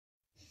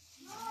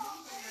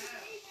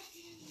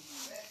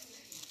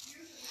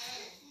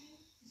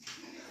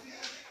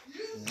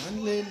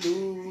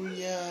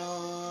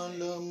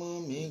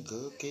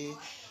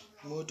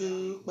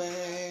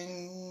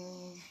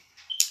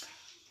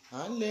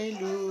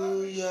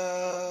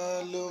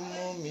Hallelujah ló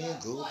mú mi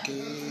gòkè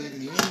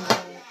nínú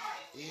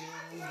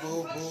ewu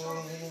gbogbo.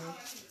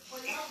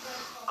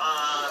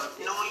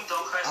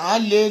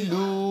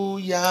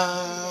 Hallelujah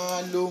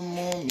ló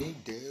mú mi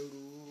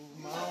dẹ̀rù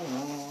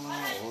máwọn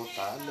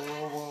ọ̀tá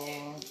lọ́wọ́.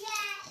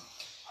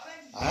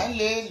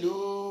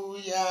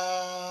 Hallelujah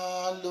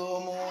ló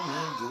mú mi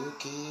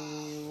gòkè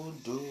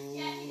odò.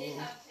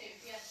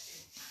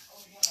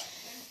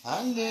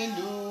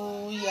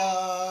 Hallelujah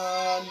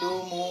ló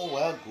mú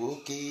wa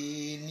gòkè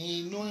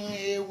nínú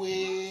ewé.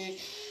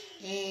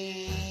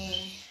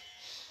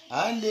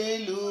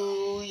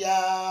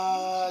 Hallelujah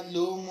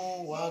ló mú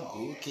wa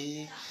gòkè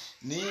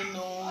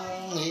nínú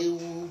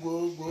ewu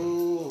gbogbo.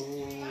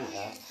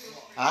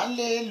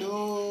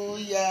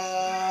 Hallelujah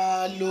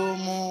ló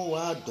mú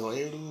wa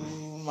dẹ̀rù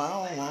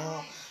máwọn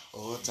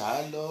ọ̀tá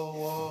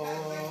lọ́wọ́.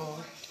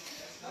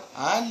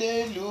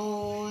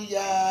 Hallelujah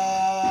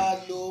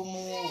ló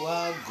mú wa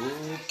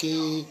gòkè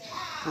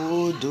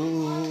odò.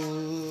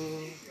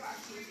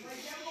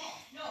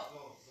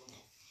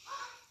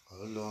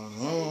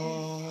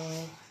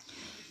 Ọlọ́run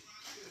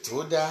tó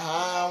dá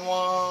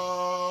àwọn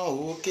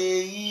òkè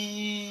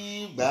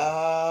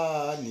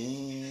ìgbàanì,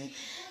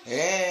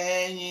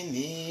 ẹ̀yin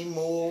ni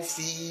mo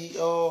fi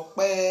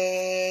ọpẹ́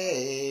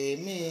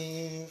mi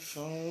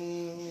fún.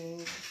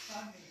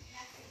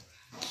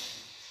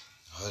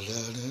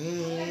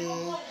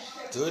 Ọlọ́run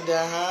tó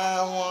dá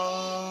àwọn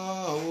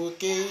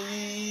òkè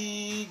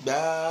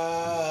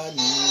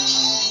ìgbàanì,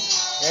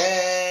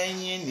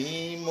 ẹ̀yin ni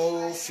mo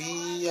fi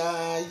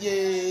ayé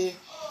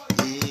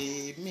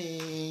mi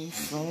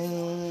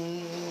fún.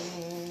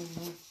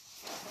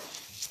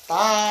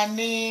 Ta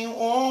ni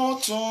wọ́n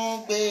tún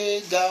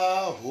gbéga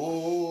o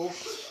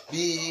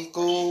bí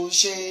kò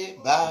ṣe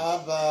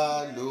Baba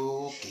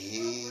lókè?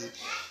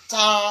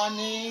 Ta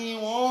ni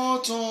wọ́n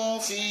tún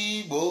fi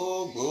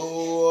gbogbo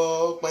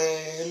ọpẹ́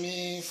mi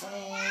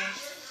fún?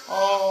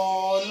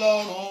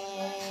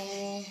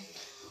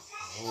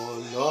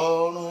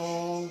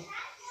 Ọlọ́run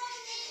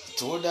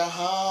tó dá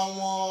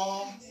àwọn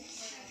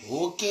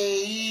òkè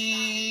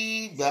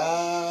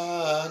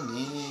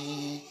ìgbàanì,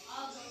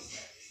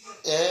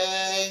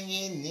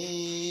 ẹ̀yin ni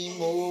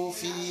mo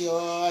fi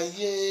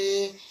ayé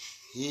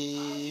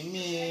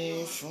mi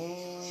fún.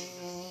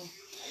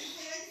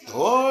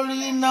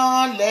 Torí náà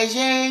lẹ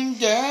ṣe ń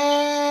jẹ́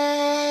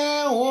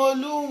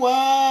Olúwa,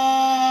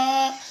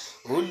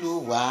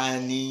 Olúwa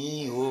ni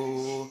o.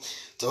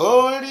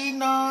 Torí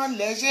náà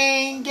lẹ ṣe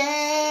ń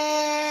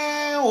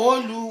jẹ́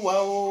Olúwa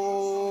o.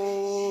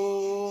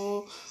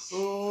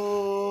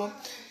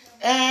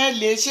 Ẹ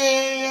lè ṣe,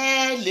 ẹ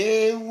lè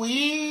wí,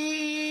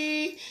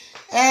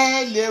 ẹ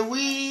lè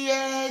wí,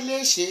 ẹ lè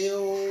ṣe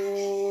o.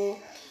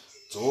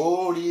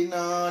 Torí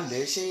náà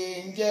lẹ ṣe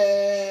ń jẹ́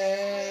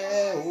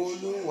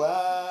Olúwa.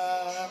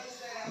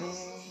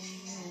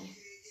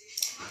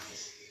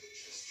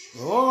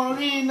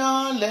 Torí náà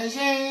lẹ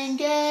ṣe ń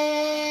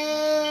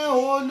jẹ́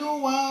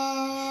Olúwa.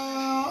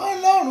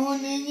 Ọlọ́run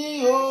ni yín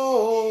o.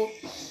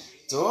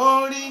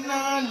 Torí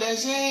náà lẹ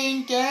ṣe ń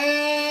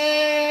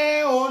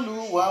jẹ́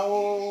Olúwa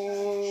o.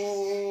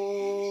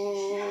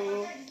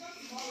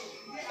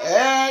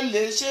 Ẹ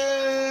lè ṣe,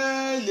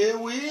 ẹ lè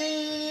wí,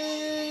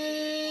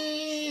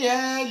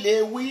 ẹ lè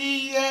wí,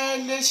 ẹ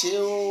lè ṣe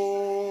o.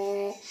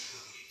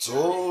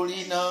 Torí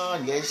náà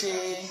lẹ ṣe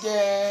ń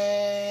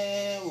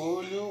jẹ́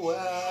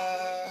Olúwa.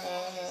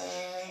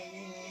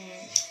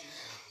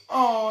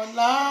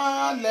 Ọlá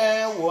lẹ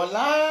wọ̀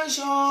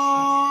láṣọ,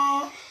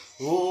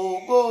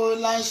 ògo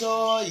láṣọ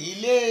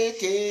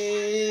ìlékè,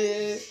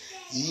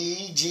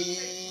 ìjì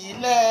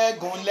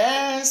lẹ́gùn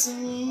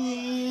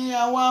lẹ́sìn,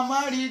 àwa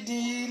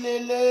márìdí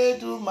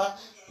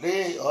l'Ẹlẹ́dùmarè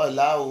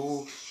ọlá o.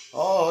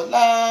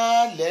 Ọlá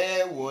lẹ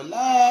wọ̀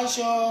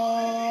láṣọ,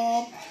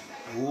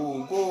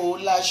 ògo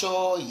láṣọ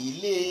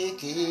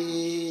ìlékè,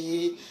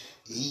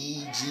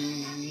 ìjì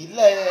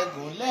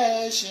lẹ́gùn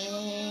lẹ́sìn,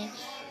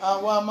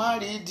 àwa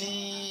márìdí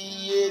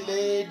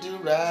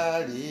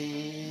Ẹlẹ́dùmarè.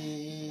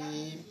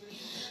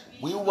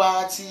 Wíwá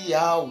tí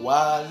a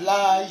wà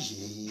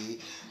láàyè,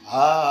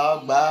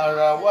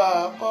 agbára wa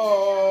kọ́.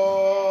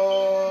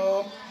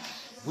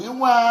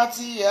 Wíwá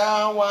tí a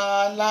wà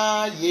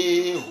láàyè,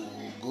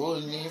 ògo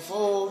ni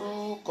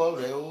forúkọ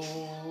rẹ̀ o.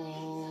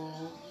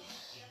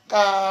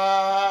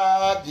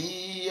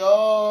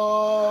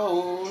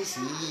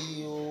 Kábíyọ̀sí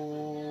o.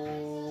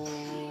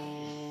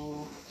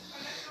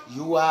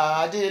 You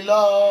are the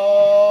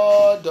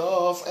Lord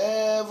of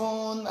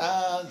heaven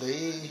and the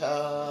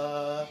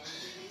earth.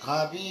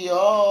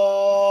 Kábíyọ̀sí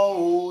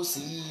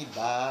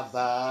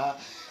Baba,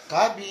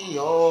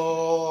 kábíyọ̀sí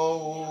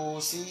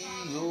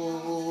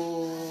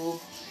o.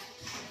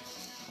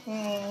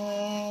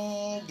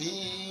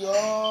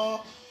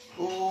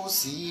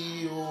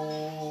 Kábíyọ̀sí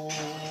o.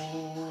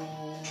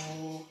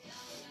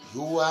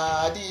 You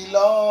are the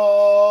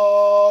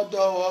Lord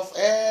of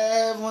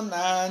heaven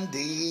and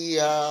the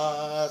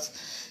earth.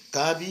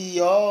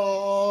 Kábíyọ̀sí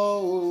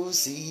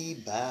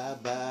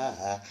Baba,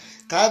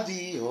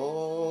 kábíyọ̀sí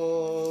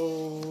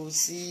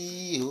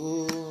o.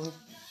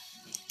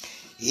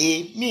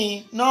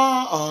 èmi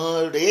náà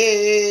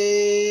rèé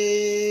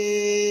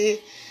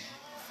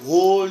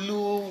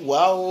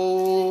Olúwa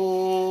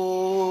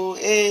o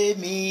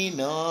èmi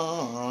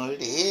náà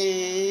rèé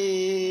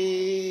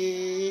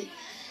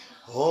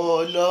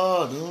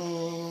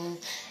Ọlọ́run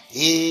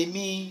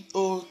èmi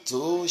ò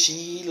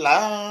tòṣì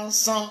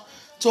lásán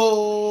tó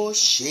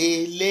ṣe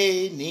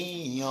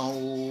lénìyàn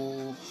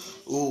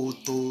ò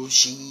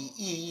tòṣì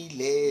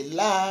ilẹ̀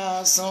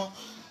lásán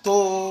tó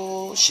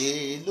ṣe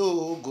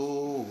lógo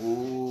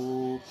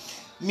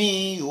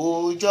mi ò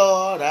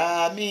jọra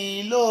mi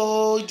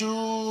lójú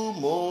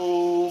mo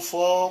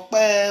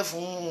fọpẹ́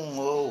fún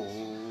ọ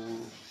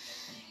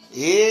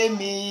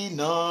èmi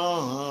náà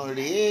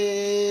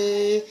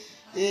rèé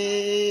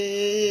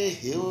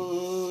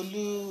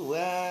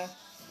Olúwa.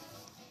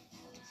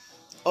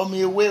 Ọmọ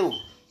ewé o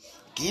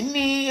kí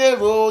ni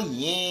èrò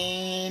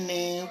yín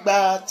nígbà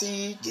tí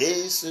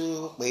Jésù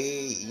pè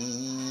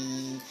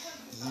yín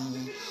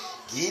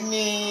kí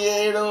ni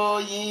èrò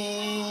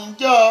yín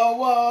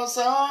jọ̀wọ́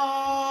sọ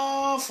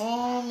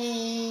fún mi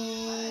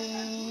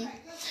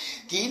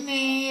kí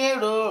ni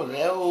èrò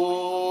rẹ o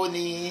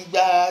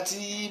nígbà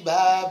tí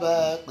bàbá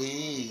pè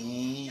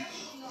yín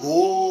ó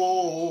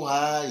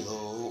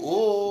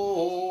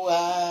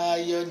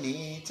ayọ̀ ní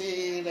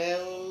tìrẹ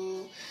o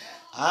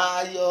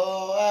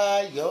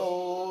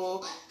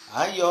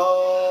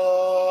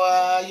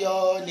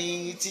ayọ̀ ní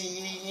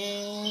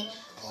tiyín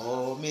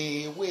ọmọ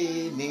ewé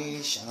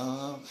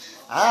nation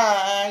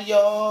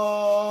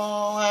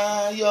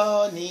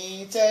ayọ̀ ní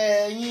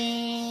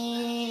tẹ̀yìn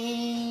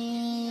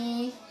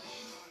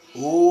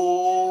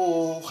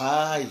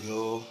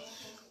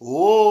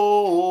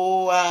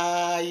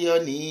ayọ̀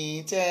ní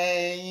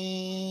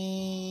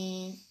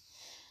tẹ̀yìn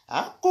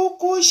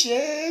àkókò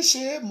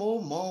ṣeéṣe mo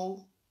mọ̀ o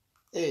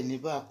ẹni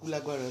bá kú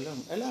lágbára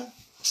Ọlọ́run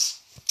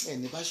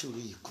ẹni bá ṣòro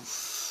yìí kú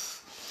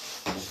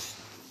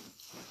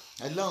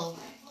Ọlọ́run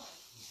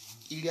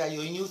ire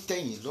ayọ̀ yín ó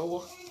tẹ̀yìn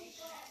lọ́wọ́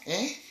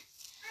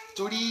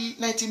torí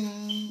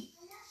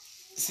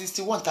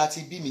 1961 tá a ti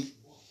bí mi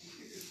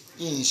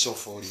yìí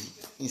ṣọ̀fọ̀ rí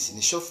yìí sì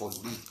ní ṣọ̀fọ̀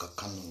lórí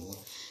kankan nù wọn.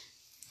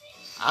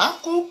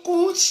 àkókò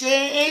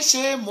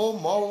ṣeéṣe mo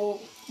mọ̀ o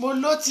mo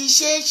ló ti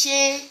ṣeéṣe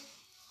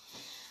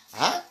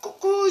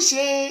àkókò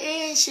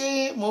ṣeéṣe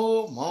mo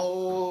mọ̀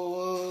o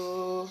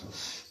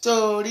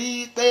torí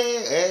pé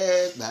ẹ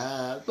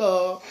gbàgbọ́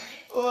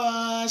wá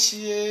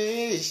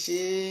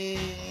ṣeéṣe.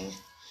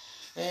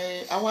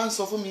 Àwọn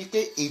sọ fún mi pé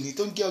èyí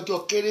tó ń jẹ́ ọjọ́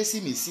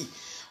kérésìmesì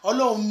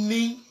Ọlọ́run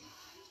ní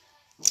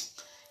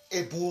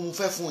ẹ̀bùn wo mo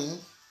fẹ́ fún yín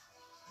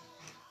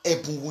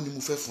ẹ̀bùn wo ni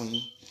mo fẹ́ fún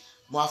yín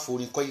mo á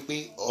forin kọ́ yí pé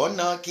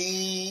ọ̀nà kì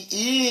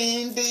í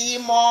di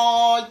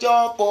mọ́jọ́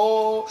kó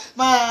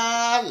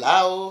máa là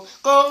o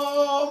kó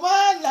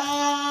máa là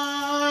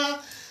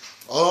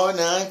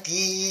ọ̀nà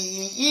kì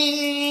í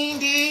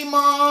di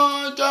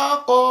mọ́jọ́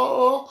kó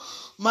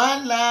máa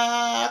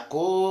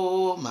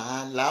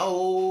là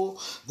o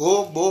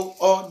gbogbo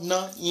ọ̀nà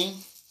yín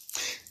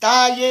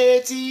táyé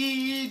tí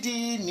di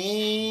ní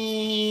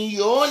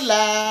yóò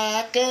là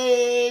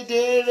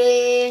kedere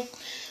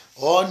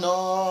ọ̀nà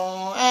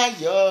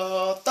ayọ̀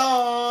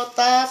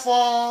tọ́ta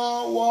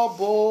fọwọ́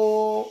bò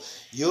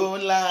yóò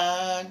là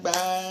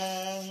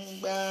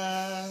gbangba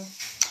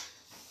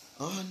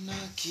ọ̀nà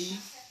kí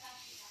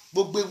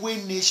gbogbo ewé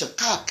nation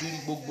káàkiri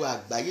gbogbo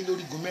àgbáyé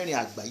lórígun mẹ́rin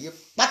àgbáyé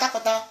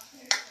pátápátá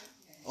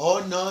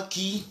ọ̀nà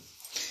kí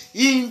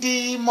ìdí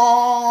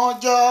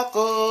mọ́jọ́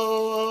kò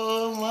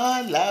má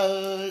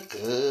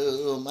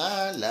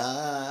là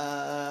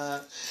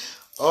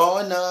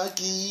ọ̀nà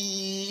kì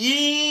í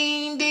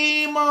dí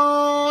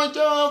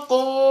mọ́jọ́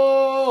kò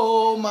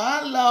má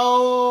là o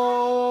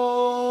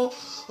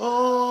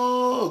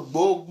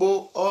gbogbo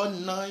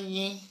ọ̀nà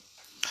yín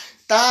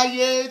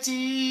táyé tí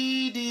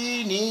di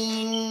ní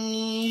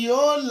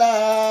yóò là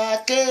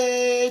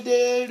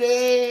kedere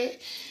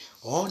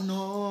ọ̀nà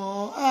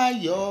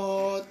ayọ̀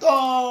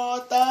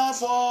tọ́ta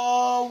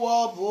fọwọ́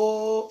bò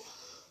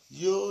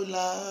yóò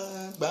là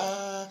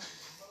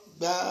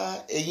gbà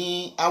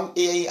ẹ̀yin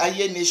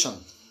ayé nation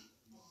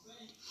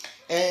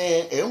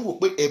ẹ̀ ń wò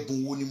pé ẹ̀bùn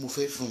wo ni mo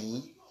fẹ́ fún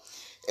yín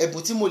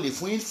ẹ̀bùn tí mo lè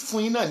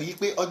fún yín náà ni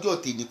pé ọjọ́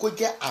tèmi kó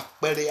jẹ́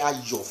àpẹẹrẹ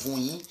ayọ̀ fún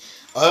yín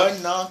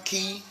ọ̀nà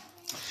kí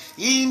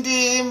ìdí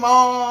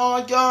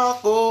mọ́jọ́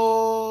kó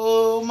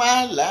má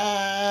là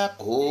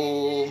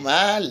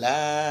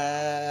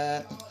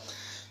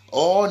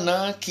ọ̀nà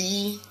kí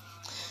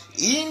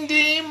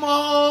ìdí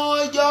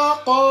mọ́jọ́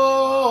kó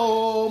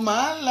má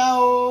là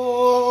o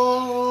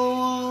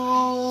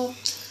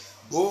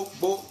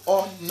gbogbo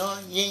ọ̀nà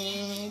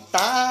yín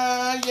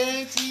táyé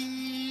tí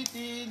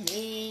di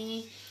ní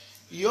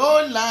yóò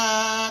là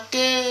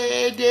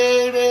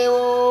kedere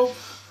o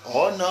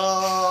ọ̀nà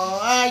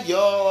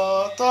ayọ̀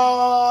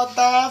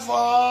tọ́ta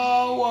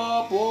fọwọ́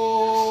bò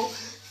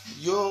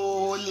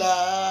yóò là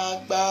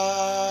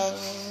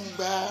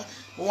gbangba.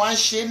 Wọ́n á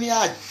ṣe ní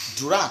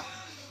àdúrà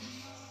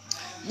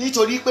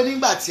nítorí pé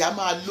nígbà tí a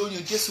máa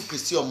lóyún Jésù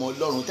Kristi ọmọ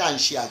Ọlọ́run tá à ń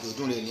ṣe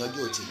àjọ̀dún rẹ̀ ní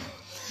ọjọ́ òtí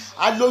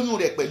a lóyún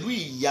rẹ̀ pẹ̀lú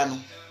ìyanu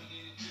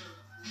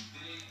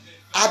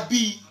a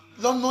bí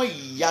lọ́nà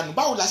ìyanu.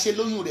 Báwo la ṣe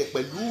lóyún rẹ̀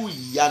pẹ̀lú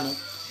ìyanu?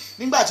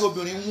 Nígbà tí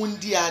obìnrin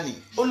wúndíá ni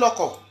ó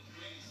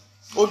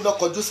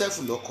lọ́kọ Joseph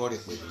lọ́kọ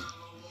rẹ̀ pẹ̀lú,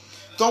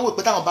 tó ń wò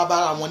pé táwọn bá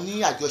bára wọn ní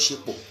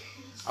àjọṣepọ̀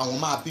àwọn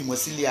máa bímọ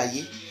sílé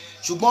ayé.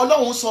 Ṣùgbọ́n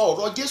Ọlọ́run sọ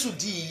ọ̀rọ̀ Jésù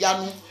di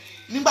ìyanu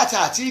nígbà tí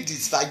àti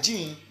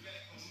disvirgin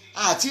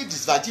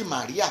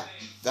Maria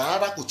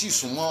rárá, kò tí ì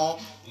súnmọ́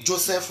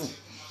Joseph.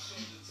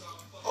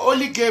 Ó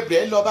ní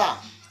Gabriel lọ́ba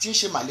tí ń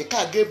ṣe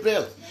màlẹ́kà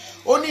Gabriel,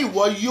 ó ní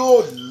ìwọ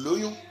yóò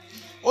lóyún,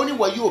 ó ní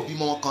ìwọ yóò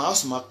bímọ kan, á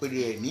sì máa pèrè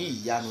ẹ̀ ní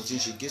ìyanu tí ń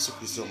ṣe Jésù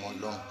Kristi ọmọ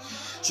Ọlọ́run.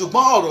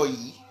 Ṣùgbọ́n ọ̀rọ̀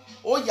yìí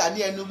ó yà ní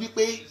ẹnu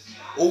wípé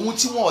òun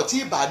tí wọn ò tí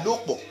ì bá lò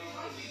pọ̀,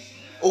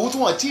 òun tí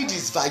wọn ò tí ì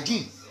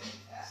disvirgin,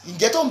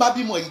 ǹjẹ́ tó ń bá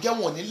bímọ yìí jẹ́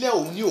wọn nílẹ̀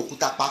òun ní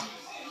òkúta pa.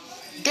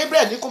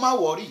 Gabriel ní kó má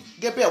wọrí.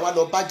 Gabriel wá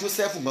lọ bá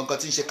Joseph gbọ̀ngàn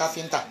tí ń ṣe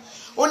káfíńtà,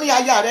 ó ní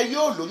aya rẹ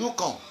yóò lóyún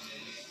kan,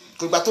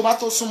 kò ìgbà tó bá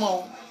tó súnmọ́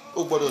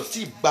o gbọ́dọ̀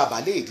sí gba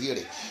àbálẹ̀ ìdí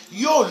rẹ̀,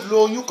 yóò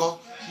lóyún kan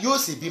yóò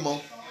sì bímọ,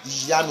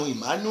 ìyanu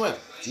Emmanuel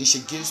tí ń ṣe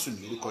Jésù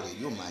ní orúkọ rẹ̀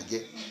yóò máa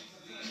jẹ́.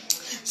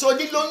 So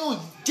nílóyún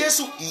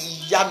Jésù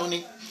ìyanu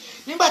ni.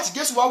 Nígbà tí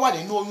Jésù wá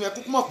nínú oyún, ẹ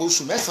kúkú mọ̀ pé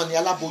oṣù 9 ni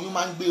aláboyún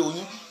máa ń gbé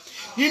oyún.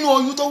 Nínú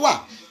oyún tó wà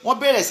wọ́n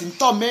bẹ̀rẹ̀ sí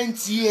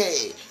tọ́mẹ́ǹtì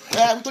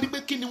ẹ̀ nítorí pé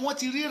kí ni wọ́n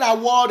ti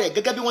rírawọ́ rẹ̀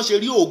gẹ́gẹ́ bí wọ́n ṣe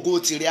rí ògo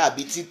tirẹ̀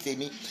àbí ti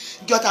tèmi.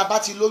 Ìjọta bá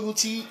ti lóyún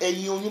tí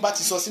ẹyin oyún bá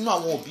ti sọ sínú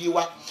àwọn òbí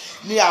wa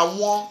ni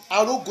àwọn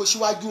arógo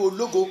síwájú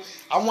ológo,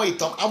 àwọn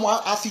ìtàn, àwọn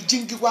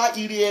afijíǹgí wá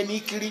ire ẹni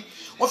kiri,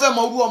 wọ́n fẹ́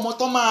mọ irú ọmọ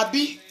tó máa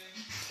bí.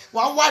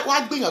 Wọ́n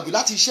á gbìyànjú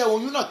láti ṣẹ́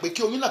oyún náà pé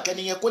kí oyún náà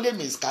kẹ́ni yẹn kó lè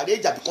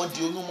miscarriage àbí kán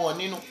di oyún mọ́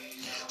nínú.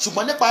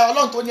 Ṣùgbọ́n nípa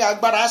Ọlọ́run tó ní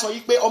agbára sọ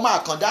wípé ọmọ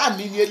àkàndá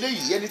mi ni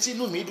eléyìí, ẹni tí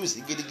inú mi dùn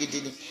sí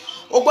gidigidi ni,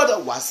 ó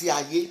gbọ́dọ̀ wá sí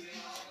ayé.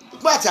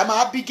 Nígbà tí a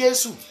máa bí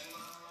Jésù,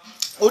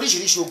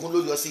 oríṣiríṣi ogun ló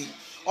yọ sí.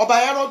 Ọba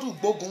Hẹ́rọ́dù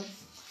gbógun,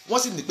 wọ́n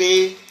sì ní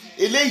pé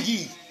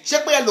eléyìí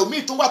ṣé pé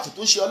ẹlòmíì tó wà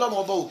tuntun ṣe Ọlọ́run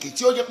ọba òkè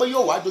tí ó jẹ́ pé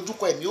yóò wá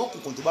dojúkọ ẹ̀mí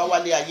òkùnkùn tó bá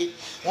wálé ayé.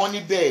 Wọ́n ní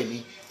bẹ́ẹ̀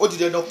ni, ó di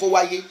dandan kó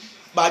wáyé.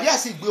 Màríà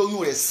sì gbé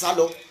oyún rẹ̀ sá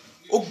lọ,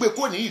 ó gbé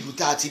kó ní ìlú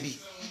tá a ti bí,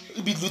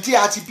 ibi ìlú tí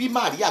a ti bí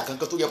Màríà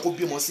gangan tó yẹ kó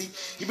bímọ sí,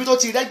 ibi tó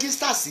ti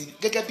rẹ́gísítà sí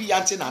gẹ́gẹ́ bí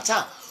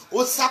antenatal.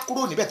 Ó sá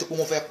kúrò níbẹ̀ tí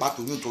wọ́n fẹ́ pa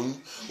toyúntoyún,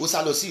 ó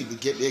sá lọ sí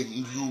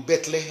ìlú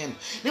Bethlehem.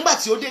 Nígbà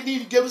tí ó dé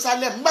ní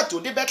Jerusalem, nígbà tí ó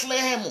dé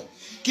Bethlehem,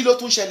 kí ló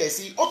tún ṣẹlẹ̀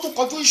sí? Ó tún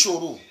kọjú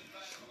ìṣòro,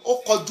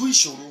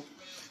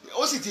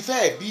 ó sì ti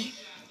fẹ́ẹ̀ bí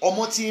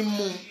ọmọ tí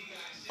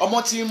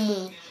ń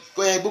mú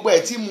gbogbo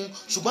ẹ̀ tí ń mú.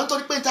 Ṣùgbọ́n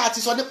torí pé tá a ti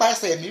sọ nípa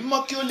ẹsẹ̀ ẹ̀mí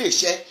mímọ́ kí ó lè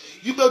ṣẹ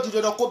wípé ó di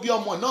dandan kó bí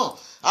ọmọ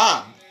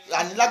náà.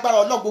 Àní lágbára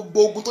Ọlọ́run, gbogbo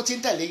ogun tó ti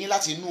ń tẹ̀lé yín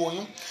láti inú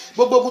oyún,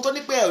 gbogbo ogun tó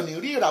ní pé ẹ ò ní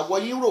rí ìràwọ̀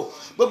yín rò,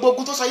 gbogbo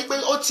ogun tó sọ yín pé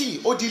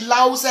ó di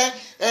láúsẹ́,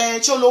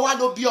 tí ó lọ wá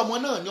ló bí ọmọ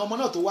náà ni ọmọ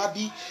náà tó wá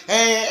bí,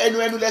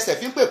 ẹnu lẹsẹ̀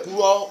fi ń pè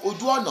kúrò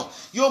ojú ọ̀nà,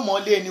 yóò mọ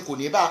ilé ẹni kò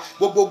ní bá.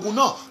 Gbogbo ogun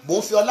náà mò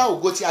ń fi ọlá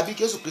ògo tí a bí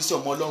Jésù Kristi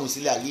ọmọ Ọlọ́run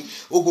sílẹ̀ ayé,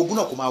 gbogbo ogun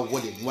náà kò máa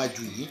wọlẹ̀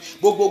níwájú yín.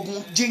 Gbogbo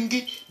ogun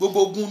jíngí,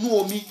 gbogbo ogun inú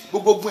omi,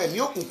 gbogbo ogun ẹ̀mí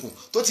òkùnkùn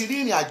tó ti rí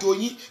ìrìn àjò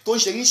yín tó ń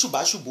ṣe yín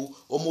ṣùbáṣùbò,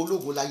 ọmọ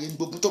ológo láyé ń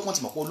gbógun tó kàn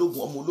ti mọ̀ pé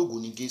ọmọ ológo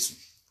ni Jésù.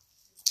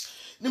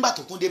 Nígbà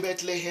tó tún dé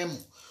Bethlehem,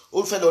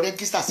 ó fẹ́ lọ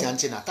rẹ́gísítà sí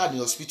antenatal ní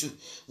hospital.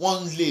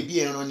 Wọ́n ń lé bí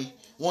ẹran ni,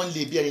 wọ́n ń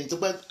lé bí ẹran tó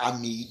pẹ́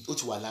àmì ó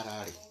ti wà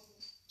lára rẹ̀.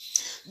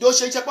 Bí ó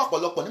ṣe jẹ́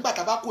pọ̀pọ̀lọpọ̀ nígbà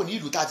tá a bá kò ní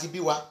ìlú tá a ti bí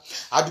wa,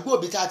 àdúgbò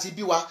bí tá a ti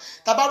bí wa,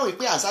 tá a bá ròyìn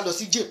pé à ń sá lọ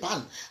sí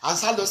Japan, à ń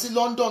sá lọ sí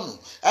London,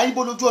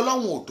 ibo lójú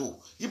Ọlọ́run ò tó,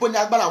 ibo ni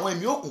agbára àwọn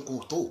ẹ̀mí òkùnkùn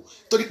ò tó.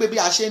 Torí pé bí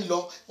a ṣe ń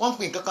lọ, wọ́n ń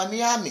pè nǹkan kan ní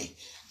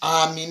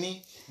àmì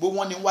ni, gbogbo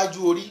wọn ní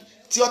wájú orí.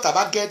 Tí ọ̀tá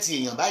bá gẹ́ẹ̀tì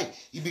èèyàn báyìí,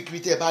 ibikíbi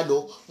tẹ́ ẹ bá lọ,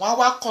 wọ́n á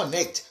wá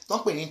connect, tó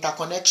ń pè ní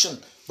interconnection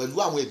pẹ̀lú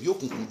àwọn ẹ̀mí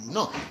òkùnkùn ìlú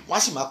náà. Wọ́n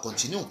á sì máa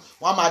continue,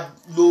 wọ́n á máa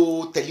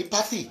lo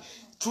telepathy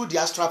through the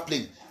astral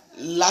plane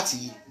láti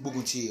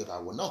gbógun ti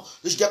ìràwọ̀ náà.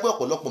 Ló ṣe jẹ́ pé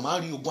ọ̀pọ̀lọpọ̀ máa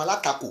ń rí ogun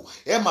alátakò.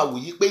 Ẹ máa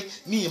wòye pé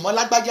mi ìmọ̀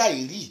lágbájá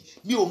èrí,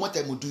 mi ò mọ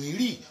tẹ̀mùdùn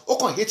èrí, ó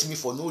kàn hate me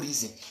for no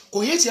reason. Kò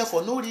hate ẹ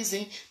for no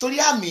reason torí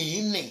àmì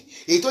yìí nì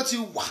èyí tó ti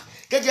wà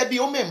gẹ́gẹ́ bí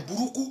ọmọ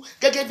burúkú,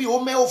 gẹ́gẹ́ bí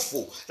ọmọ òfò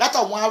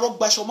látàwọn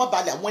arọ́gbaṣọ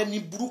mọ́balẹ̀, àwọn ẹni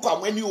burúkú,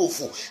 àwọn ẹni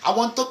òfò,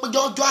 àwọn tó pé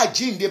jọ́jọ́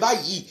àjíǹde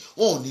báyìí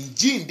wọn ò ní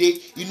jíǹde,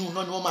 inú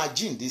iná ni wọ́n máa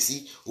jíǹde sí.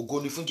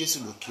 Ògo ni fún Jésù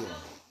lókè ọ̀run.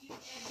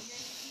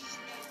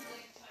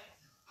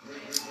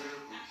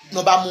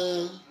 Ló bá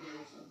mú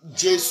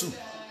Jésù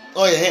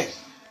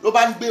ló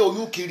bá ń gbé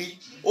oyún kiri,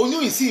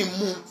 oyún yìí sì ń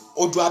mú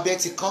odò abẹ́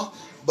ti kán,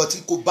 bọ̀tí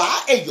kò bá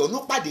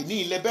ẹ̀yọ́nú pàdé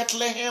ní ilẹ̀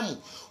Bethlehem.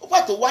 Ó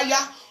pàtó wáyá,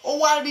 ó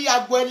wá rí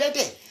agbo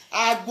ẹlẹ́dẹ̀,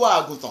 agbo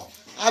àgùntàn,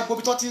 agbo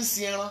bí tó ti ń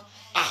sin ẹran.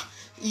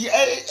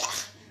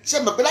 Ṣé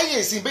mọ̀ pé láyé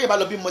ìsìn bẹ́ẹ̀ bá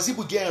lọ bí mọ̀ sí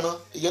ibùgé ẹran,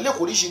 èèyàn lè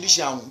kó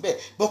oríṣiríṣi àrùn bẹ́ẹ̀,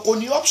 bọ́ kò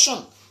ní option,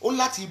 ó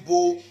láti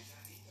bo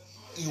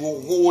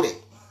ìhòhò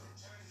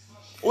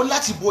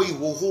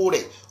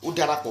rẹ̀, ó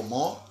darapọ̀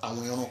mọ́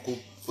àwọn ẹranko,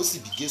 ó sì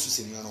bí Jésù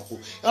sínú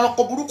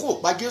ẹranko burúkú ò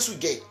pa Jésù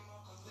jẹ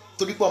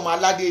torí pé ọmọ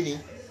aládé ni.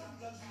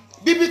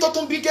 Bíbí tó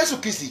tún bí Jésù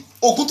Kristi,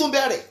 ogun tún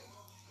bẹ̀rẹ̀.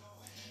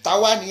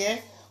 Táwa ni ẹ́,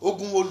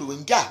 ogun wo ló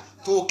ń jà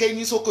tó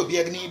kéyìn sókè bí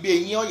ẹni bí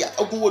eyín ọ̀yà,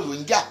 ogun wo ló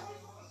ń jà?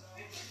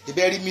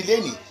 Ìbẹ́ rí mi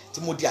lẹ́nìí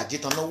tí mo di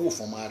àjẹtán náà wò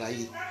fún ọmọ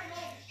aráyé.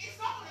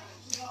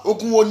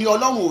 Ogun wo ni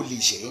Ọlọ́run ò lè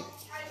ṣẹ́?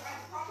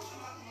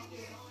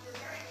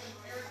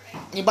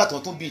 Nígbà tó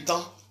tún bí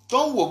tán,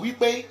 tó ń wò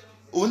wípé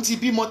òun ti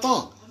bímọ tán,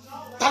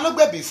 ta ló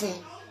gbẹ̀bí fún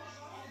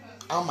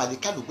àwọn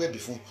màlẹ́kà ló gbẹ̀bí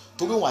fún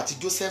torí òun àti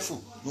Jósẹ́fù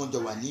ni wọ́n jọ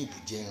wà ní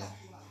ibùjẹ ẹran.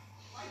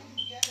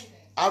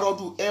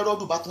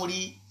 Hẹ́rọ́dù bá tún rí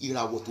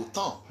ìràwọ̀ tó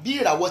tàn bí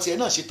ìràwọ̀ tiẹ̀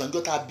náà ṣe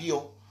tànjọ́ tá a bí ọ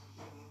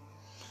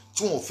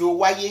tí wọn ò fi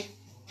wáyé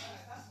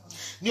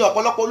ní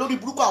ọ̀pọ̀lọpọ̀ olórí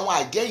burúkú àwọn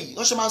àjẹ́ yìí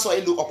wọ́n ṣe máa ń sọ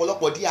èlò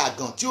ọ̀pọ̀lọpọ̀ di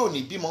àgàn tí ò ní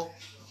bímọ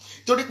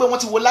torí pé wọ́n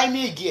ti wo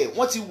láìníìgì ẹ̀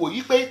wọ́n ti wò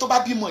yí pé tó bá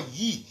bímọ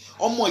yìí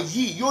ọmọ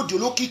yìí yóò di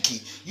olókìkí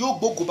yóò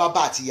gbógo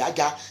bàbá àti ìyá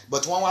ga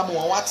but wọ́n wá mú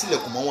wọn wá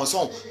tilẹ̀kùn mọ́ wọn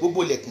sọ́hùn gbogbo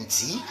ilẹ̀kùn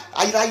tí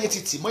ayérayé ti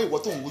tì mọ́ ìwọ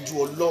tó ń wojú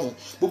Ọlọ́run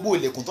gbogbo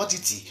ilẹ̀kùn tó ti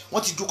tì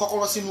wọ́n ti ju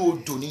kọ́kọ́rọ́ sínú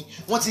odò ni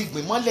wọ́n ti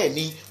gbìn mọ́lẹ̀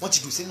ni wọ́n ti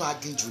jù sínú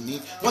aginjù ni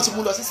wọ́n ti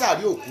mú lọ sí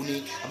sàárè òkú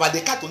ni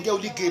màlẹ́kà tó ń jẹ́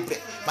Holy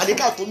Gabriel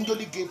màlẹ́kà tó ń jẹ́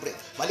Holy Gabriel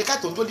màlẹ́kà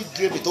tó ń jẹ́ Holy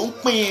Gabriel tó ń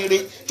pín ire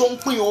tó ń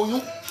pín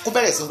oyún kó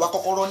bẹ̀rẹ̀ sí wá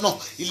kọ́kọ́rọ́ náà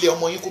ilé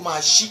ọmọ yín kó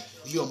máa ṣí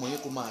ilé ọmọ yín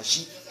kó máa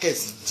ṣí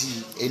kẹ̀sì di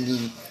ẹni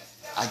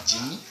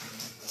àjí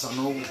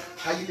tànà wò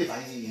káyé lè bá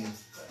yín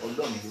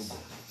Ọlọ́run lógo.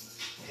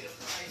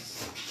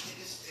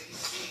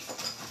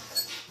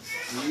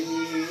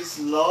 Yes,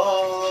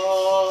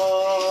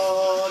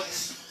 Lord.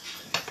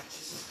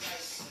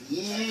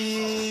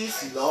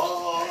 Yes,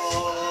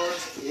 Lord.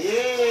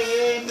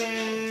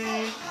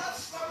 Amen.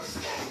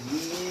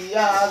 He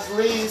has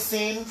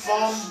risen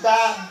from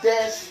that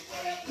death.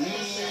 He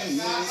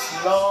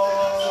is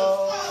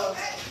Lord.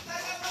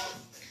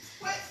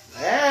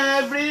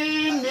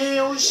 Every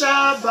knee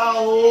shall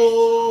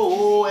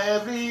bow,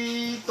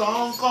 every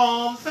tongue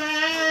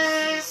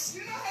confess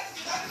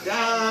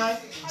that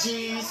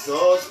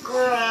Jesus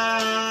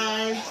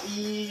Christ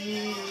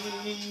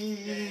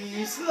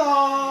is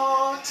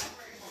Lord.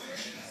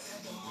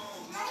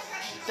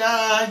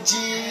 That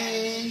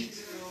Jesus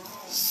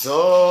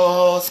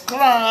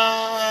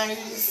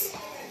Christ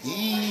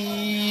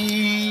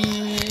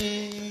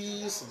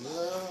is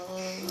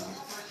Lord.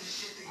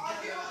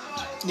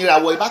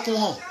 Níràwọ̀ ìbá tún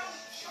hàn.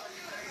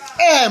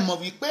 Ẹ mọ̀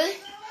wípé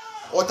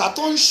ọ̀tá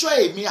tó ń ṣọ́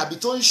èmi àbí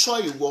tó ń ṣọ́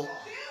ìwọ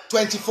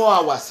 24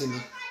 hours ni.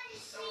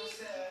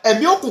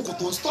 Ẹ̀mí òkùnkùn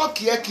tó ń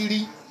stọ́ọ̀kì ẹ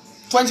kiri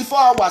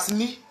 24 hours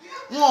ni.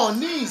 Wọn ò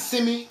ní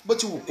ìsinmi bó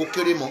ti wù kó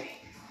kéré mọ́.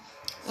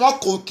 Wọn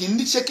kò kì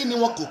í ṣe kí ni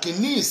wọn kò kì í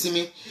ní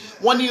ìsinmi.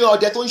 Wọ́n ní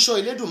ọdẹ tó ń ṣọ́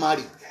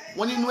Elédùmarè.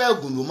 Wọ́n nínú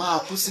ẹ̀gùn ló máa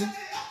kú sí.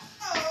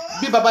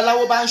 Bí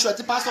babaláwo bá ń ṣọ́ ẹ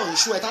tí pásítọ̀ ń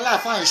ṣọ́ ẹ tí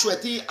aláàfáà ń ṣọ́ ẹ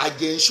tí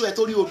àjẹ́ ń ṣọ́ ẹ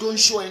torí odó ń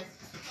ṣọ́ ẹ.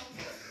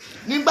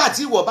 Nígbà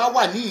tí ìwọ bá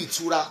wà ní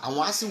ìtura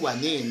àwọn á sì wà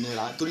ní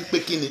ìnira torí pé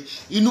kí ni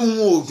inú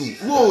wọn ò dùn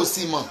wọn ò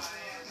sì mọ̀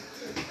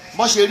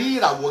bọ́n ṣe rí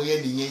ìràwọ̀ yẹn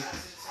nìyẹn.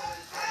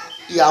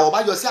 Ìràwọ̀ bá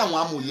yọ sí àwọn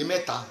amòye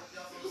mẹ́ta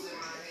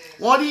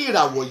wọ́n rí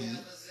ìràwọ̀ yìí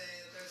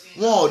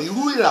wọn ò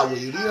rírú ìràwọ̀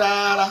yìí rí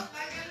rárá.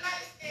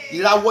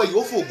 Ìràwọ̀ yìí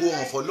ó fògo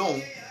hàn fọlọ́hun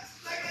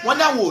wọ́n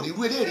ní àwọn ò rírú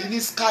eléyìí ní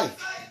sky.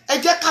 Ẹ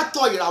jẹ́ ká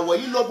tọ̀ ìràwọ̀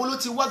yìí lọ bó ló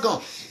ti wá gan.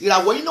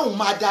 Ìràwọ̀ yìí náà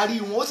máa darí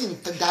wọn ó sì ń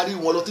darí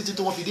wọn lọ títí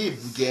tí wọ́n fi dé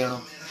ìbùjẹ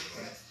ẹran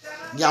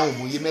ní àwọn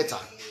òmòye mẹ́ta.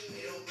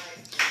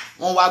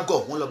 Wọ́n wá gọ̀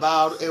wọ́n lọ bá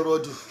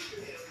Hẹ́rọ́dù.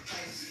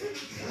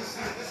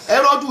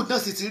 Hẹ́rọ́dù náà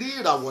sì ti rí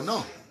ìràwọ̀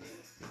náà.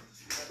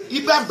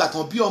 Ibẹ̀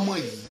àgbàtàn bí ọmọ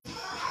yìí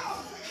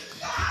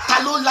ta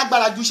ló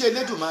lágbára ju iṣẹ́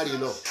Elédùmarè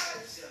lọ?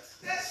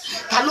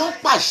 Ta ló ń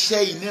pàṣẹ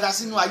ìnira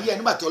sínú ayé ẹ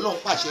nígbà tí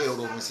Ọlọ́run pàṣẹ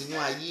ìrọ̀rùn sínú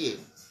ayé ẹ?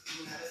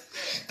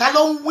 Ta ló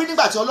ń wí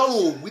nígbà tí Ọlọ́run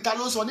ò wí? Ta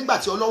ló ń sọ nígbà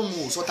tí Ọlọ́run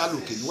ò sọ? Ta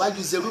lòkè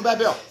níwájú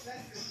Zerubbabel?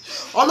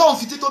 Ọlọ́run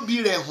fi títóbi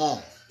rẹ̀ hàn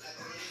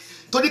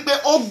torí pé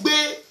ó gbé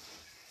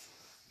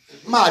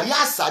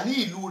Màríà sá ní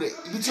ìlú rẹ̀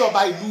ibi tí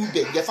ọba ìlú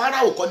ibẹ̀ jẹ́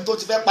Fáráò kọ́ni tó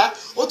ti fẹ́ pa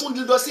ó tún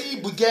dídọ́ sí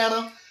ibùjẹ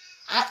ẹran.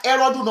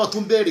 Hẹ́rọ́dù náà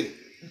tún bẹ̀rẹ̀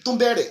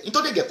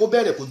nítorí gẹ̀ kó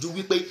bẹ̀rẹ̀ kò ju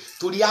wípé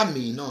torí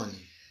àmì náà ni.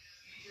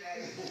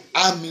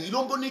 Àmì ló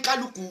ń bó ní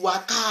kálukú wa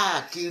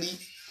káàkiri.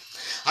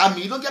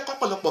 Àmì ló jẹ́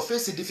kọ́pọ̀lọpọ̀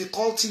face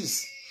difficulties.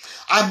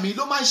 Àmì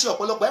ló máa ń ṣe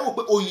ọ̀pọ̀lọpọ̀ ẹ wò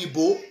pé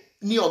òyìnbó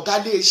ní ọ̀gá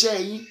ilé iṣẹ́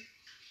yín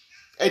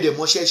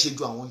ẹ̀dẹ̀mọṣẹ́ ṣe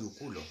ju àwọn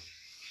yòókù lọ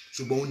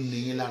ṣùgbọ́n ó ní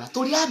yín lára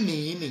torí àmì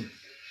yín ni.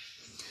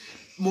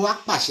 Mo wá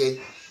pàṣẹ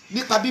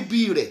nípa bíbí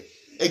rẹ̀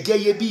ẹ̀jẹ̀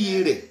iyebíye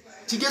rẹ̀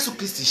tí Jésù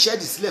Kristi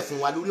ṣẹ́ẹ̀dì sílẹ̀ fún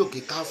wa lórí òkè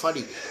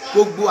Káfárì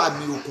gbogbo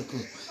àmì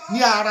òkùnkùn ní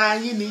ara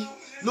yín ni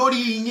lórí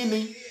yín ni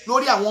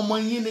lórí àwọn ọmọ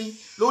yín ni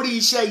lórí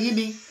iṣẹ́ yín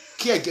ni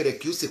kí ẹ̀jẹ̀ rẹ̀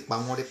kí ó sì pa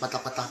wọ́n rẹ́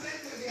pátápátá.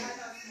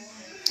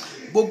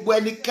 Gbogbo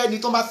ẹnikẹ́ni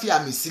tó bá fi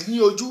àmì sí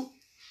ní ojú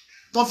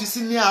tó fi sí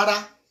ní ara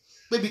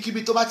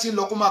pébikíbi tó bá ti ń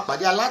lọ kó máa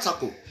pàdé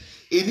alátakò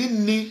èní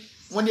ni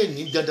wọ́n ní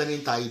èní dandan ní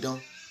ta idán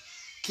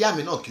kí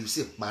àmì náà kí ó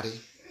sì parẹ́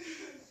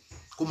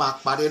kó máa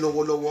parẹ́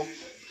lọ́wọ́lọ́wọ́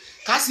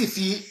ká sì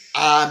fi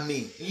àmì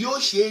yóò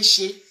ṣeé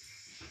ṣe.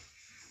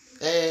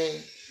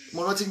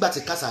 Mo rántí gbà tí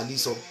Kásálí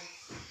sọ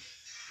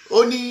ó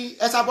ní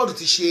Esabod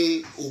ti ṣe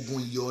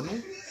oògùn ìyọnu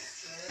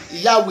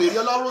ìyá wèrè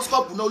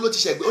ọlọ́rọ́skọ́pù náà ló ti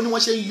ṣẹ̀gbẹ́ ó ní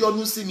wọ́n ṣe ń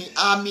yọnu sí mi.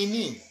 Àmì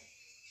ni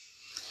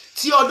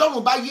tí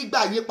Ọlọ́run bá yí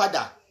gbà yí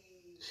padà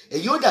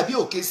èyí ó dàbí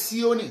òkè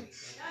Síónì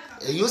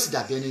èyí ó sì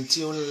dàbí ẹni tí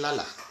ó ń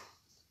lálà.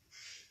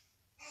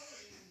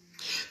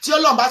 Tí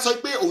Ọlọ́run bá sọ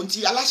pé òun ti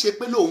aláṣẹ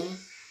pé lòun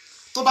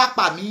tó bá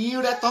pa mí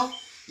yín rẹ́ tán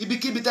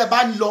ibikíbi tẹ́ bá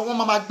ń lọ wọ́n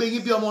máa gbé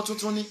yín bí ọmọ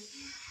tuntun ni.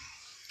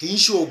 Kì í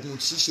ṣe oògùn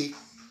ṣíṣe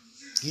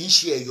kì í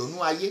ṣe ẹ̀yọ̀nú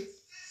ayé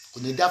kò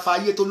ní dáfa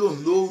ayé tó lóun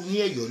ló ní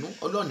ẹ̀yọ̀nú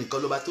Ọlọ́run nìkan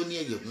lọ́ba tó ní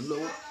ẹ̀yọ̀nú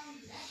lọ́wọ́.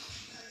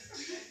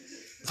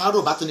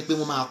 Fáráò bá tún ní pé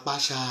wọ́n máa pa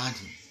ṣáá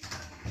ni,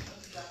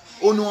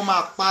 ó ní wọ́n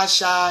máa pa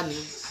ṣáá ni,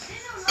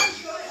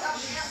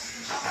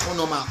 ó ní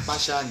wọ́n máa pa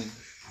ṣáá ni.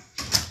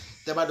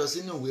 Tẹ́ bá lọ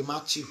sínú ìwé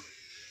Matthew,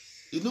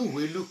 inú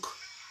ìwé Luke,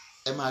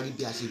 ẹ máa rí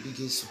bí a ṣe bí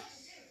Jésù.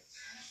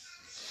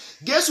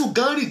 Jésù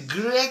gan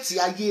regret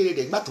ayé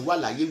rẹ̀ nígbà tó wà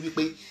láyé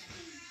wípé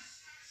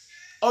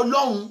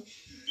Ọlọ́run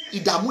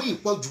ìdààmú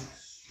ìpọ̀jù,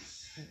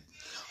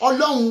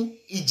 Ọlọ́run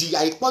ìjìyà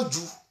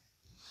ìpọ̀jù,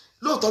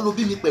 lóòótọ́ ló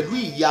bí mi pẹ̀lú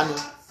ìyanu,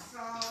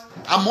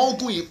 àmọ́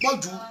ogun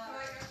ìpọ̀jù,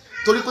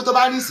 torí pé tó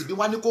bá rìn sí bí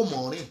wọ́n ní kò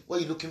mọ̀ rìn. What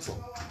are you looking for?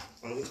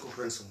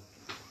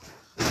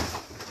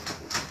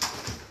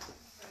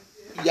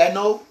 Yeah,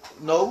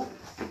 no,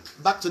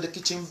 back to the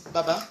kitchen,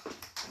 baba.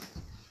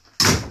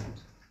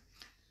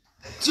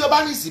 Tí o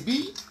bá rìn sí bí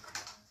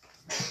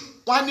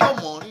wọ́n ní ò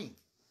mọ̀ rìn,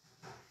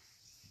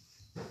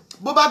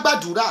 bó bá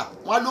gbàdúrà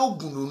wọ́n ló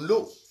gùn ló ń lò,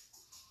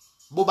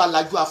 bó bá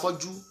lajú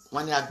afọ́jú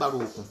wọ́n ní agbára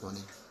òkùnkùn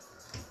ni.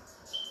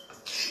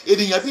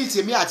 Ènìyàn bíi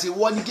tèmi àti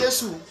ìwọ ni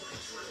Jésù.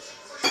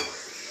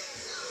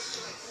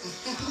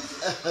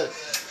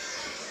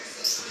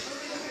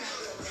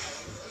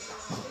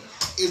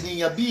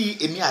 Ènìyàn bíi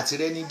èmi àti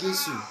rẹ ni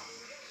Jésù,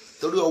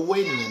 torí ọwọ́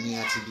ènìyàn ni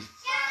a ti bí.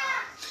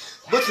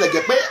 Bó tilẹ̀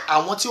jẹ́ pé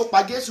àwọn tí ó pa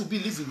Jésù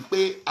bílíìfù wípé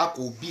a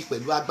kò bí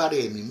pẹ̀lú agbára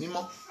ẹ̀mí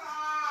mímọ́.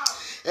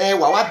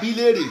 Wà wá bí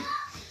léèrè,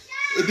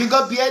 èmi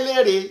gan bí ẹ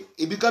léèrè,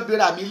 èmi gan bí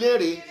ra mi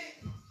léèrè.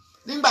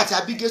 Nígbà tí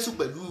a bí Jésù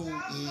pẹ̀lú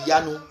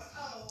ìyanu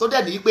tó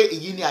dẹ̀ ní pé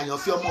èyí ni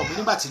àyànfẹ́ ọmọ mi,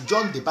 nígbà tí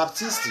John the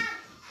Baptist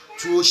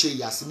tí ó ṣe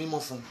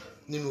ìyàsímímọ́ fún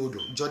nínú odò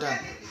Jordan,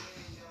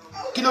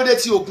 kí ló dé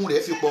tí ogun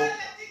rẹ̀ fi pọ̀?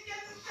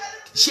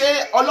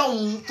 Ṣé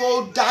Ọlọ́run tó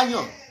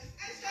dáyàn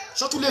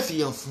ṣó tún lè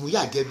fìyàn fún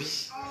yàgẹ́ bí?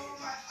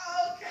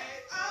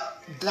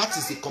 That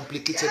is a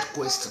complicated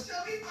question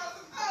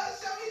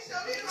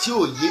tí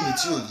ò yé mi,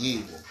 tí ò yé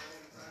ìwọ.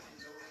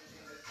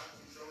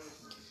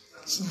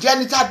 Ǹjẹ́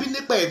ẹni tá a bí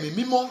nípa ẹ̀mí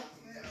mímọ́,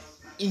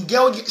 ǹjẹ́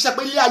ó ṣe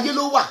pé ilé ayé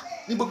ló wà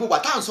ní gbogbo wa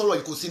tá à ń sọ̀rọ̀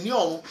yìí, kò sí ní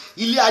ọ̀run?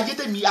 Ilé ayé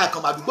tèmi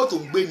àkànmọ́ àdúgbò tó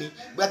ń gbé ni,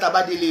 bóyá tá a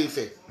bá dé Ilé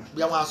Ifẹ̀,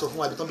 bóyá wọ́n á sọ fún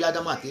wa ibi tán bí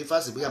Ádámù àti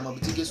Éfà sí, bóyá mọ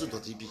ibi tí Jésù tó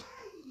ti bí.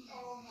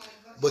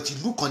 But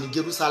ìlú kan ní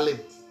Jerusalem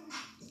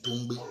tó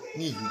ń gbé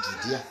ní ìlú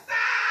Judea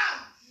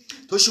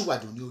tó sì wà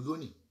dòní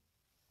olónìí.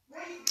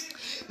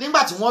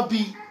 Nígbà tí wọ́n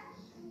bí,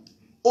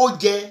 ó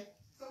jẹ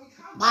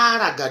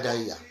páràgàdà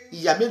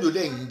ìyà mélòó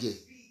lẹ́yìn jẹ?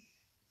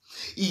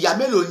 Ìyà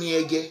mélòó ni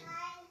ẹ jẹ?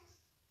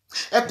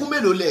 Ẹkún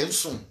mélòó lẹ ń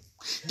sùn?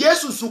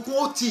 Jésù sunkún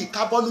ó ti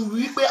ìkábọ́nú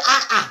wípé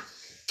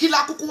kí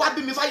la kúkú wá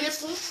bí mi fáyé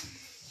fún?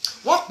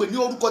 Wọ́n pè ní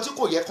orúkọ tí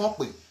kò yẹ kán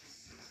pè,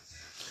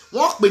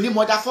 wọ́n pè ní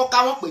mọdafọ́ká,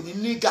 wọ́n pè ní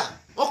nígà,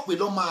 wọ́n pè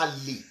lọ́mọ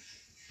àlè.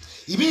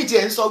 Ìmí ìtì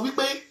ẹ̀ ń sọ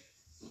wípé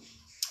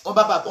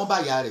wọ́n bá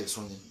ìyá rẹ̀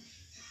sùn ni.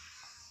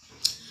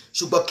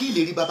 Ṣùgbọ́n kí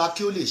ìlérí baba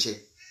kí ó lè ṣẹ,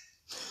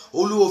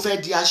 Olúwa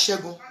fẹ́ di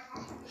aṣẹ́gun,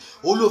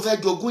 Olúwa fẹ́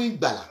jogún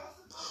ìgbàlà,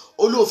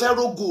 Olúwa fẹ́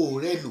rógo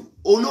rẹ lò,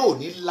 Olúwa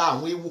ní la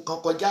àwọn ewu kan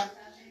kọjá.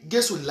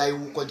 Jésù la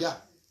ewu kọjá.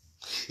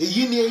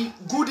 Èyí ni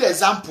good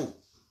example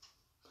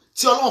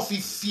tí Ọlọ́run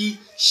fi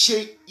ṣe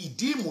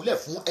ìdí ìmúlẹ̀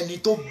fún ẹni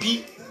tó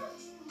bí,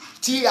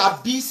 tí a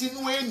bí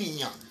sínú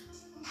ènìyàn,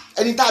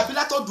 ẹni tá a bí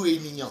látọ̀dọ̀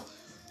ènìyàn.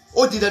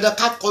 Ó di dandan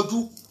ká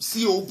kọjú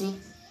sí ogun.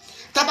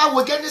 Tá bá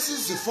wo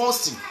Genesis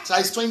 40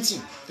 verse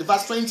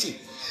 20,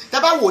 tá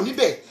bá wò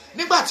níbẹ̀,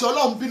 nígbà tí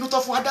Ọlọ́run bínú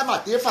tán fún Ádámù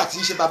àti Éfà tí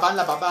ń ṣe baba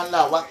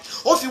ńlá wa,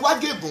 ó fi wá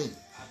gégùn.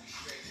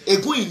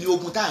 Ègún yìí ni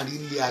ogun tá à ń rí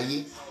nílé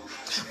ayé,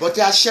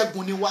 bọ̀tẹ́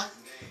aṣẹ́gun ni wá,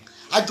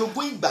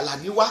 ajogún ìgbàlà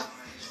ni wá.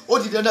 Ó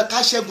di dandan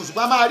ká ṣẹ́gun,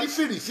 ṣùgbọ́n a máa rí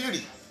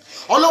fìrìfìrì.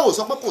 Ọlọ́run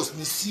sọ pé kò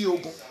ní sí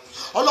ogun,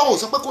 Ọlọ́run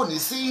sọ pé kò ní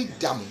sí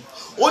ìdààmú.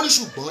 Ó ní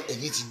ṣùgbọ́n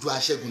ẹ̀yin ti ju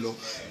aṣẹ́gun lọ,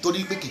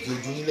 torí pé kìkì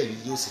ojú nílẹ̀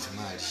yìí yóò sì fi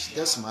máa rí,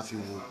 tẹ́sí máa fi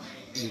wo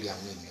èrè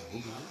àwọn ènìyàn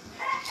búburú.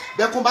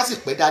 Bẹ́kún bá sì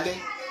pẹ́ dalẹ́,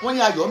 wọ́n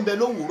ní ayọ̀ ń bẹ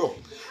lówùúrọ̀.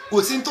 Kò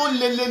sí tó ń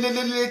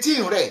lelelelele tí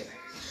ń rẹ̀,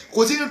 kò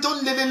sí tó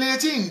ń lelelele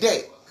tí ń dẹ̀.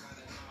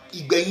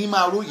 Ìgbẹ̀yìn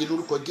máa róye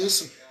lórúkọ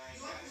Jésù.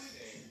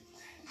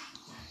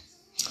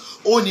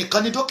 Ó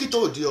nìkan ni dókítà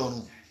òde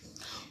ọ̀run,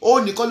 ó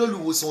nìkan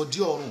lolùwòsàn òde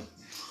ọ̀run,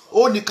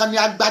 ó nìkan ni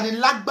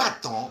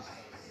agbanilágbàtàn,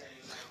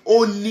 ó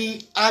ní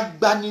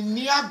agbani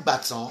ní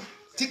àgbàtàn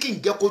tí kì í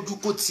jẹ́ kójú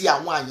kó ti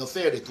àwọn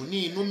àyànfẹ́ rẹ̀ tó ní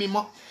inú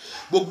mímọ́.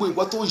 Gbogbo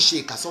ìwọ tó ń ṣe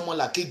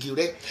ìkàsọ́mọlàkejì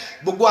rẹ,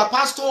 gbogbo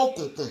apásítọ̀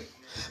òkùnkùn,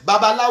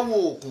 babaláwo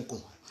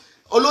òkùnkùn,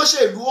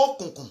 olóṣèlú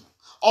òkùnkùn,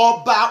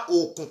 ọba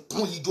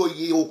òkùnkùn,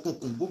 ìjòyè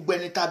òkùnkùn, gbogbo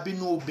ẹni tá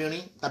bínú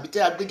obìnrin tàbí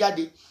tẹ́ a gbé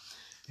jáde,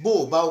 bó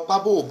o bá ọpá,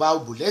 bó o bá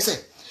òbò lẹ́sẹ̀,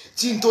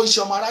 tí n tó ń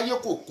ṣe ọmọ aráyé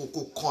kò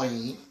kàn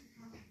yín,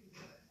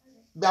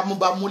 bí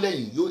amúbámú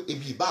lẹ́yìn yóò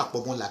ebi ìbá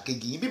àpọ̀mọ́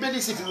làkejì yín.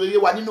 Bíbélì sì fi rere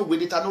wa nínú ìwé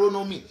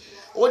Deuteronomy,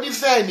 ó ní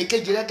fẹ́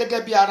ẹnìkejì rẹ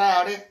gẹ́gẹ́ bí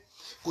ara rẹ.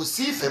 Kò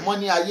sí ìfẹ́ mọ́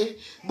ní ayé.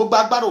 Gbogbo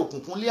agbára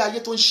òkùnkùn lé ayé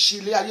tó ń ṣe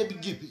lé ayé bí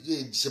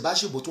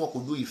ṣèbáṣebò tí wọn kò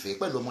lo ìfẹ́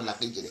pẹ̀lú ọmọ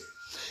làkejì rẹ̀.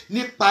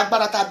 Nípa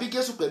agbára tá a bí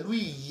Jésù pẹ̀lú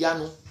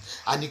ìyanu,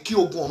 àní kí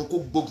ogun ọ̀run kó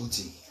gbógun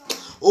tì.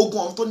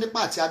 Ogun ọ̀run tó nípa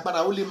àti agbára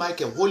Holy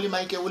Michael, Holy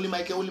Michael, Holy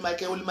Michael, Holy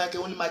Michael, Holy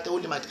Michael, Holy Michael,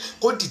 Holy Michael,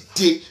 kó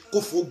dìde kó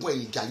fòógùn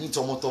ẹ̀yìn jà yín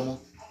tọmọtọmọ.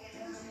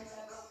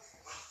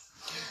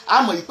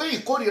 A mọ̀ pé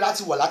ìkórìíra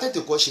ti wà látètè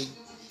kọ́ ṣe.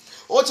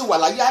 Ó ti wà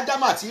láyé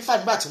Ádámù àti Éfà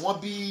nígbà tí wọ́n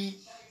bí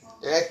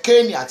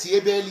Kéènì àti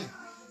Ébélì.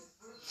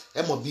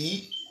 ẹ mọ̀ bí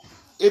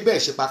Abel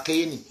ṣe pa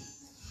Kéènì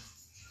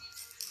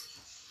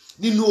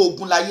nínú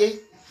ogun láyé.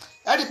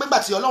 Ẹ rí i pé gbà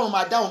tí Ọlọ́run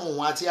máa dá ọ̀run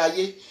òun àti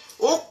ayé,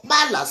 ó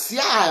pààlà sí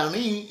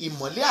àárín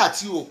ìmọ́lẹ̀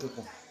àti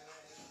òkùnkùn.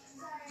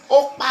 Ó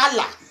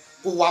pààlà,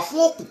 kò wá fún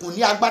òkùnkùn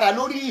ní agbára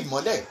lórí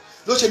ìmọ́lẹ̀.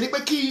 Ló ṣe ní pé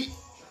kí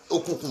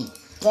òkùnkùn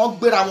kan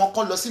gbéra wọn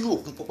kan lọ sínú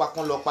òkun pupa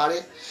kan lọ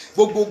parẹ́.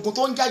 Gbogbo ogun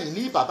tó ń jà yìí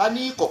ní bàbá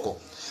ní ìkọ̀kọ̀,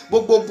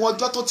 gbogbo ogun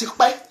ọjọ́ tó ti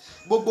pẹ́,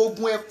 gbogbo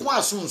ogun ẹkún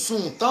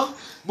àsunùsùn tán,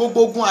 gbogbo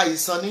ogun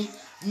àìsàn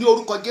ní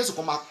orúkọ Jésù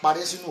kan máa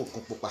parẹ́ sínú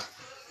òkun pupa,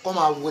 kọ́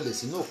máa wọlé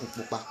sínú òkun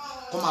pupa,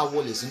 kọ́ máa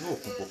wọlé sínú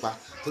òkun pupa.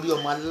 Torí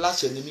ọmọ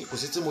aláṣẹ ni mí, kò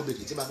sí tí mo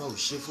bèrè tí bàbá ò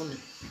ṣe fún mi.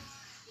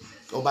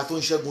 Ọba tó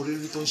ń ṣẹ́gun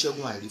rírí, tó ń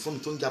ṣẹ́gun àìrí fún mi,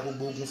 tó ń ja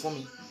gbogbo ogun fún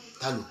mi.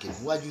 Ta lòkè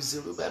níwájú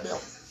Zerubbabel?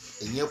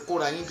 Ẹ̀yin ẹ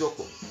kóra yín jọ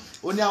pọ̀.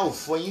 Ó ní a ò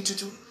fọ yín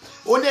tútú.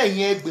 Ó ní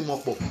ẹ̀yin ẹ gbìmọ̀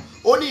pọ̀.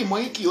 Ó ní ìmọ̀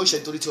yín kì yóò ṣẹ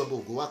nítorí tí ọba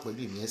ògo wà pẹ̀lú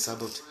ìmí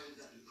Esabod.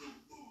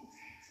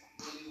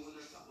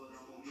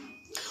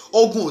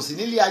 Ogun ò sí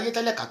nílé ayé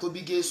tẹ́lẹ̀ ká tó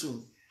bí Jésù.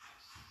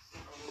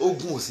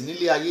 Ogun ò sí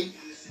nílé ayé.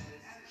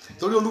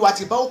 Torí Olúwa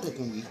ti bá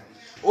òkùnkùn wí.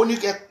 Ó ní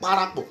kẹ́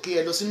parapọ̀ kí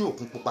ẹ lọ sínú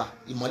òkun pupa.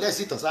 Ìmọ́lẹ̀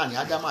sì tàn sáàrin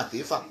Ádámù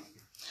àti Éfà.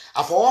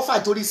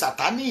 Àfọwọ́fà torí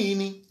Sátánì yìí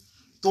ni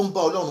tó ń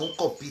bá Ọlọ́run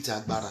kọ̀mpìtì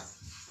agbára.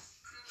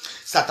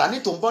 Sátánì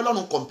tó ń bá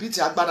Ọlọ́run kọ̀mpìtì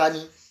agbára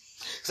ni.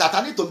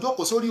 Sátánì tó ń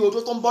jókòó sórí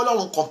odó tó ń bá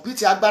Ọlọ́run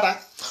kọ̀mpìtì agbára.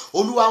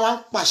 Olúwa wa ń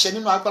pàṣẹ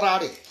nínú agbára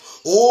rẹ̀.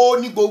 Ó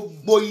ní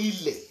gbogbo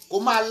ilẹ̀ kó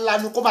máa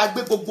lanu, kó máa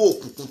gbé gbogbo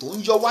òkùnkùn tó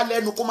ń yọ wá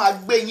lẹ́nu, kó máa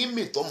gbé yín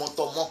mì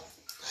tọmọtọmọ.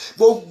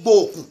 Gbogbo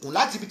òkùnkùn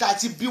láti ibi tá a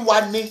ti bí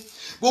wa ní,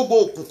 gbogbo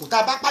òkùnkùn tá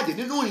a bá pàdé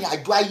nínú ìrìn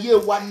àjò ayé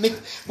wa ní,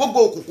 gbogbo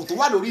òkùnkùn tó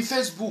wà lórí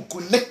Facebook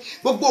ní,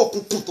 gbogbo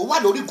òkùnkùn tó wà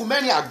lórí igun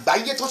mẹ́rin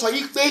àgbáyé tó sọ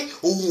yí pé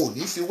òun ò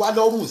ní fi wá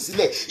lọ́rùn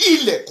sílẹ̀,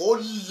 ilẹ̀ kó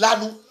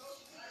lanu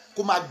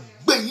kó máa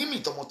gbé yín mì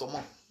tọmọtọmọ.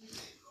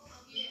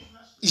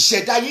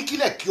 Ìṣẹ̀dá yín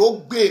kílẹ̀ kí ó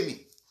gbé mì,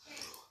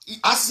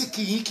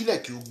 àsìkí yín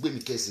kílẹ̀ kí ó gbé mì,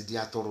 kẹ́sì di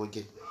atọrọ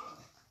jẹ.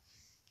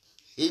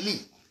 Eli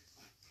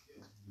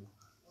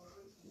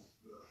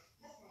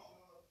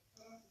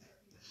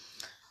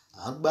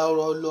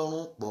agbára Ọlọ́run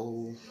pọ̀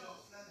o,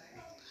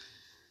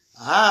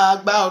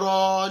 agbára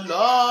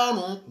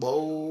Ọlọ́run pọ̀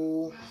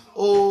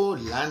o, ó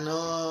lànà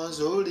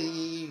sórí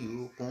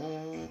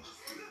òkun,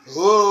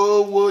 ó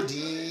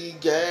wòdì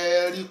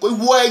Jẹ́ríkò.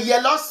 Ìwọ ẹyẹ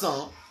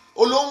lọ́sàn-án,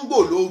 olóńgbò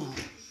lóru,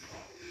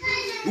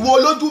 ìwọ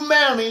olójú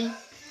mẹ́rin,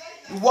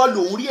 ìwọ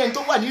lòún rí ẹni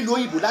tó wà nílùú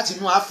òyìnbó láti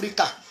ìlú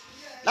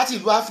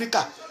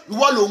Áfíríkà,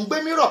 ìwọ ló ń gbé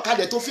mìíràn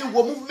kalẹ̀ tó fi ń wo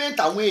movement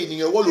àwọn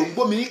ènìyàn, ìwọ ló ń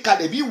gbómi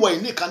kalẹ̀ bí ìwọ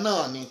yìí nìkan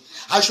náà ni.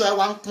 Aṣọ ẹ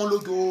wa ń pọ́n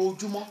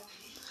lójoojúmọ́,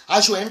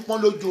 aṣọ ẹ ń pọ́n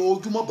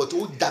lójoojúmọ́, bọ̀ tó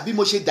dà bí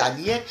mo ṣe dà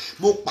nìyẹn.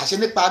 Mo pàṣẹ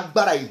nípa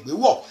agbára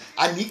ìgbéwọ̀,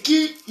 àní kí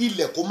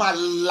ilẹ̀ kó máa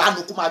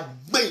lanu, kó máa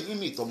gbé yín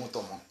mì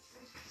tọmọtọmọ.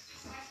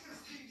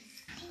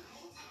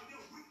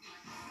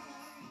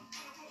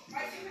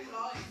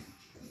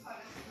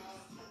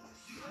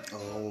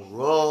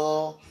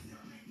 Ọ̀rọ̀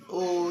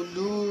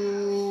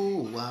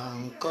Olúwa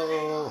ń kọ́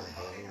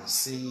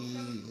sí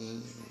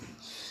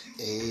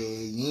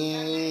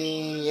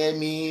ẹ̀yin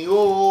ẹ̀mí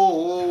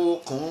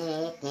òkùnkùn,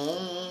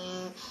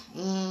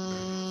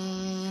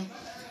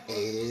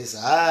 ẹ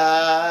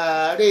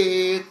sáré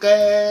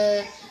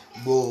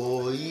kẹ́gbọ́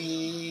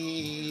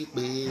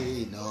ìpè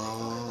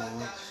náà,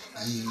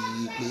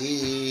 ìpè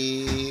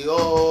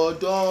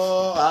ọ̀dọ́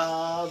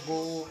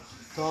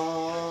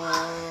àgùntàn.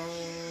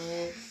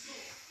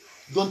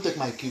 Don't take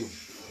my cue.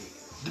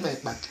 Give me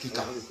my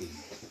kicker.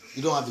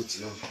 You don't have it,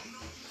 no.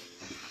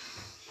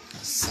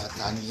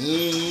 Sátánì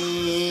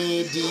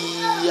di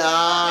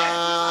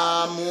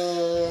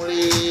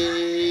àmúre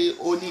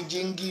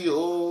oníjíngì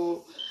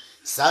o.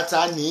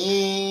 Sátánì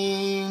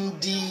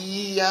di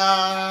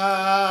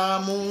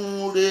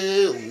àmúre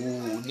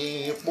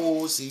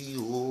onípòsí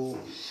o.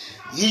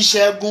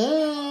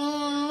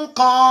 Ìṣẹ́gun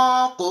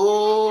kan kò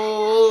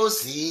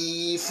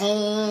sí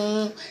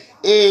fún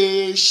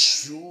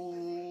èṣù.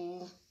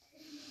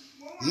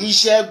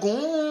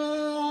 Ìṣẹ́gun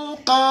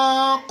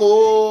kan kò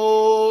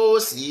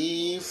sí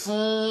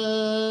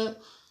fún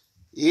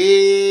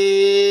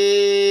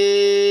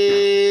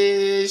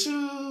èṣù.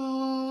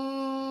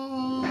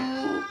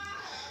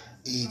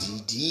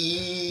 Ìdìdì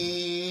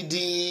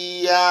di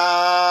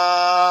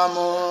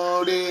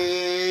àmúre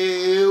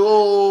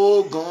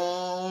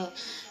ogun,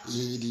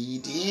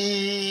 ìdìdì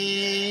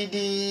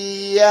di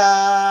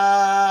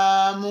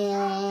àmúre.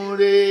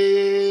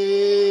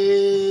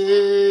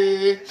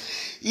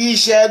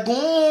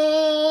 Ìṣẹ́gun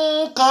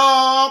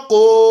kan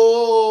kò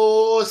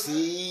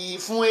sí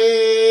fún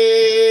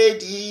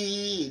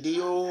èdìdì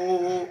o.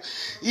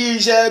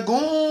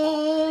 Ìṣẹ́gun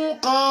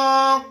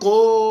kan kò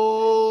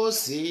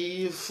sí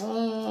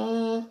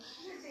fún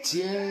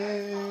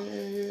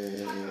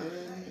tiẹ̀.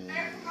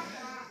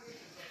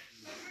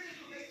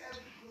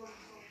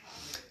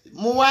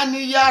 Mo wá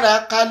ní yàrá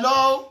ká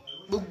lọ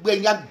gbogbo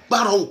ẹ̀yin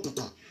agbára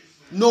òkùnkùn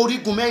ní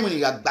orígun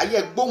mẹ́rin àgbáyé,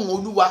 gbóhùn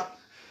Olúwa.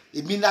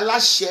 Èmi ni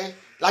aláṣẹ,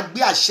 la gbé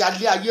àṣẹ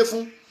alẹ́ ayé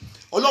fún.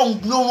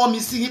 Ọlọ́run ló rán mi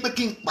sí yín pé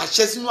kí n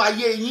pàṣẹ sínú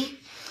ayé yín,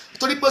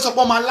 torí pé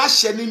sọpọ́ ọmọ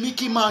aláṣẹ ni mí,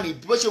 kí n máa rìn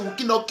bó ṣe wù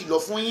kí n náà kìlọ̀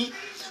fún yín.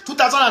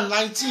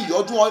 2019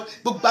 ọdún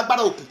gbogbo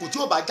agbára òkùnkùn tí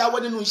ó bá jáwọ́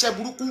nínú iṣẹ́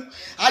burúkú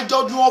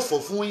ajọ́dún ọ̀fọ̀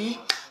fún yín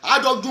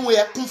ajọ́dún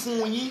ẹkún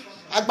fún yín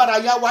agbára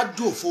yá wá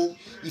dòfo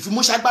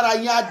ìfimúṣagbára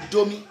yín á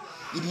domi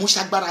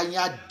ìmúṣagbára yín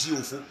á di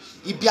òfo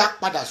ibi á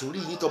padà sórí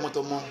yín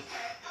tọmọtọmọ.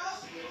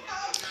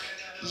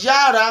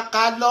 Yára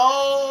ká lọ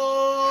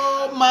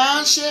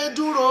máa ṣe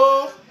dúró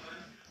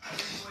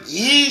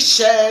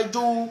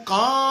ìṣẹ́jú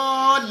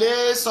kan lè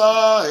sọ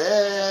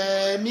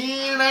ẹ̀mí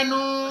rẹ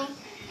nù.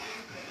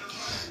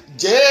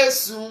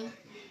 Jésù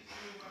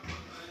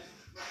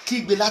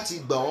kígbe láti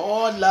gbà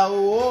ọ́ là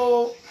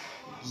ó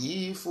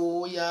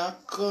ìfòyà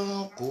kan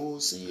kò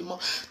sí mọ́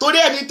torí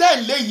ẹni tẹ́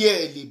ń léyè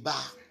ẹ̀ lè bá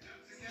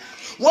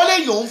wọ́n lè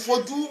yòó ń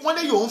fojú wọ́n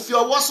lè yòó ń fi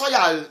ọwọ́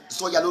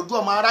sọ̀yà lójú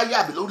ọmọ aráyé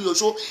àbí lórí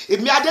oṣó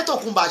èmi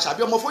Adétòkun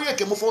Bàṣàbí ọmọ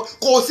Fóyèké mo fọ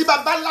kò sí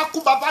babaláku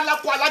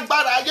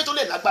alágbára ayé tó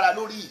lè lágbára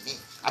lórí mi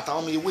àtàwọn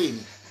ọmọ ewé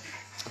mi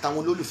àtàwọn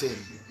olólùfẹ́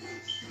mi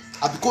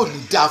àbí kò ní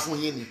dáa fún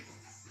yín ni.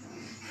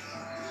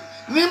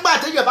 Nígbà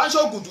téèyàn bá ń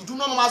ṣoògùn dúdú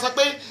náà máa sọ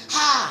pé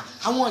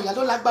àwọn ìyá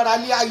ló lágbára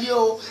lé ayé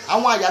o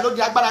àwọn àyà ló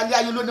di agbára lé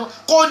ayé lónìí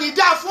kò ní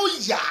dáa fún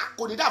ìyá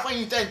kò ní dáa fún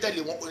ẹ̀yin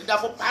tẹ́ǹtẹ́lẹ̀ wọn kò ní dáa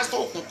fún pásítọ̀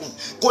òkùnkùn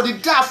kò ní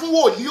dáa fún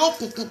wòlíì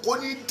òkùnkùn kò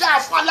ní dáa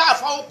fún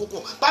aláàfáà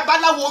òkùnkùn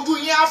babaláwo ojú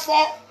yín á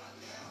fọ́.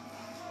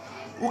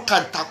 Who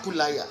can tackle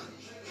liar?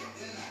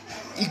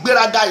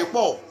 Ìgbéraga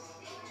ìpọ̀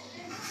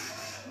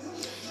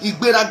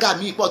ìgbéraga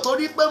mi ìpọ̀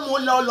torí pé mo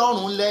lọ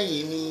Ọlọ́run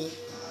lẹ́yìn mi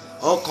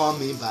ọkàn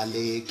mi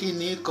balẹ̀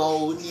kíní kan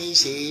ò ní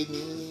ṣe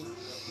ni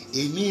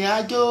èmi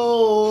àjò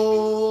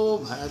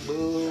máa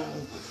gbóhùn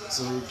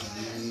sókè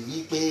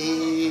wípé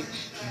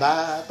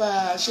bàbá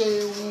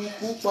ṣeun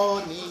púpọ̀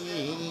ní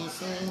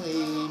fún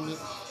èmi.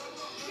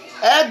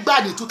 Ẹ gbà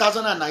ní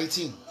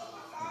 2019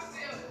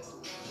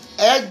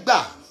 ẹ gbà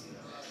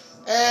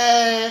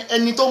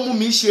ẹni tó mú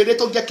mi ṣeré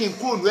tó jẹ́ kí n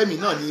kúrò ní ẹ̀mí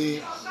náà ní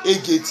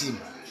AJ team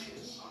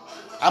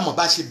àmọ́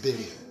bá ṣe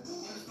bẹ̀rẹ̀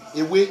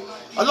ewé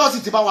Ọlọ́run sì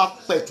ti bá wa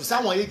pẹ̀tù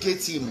sáwọn AJ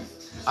team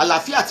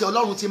àlàáfíà tí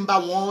Ọlọ́run ti ń bá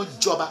wọn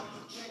jọba.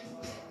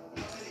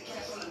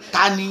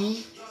 Ta ni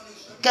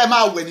kẹ́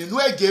máa wẹ̀ nínú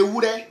ẹ̀jẹ̀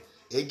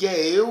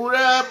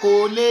ewúrẹ́ kò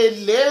lè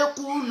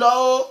lékú lọ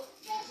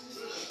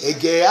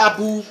ẹ̀jẹ̀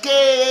àbùké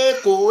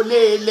kò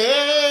lè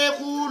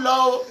lékú lọ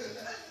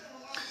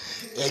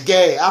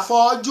ẹ̀jẹ̀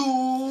afọ́jú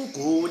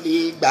kò lè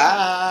gbà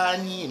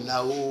nílà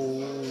o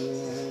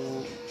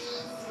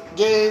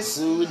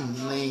Jésù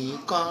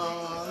nìkan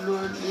ló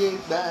lè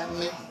gbà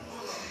ní.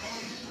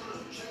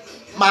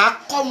 Màá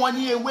kọ́ wọn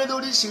ní ewé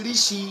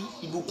lóríṣiríṣi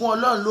ìbùkún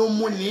Ọlọ́run ló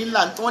mú ní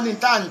wọ́n ní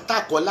tá à ń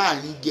tàkọ́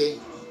láàrin jẹ.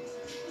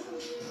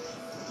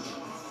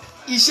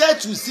 Iṣẹ́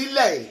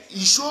ìtúsílẹ̀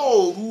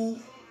ìṣòro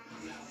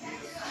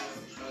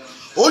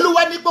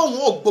Olúwa ní pé òun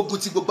ò gbógun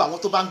ti gbogbo àwọn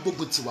tó bá ń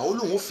gbógun ti wá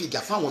Olóhun ó fi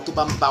ìjà fún àwọn tó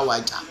bá ń bá wa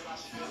jà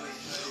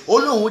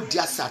Olóhun ó di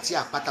asà àti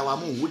àpáta wa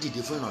mú òun ó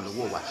dìde fún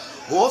ìrànlọ́wọ́ wa.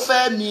 Ó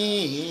fẹ́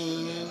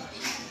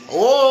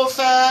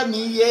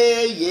mi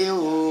yéye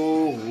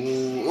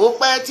ó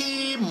pẹ́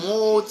tí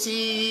mo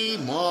ti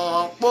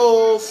mọ̀ pé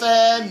ó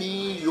fẹ́ mi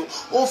yó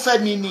ó fẹ́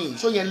mi ní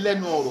ṣó yẹn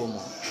lẹ́nu ọ̀rọ̀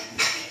mọ́.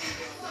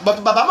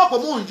 Bàbá mọ̀ pé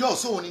mò ń yọ̀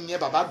sóhun nìyẹn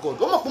bàbá God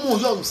ó mọ̀ pé mò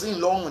ń yọ̀ sí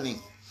lọ́rùn ni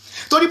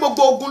torí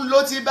gbogbo ogun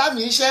ló ti bá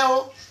mi ṣẹ́ ó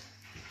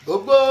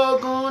gbogbo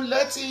ogun ló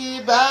ti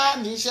bá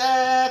mi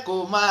ṣẹ́ kò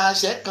máa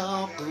ṣẹ́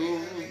kan kú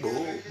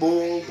gbogbo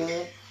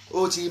ogun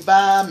ó ti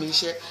bá mi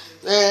ṣẹ́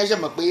ṣe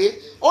mọ̀ pé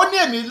ó ní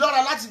èmi lọ́ra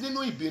láti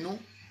nínú ìbínú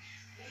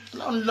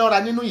Ọlọ́run lọ́ra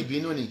nínú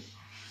ìbínú ni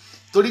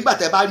torí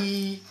gbàtẹ́ bá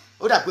rí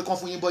ó dà pé kán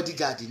fún yín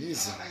bodyguard ní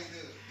ìsìn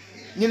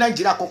ní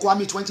Nàìjíríà kọ́kọ́ wá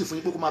mi 20 fún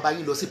yín pé kó máa bá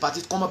yín lọ sí party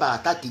kọ́ mọ́ bá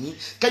àtàkì yín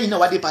kẹ́yìn náà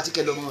wá dé party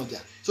kẹ́ lọ́mọ ọjà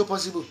so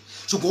possible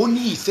ṣùgbọ́n ó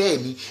ní ìfẹ́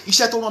mi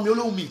iṣẹ́ tó rán mi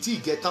Olóhùn mi tí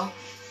ì gẹ tán.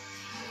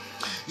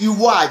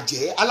 Ìwọ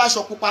àjẹ́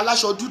aláṣọ pupa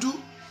aláṣọ dúdú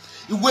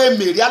ìwọ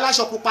èmèrè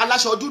aláṣọ pupa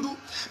aláṣọ dúdú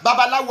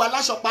babaláwo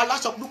aláṣọ pupa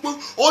aláṣọ dúdú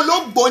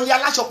olóògbò ní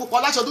aláṣọ pupa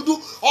aláṣọ dúdú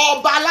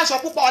ọba aláṣọ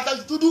pupa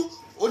aláṣọ dúdú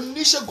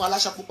oníṣègùn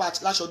aláṣọ pupa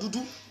aláṣọ dúdú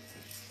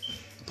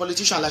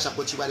politician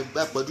aláṣàpọ̀ tí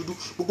wàá pọ̀ dúdú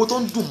gbogbo tó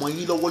ń dùn mọ́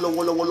yín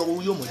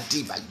lọ́wọ́lọ́wọ́ yóò mọ̀ dé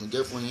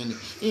ìbànújẹ́ fún yín ni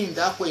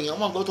ìdápọ̀ èèyàn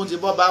ọmọ nǹkan tó ti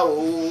bọ́ bá o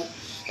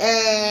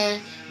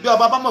bí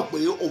ọba bá mọ̀ pé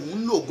òun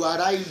ń lògo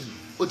ara ìlú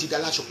ó ti di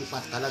aláṣọ pupa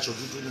àti aláṣọ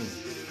dúdú nù.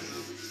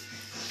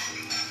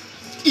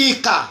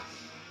 Ìkà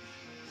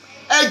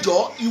ẹjọ́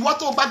ìwọ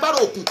tó gbàgbára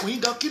òkùnkùn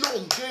yín gan kí ló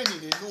ń géènì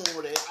nínú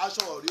rẹ̀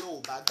aṣọ rẹ̀ ò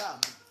bá dà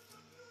mí.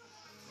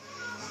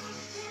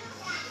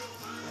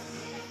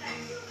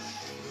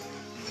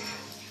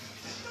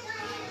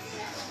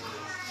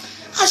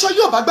 Aṣọ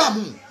yóò bá gbà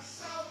mú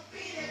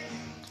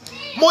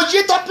mo yí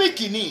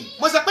tọ́pìkì ni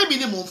mo sọ pé mi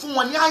ni mò ń fún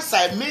wọn ní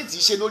assignment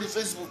ṣe lórí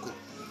Facebook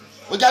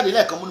mo jáde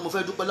lẹ́ẹ̀kan mo ní mo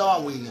fẹ́ dúpẹ́ lọ́wọ́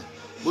àwọn èèyàn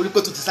lórí pé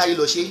tó ti sáyé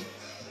lọ ṣe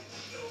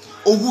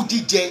owú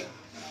jíjẹ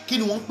kí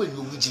ni wọ́n ń pè ní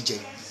owú jíjẹ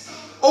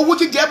owú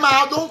jíjẹ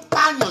máa ló ń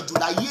pààyàn jù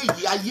láyé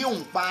yìí ayé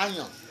òun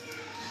pààyàn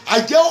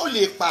àjẹ́ ò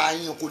lè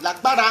pààyàn kò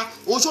lágbára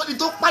oṣó ni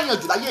tó pààyàn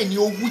jù láyé ní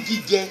owú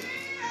jíjẹ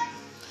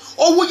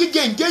owó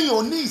jíjẹ ǹjẹ́yìn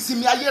ò ní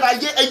ìsinmi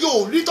ayérayé ẹ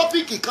yóò rí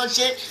tọ́pìkì kan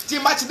ṣe tí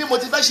má ti ní mo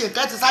ti fẹ́ ṣe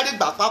nǹkan ti sáré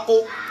gbà pákó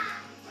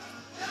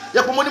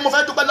yẹpọ̀ mo ní mo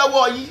fẹ́ dúpẹ́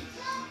lọ́wọ́ yín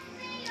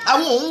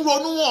àwọn òun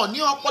ronú wọn ní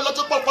ọpọlọ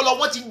tó pọpọlọ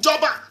wọn ti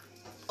jọba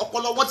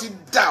ọpọlọ wọn ti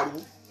dàrú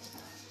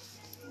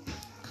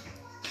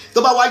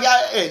tó bá wáyá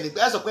ẹ̀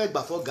nígbà sọ pé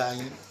ẹgbà fọ́gà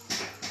yín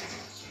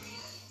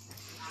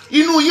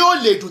inú yín ò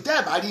lè dùn tẹ́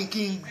ẹ̀ bá rí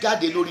kí n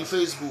jáde lórí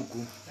Facebook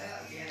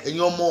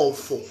ẹ̀yin ọmọ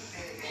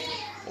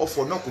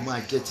ọ̀fọ̀ náà kò máa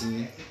jẹ́ ti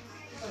yín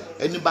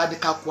ẹni bá ní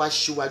ká kú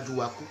aṣíwájú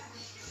wa kú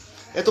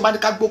ẹ tó bá ní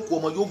ká gbókù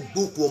ọmọ yóò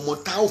gbókù ọmọ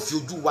tá ò fi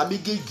ojú wa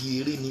méjèèjì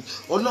eré ni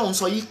Ọlọ́run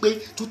sọ yí pé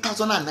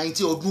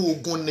 2019 ọdún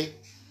ogun ni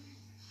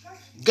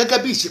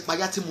gẹ́gẹ́ bí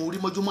ìṣípayá tí mo rí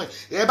mọ́júmọ́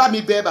ẹ bá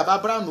mi bẹ bàbá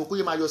Brown kó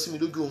yẹ máa yọ sí mi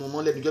lójú oorun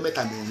mọ́ lẹ́nu ọjọ́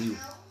mẹ́ta mi ò rí o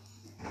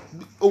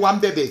ó wá ń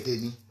bẹ̀bẹ̀ ẹ̀dẹ̀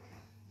ni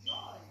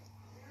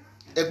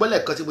ẹgbọ́n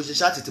lẹ́ẹ̀kan tí mo ṣe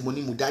ṣáàtì tí mo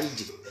ní mo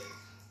dáríjì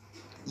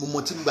mo mọ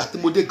tí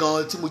mo dé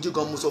gan tí mo jí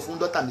gan mo sọ fún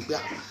dọ́tà mi pé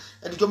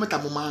ẹni ọjọ́ mẹ́ta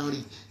mo máa ń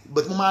rí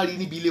but mo máa ń rí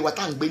níbi ilé wa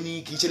tá à ń gbé ní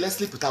kì í ṣe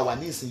lẹ́sìlìpù tá a wà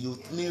ní ìsinyìí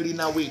ní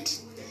rina wade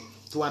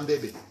tó wá ń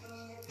bẹ̀bẹ̀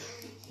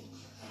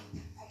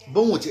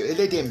bóun ti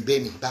ẹlẹ́dẹ̀ ń bẹ́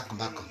mi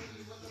bákanbákan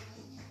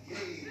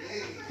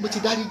mo ti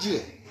dáríjì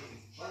ẹ̀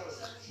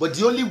but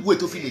the only way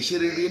tó fi lè ṣe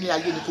rere ní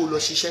ayé ni kó lọ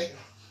ṣiṣẹ́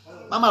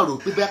má máa rò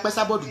pé bẹ́ẹ̀ pẹ́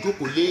Esabod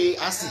jókòó lé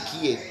àsìkí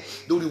ẹ̀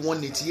lórí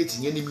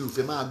 188 yẹn ni mi ò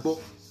fẹ́ máa gbọ́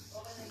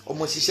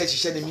ọmọ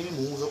ṣiṣẹ́ ni mi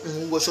mò ń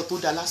wọṣọ tó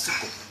dáa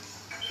lásìkò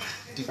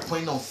the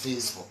queen of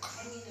Facebook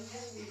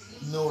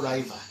no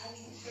rival.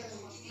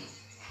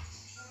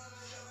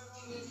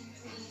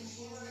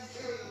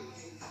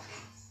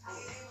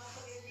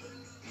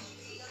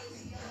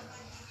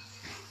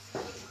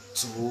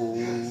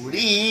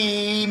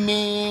 Torí mi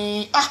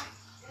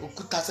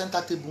òkúta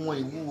center table wọn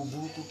ìwúwo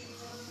burúkú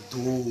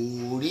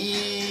torí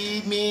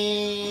mi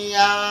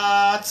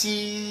àti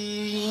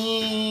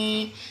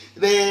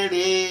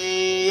rere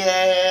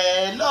ẹ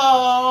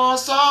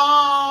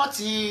lọ́sàn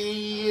ti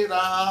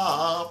ra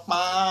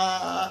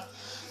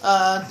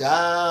padà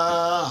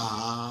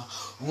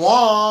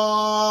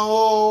wọn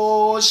ò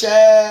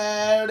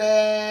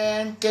ṣẹ̀rẹ̀ǹkẹ́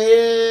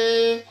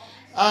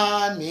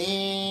àmì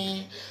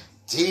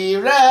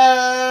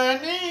tirẹ̀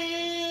ní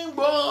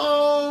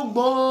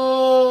gbogbo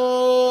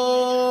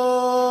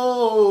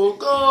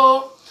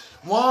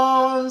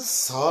wọ́n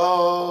sọ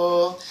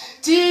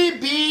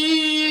tíbi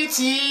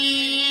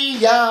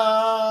tíyà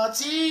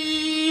tí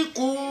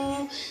kú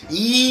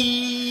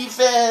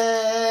ìfẹ́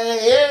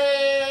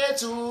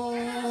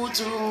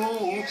ètùtù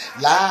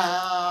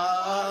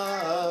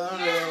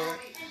láàrẹ̀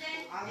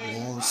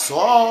wọ́n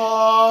sọ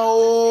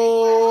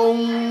ohun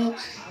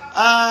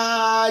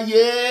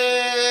ayédòfò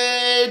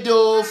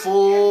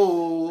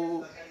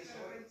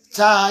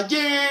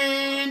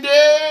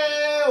tàjíǹde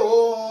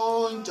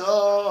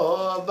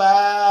òǹjọba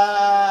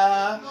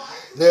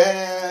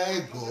rẹ̀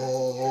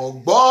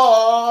gbọ̀gbọ́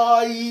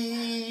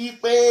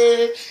ìpè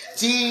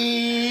tí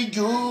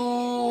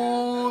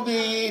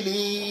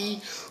júbìlì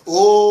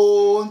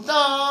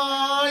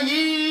òǹtàn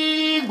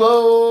yìí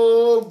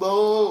gbogbo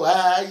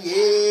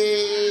ayé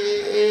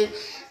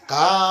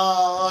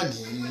kàn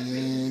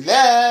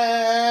nílẹ̀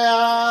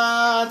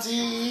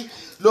àti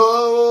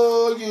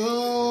lójú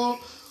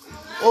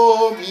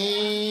omi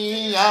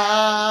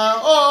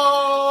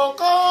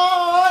àókò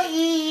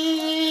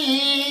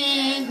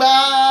ìgbà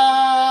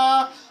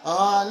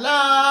ọ̀la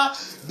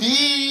bí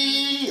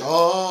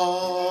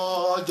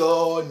ọjọ́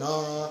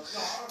náà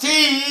tí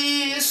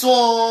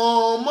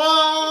sùn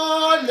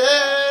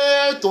mọ́lẹ̀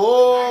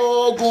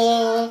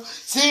tógun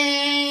tí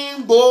ń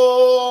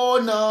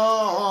gbóná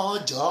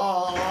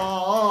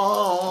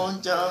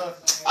jọ̀njọ̀n.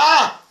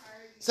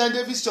 St.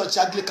 David's Church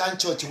Anglican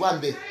Church wà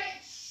ńbẹ̀.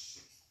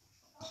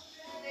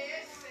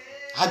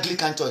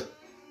 Anglican Church.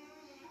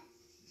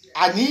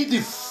 I need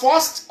the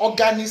first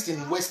organist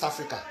in West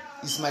Africa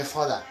is my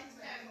father.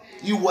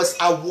 He was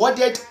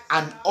awarded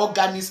an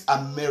organist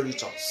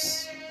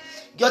emeritus.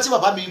 Gẹ́gẹ́ tí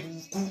bàbá mi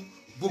kú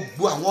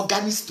gbogbo àwọn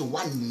organist tó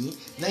wà ní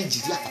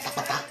Nàìjíríà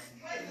pátápátá.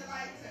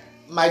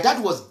 My dad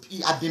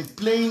had been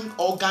playing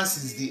organ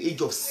since the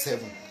age of 7.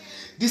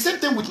 The same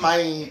thing with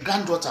my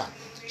granddaughter.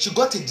 She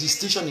got a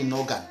distinction in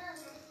organ.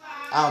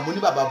 Mo ní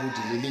bàbá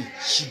Bodi lele.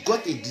 She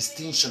got a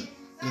distinction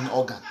in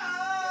organ.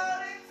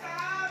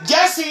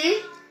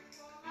 Jesse,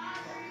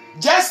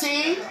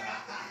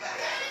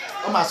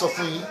 ó máa sọ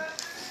fún yín.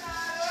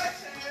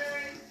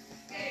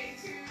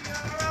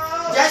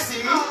 Jesse,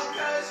 come,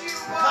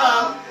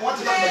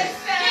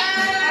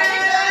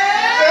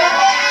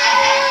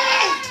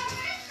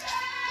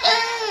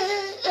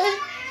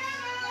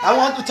 I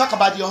want to talk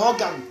about your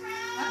organ.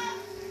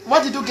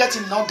 What did you get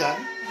in organ?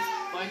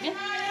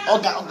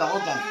 Organ.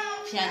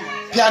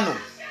 Piano.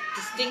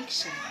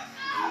 Distinction.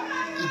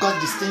 You got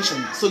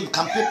distinction, so you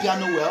can play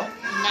piano well.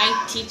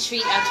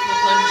 93 out of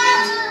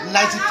 100.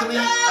 93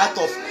 out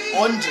of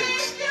 100.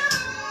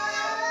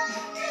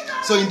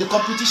 So in the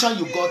competition,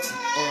 you got a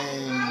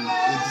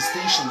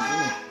distinction,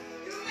 isn't it?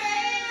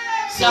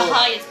 So the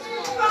highest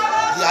mark.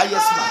 The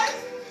highest mark.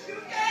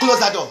 Close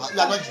that door. You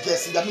are not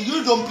guessing. I mean,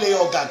 you don't play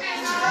organ.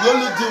 You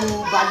only do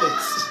ballet.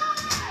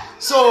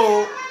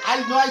 So I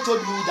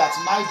told you that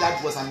my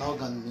dad was an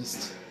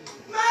organist.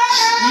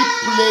 He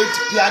played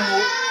piano.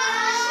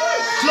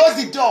 Close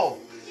the door.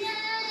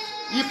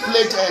 He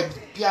played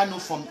piano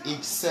from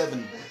age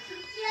 7.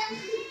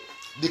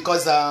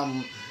 Because how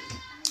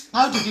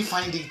did he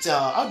find it?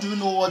 How do you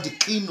know all the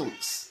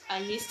keynotes I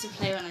used to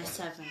play when I was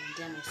 7, and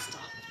then I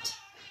stopped.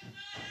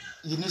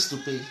 You need to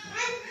pay.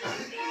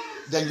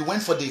 Then you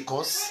went for the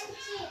course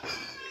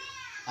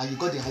and you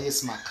got the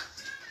highest mark.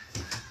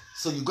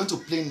 So you're going to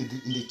play in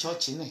the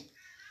church, innit?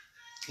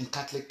 In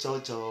Catholic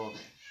church, or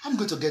I'm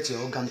going to get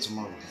your organ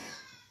tomorrow.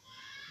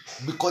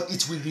 Because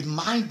it will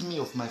remind me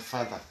of my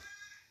father.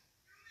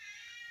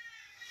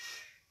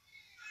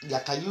 Yeah,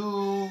 can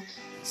you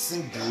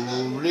sing do,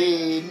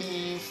 re,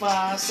 mi,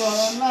 fa,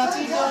 sol, la,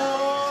 ti, do?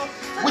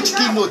 Which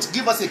keynote?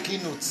 Give us a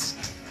keynote.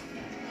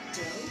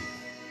 Do.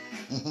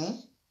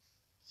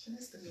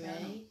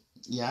 Right.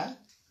 Yeah.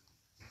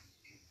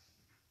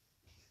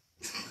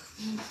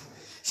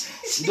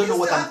 You don't know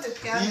what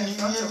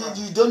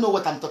you don't know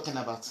what I'm talking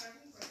about.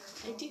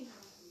 I do.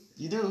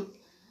 You do?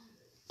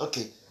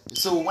 Okay.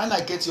 So when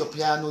I get your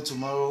piano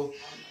tomorrow,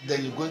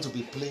 then you're going to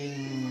be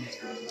playing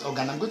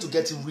organ. I'm going to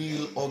get a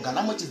real organ.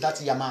 How much is that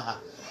Yamaha?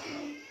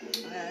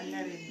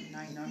 Nearly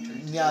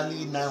 900.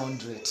 Nearly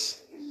 900.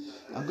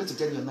 I'm going to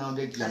get your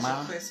 900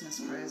 Yamaha As a Christmas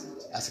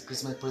present. as a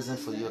Christmas present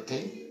for you,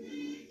 okay?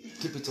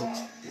 Keep it up.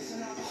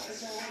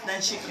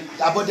 Then she can.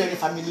 The Abodere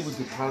family will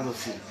be proud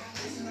of you.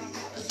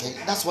 Okay?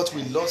 That's what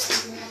we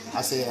lost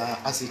as a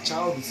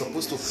child. We're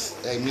supposed to,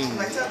 I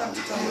tell them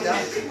to turn it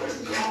down.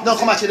 No,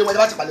 come on, Chede. What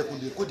about the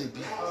could it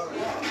be?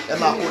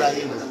 Emma Kura,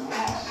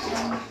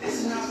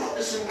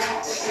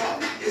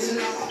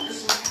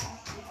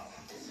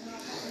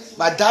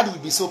 my dad will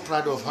be so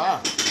proud of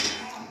her.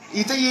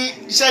 He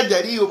said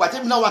that he but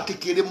him now man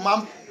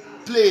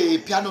play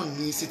piano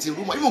in sitting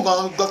room. Even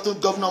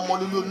governor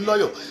Molulu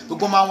lawyer. We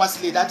go man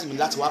was lay that me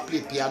láti wá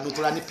play piano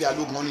to run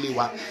piano gon le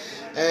wa.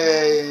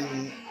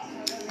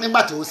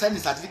 Nígbà tó send the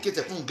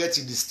certificate fún get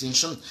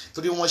distinction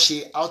torí wọ́n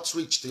ṣe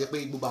outreach tó yẹ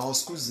pé gbogbo àwọn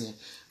schools yẹn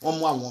wọ́n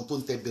mú àwọn tó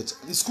ń tẹ bet.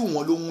 The school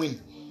wọn ló win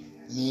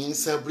ní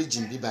Selbridge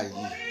in Biba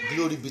yìí.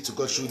 Glory be to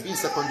God. She will be in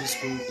secondary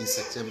school in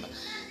September.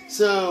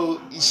 So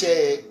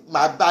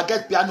my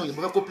get piano you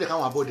go play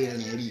kan Abodere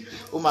ri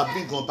o ma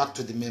bring one back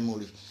to the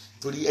memory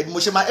tori mo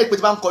se ma pe ti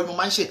ba nko mo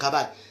ma nse ka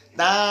bai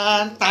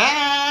tan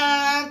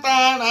tan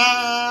tan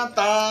tan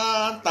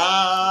tan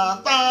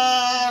tan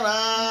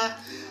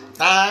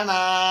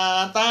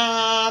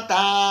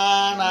tan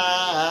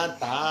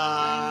tan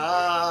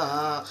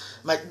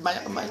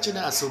my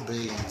children are so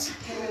brilliant.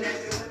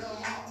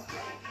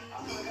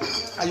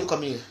 Are you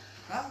coming here?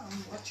 I'm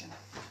watching.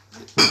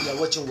 You are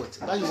watching what?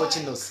 Why are you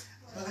watching us?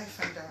 Life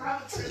and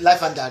direct.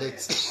 Life and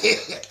direct.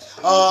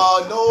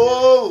 Oh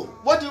no!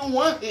 What do you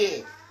want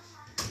here?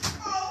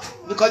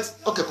 Because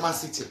okay, come and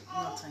sit here.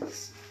 No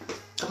thanks.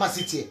 Come and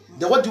sit here.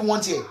 Then what do you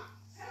want here?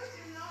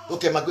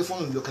 Okay, my phone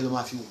will look at your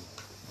mouth.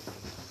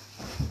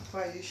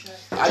 Why are you shy?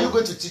 Are you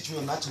going to teach me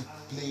on how to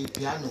play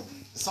piano?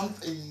 Some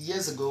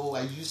years ago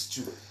I used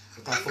to,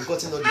 but I've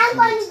forgotten all the I'm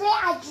going to keys. play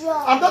a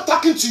drum. I'm not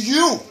talking to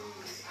you.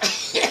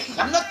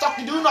 I'm not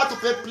talking. Do you know how to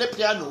play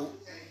piano?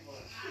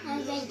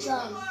 I'm the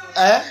drum.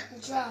 Eh?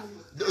 Drum.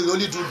 You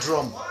only do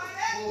drum.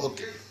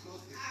 Okay.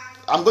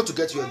 I'm going to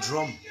get you a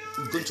drum.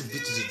 I'm going to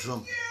beat the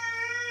drum.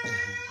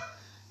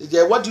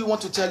 Yeah, what do you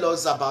want to tell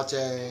us about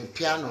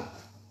piano?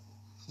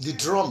 The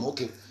drum,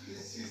 okay.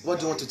 What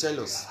do you want to tell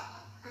us?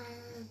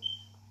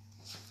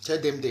 Tell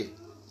them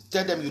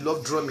you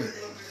love drumming.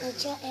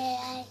 Drum.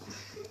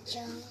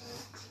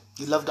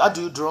 You love, how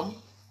do you drum?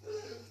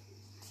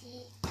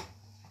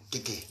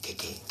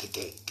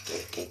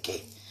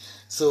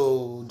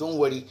 So don't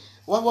worry.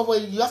 What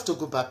you have to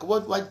go back.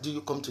 Why do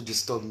you come to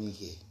disturb me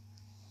here?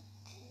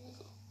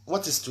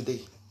 What is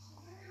today?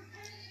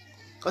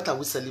 What are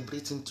we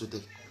celebrating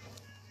today?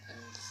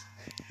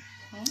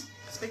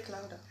 Speak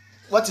louder.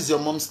 What is your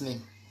mom's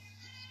name?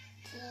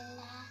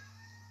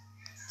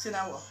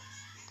 Tinawa.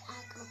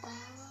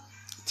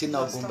 Tina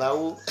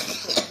Ogumbawo.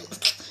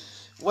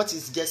 What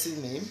is Jesse's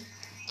name?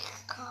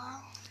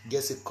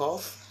 Jesse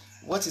Koff.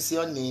 What is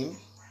your name?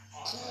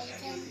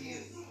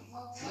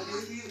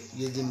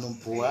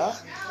 Yedinumpoa.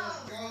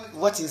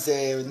 What is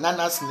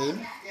Nana's name?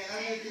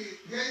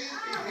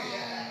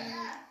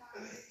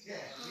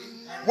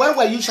 When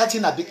were you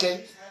shouting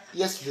Abike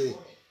yesterday?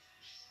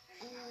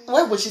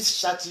 Why was she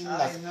shouting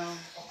like? I know.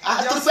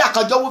 I thought I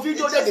could do He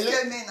video. just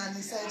came in and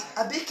he said,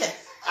 Abike.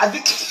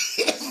 Abike.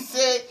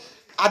 Say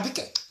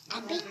Abike.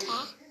 Abike.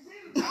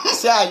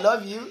 Say I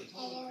love you. I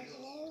love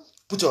you.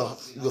 Put your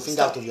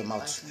finger out of your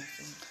mouth.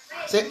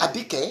 Say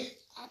Abike.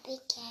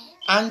 Abike.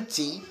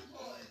 Auntie.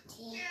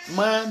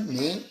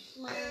 Mommy.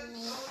 Mommy.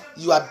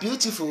 You are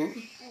beautiful.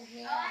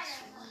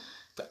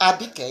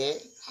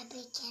 Abike.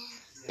 Abike.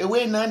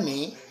 Ewe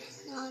Nani.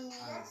 Mommy.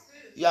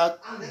 You are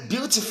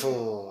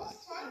beautiful.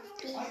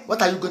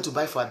 What are you going to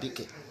buy for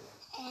Abike?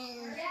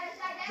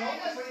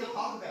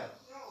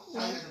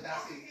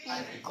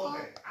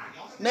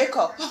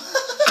 Makeup.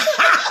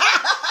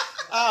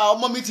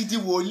 Ọmọ mi ti di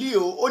wòlíì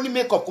o. Ó ní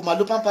makeup kò máa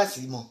lo pampers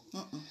mọ́.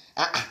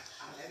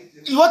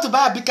 You want to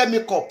buy Abike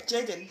makeup?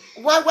 Jaden.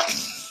 Why?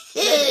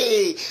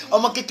 Hey,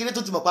 ọmọ kékeré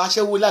tó ti mọ̀ pé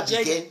aṣẹ́wó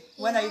l'Abike. Jaden,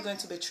 when are you going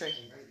to be 3?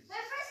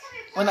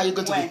 When are you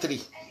going to When? be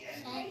 3?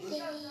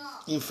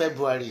 In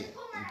February.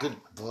 Good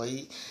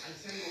boy.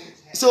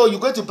 So you're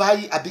going to buy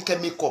Abike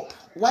makeup.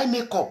 Why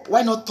makeup?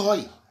 Why not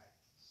toy?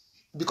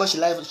 Because she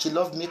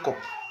loves makeup.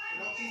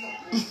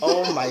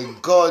 Oh my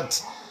God.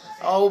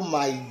 Oh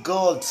my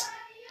God.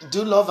 Do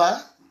you love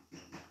her?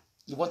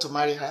 You want to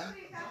marry her?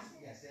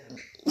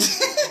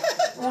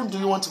 Who do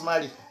you want to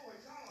marry?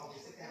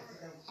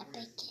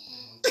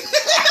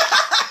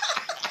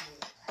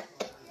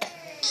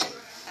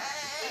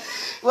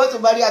 You want to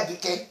marry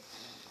Abike?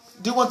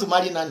 Do you want to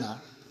marry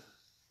Nana?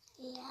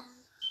 Yeah.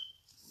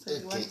 So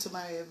you want to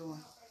marry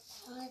everyone?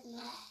 I want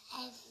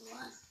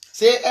everyone.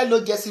 Say hello,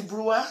 Jesse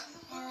Brewer.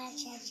 Hello,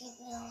 Jesse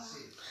Brewer.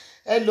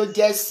 Hello,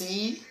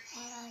 Jesse.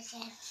 Hello,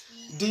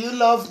 Jesse. Do you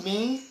love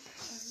me? Do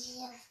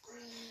you love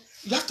me?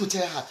 You have to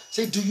tell her.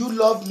 Say, do you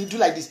love me? Do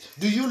like this.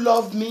 Do you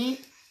love me?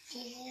 Do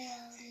you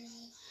love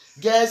me?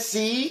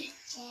 Jesse.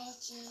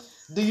 Jesse.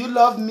 Do you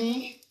love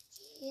me?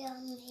 Do you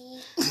love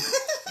me?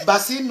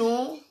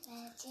 Basinu.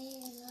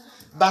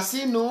 Basino.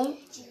 Basinu.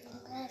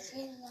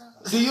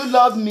 Basino. Do you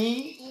love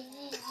me? Do you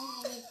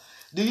love me?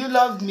 Do you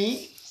love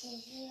me? Do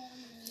you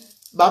love me?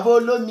 Baba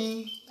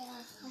Olomi. Love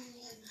me.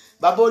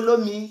 Baba Olomi.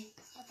 Love me.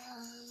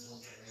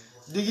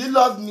 Do you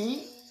love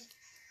me?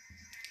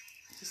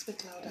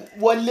 Speak louder.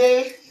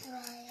 Wole.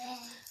 Love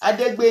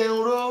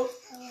Adegbenro.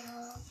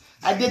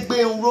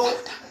 Adegbenro.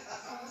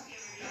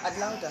 Add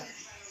louder.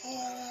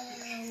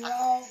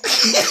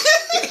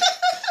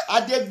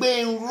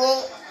 Adegbenro.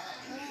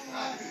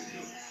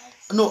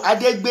 No,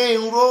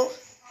 Adegbenro.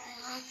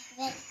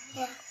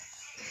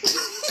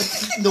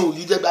 No,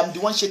 I'm the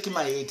one shaking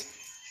my head.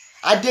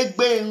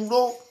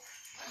 Adegbenro.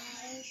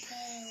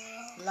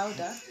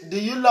 Louder. Do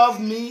you love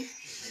me?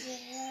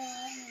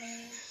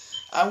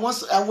 I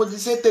would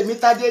say Temi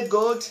Tade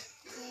Gold.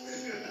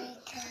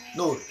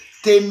 No,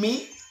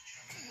 Temi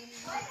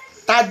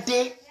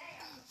Tade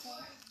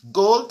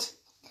Gold.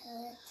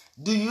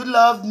 Do you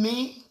love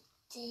me?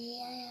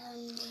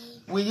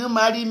 Will you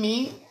marry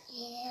me?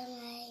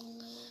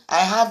 I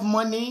have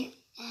money.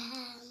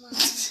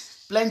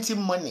 Plenty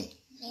money.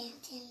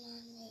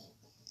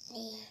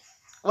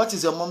 What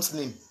is your mom's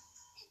name?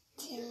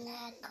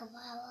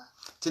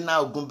 Tina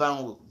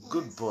Ogunbanwo.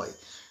 Good boy.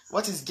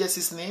 What is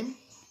Jesse's name?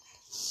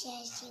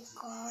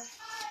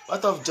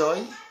 What of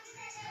Joy?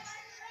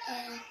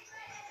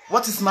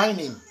 What is my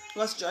name?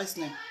 What's Joy's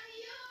name?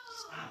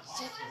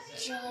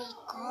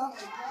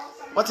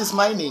 What is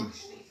my name?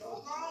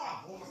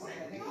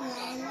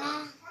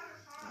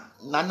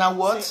 Nana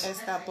what? Say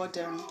Esabod.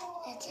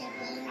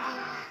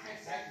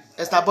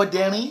 Esabod.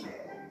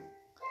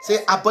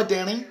 Say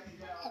Abodering.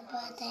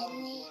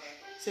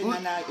 Say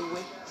Nana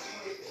Ewe.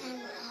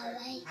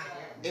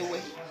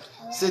 Ewe.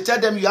 Say tell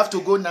them you have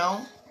to go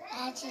now.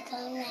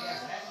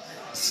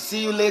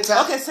 See you later.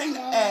 Okay, sing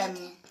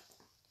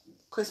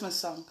Christmas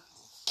song.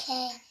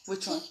 Okay.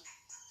 Which one?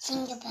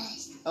 Jingle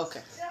bells.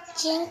 Okay.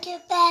 Jingle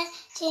bell,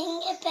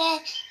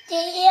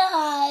 dear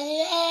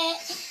holiday.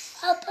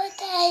 Up a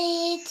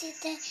day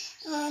today,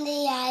 on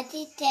the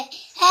other day.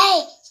 Hey,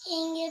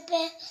 jingle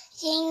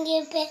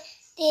bell,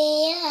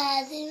 dear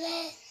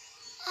holiday.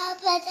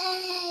 Up a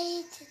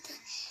day today,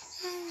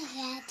 on the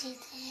other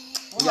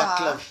day. Yeah,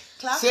 clap.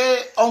 Clap. Say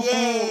Uncle.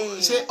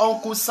 Yay. Say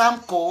Uncle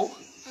Samko.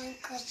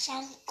 Uncle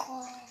Shanko,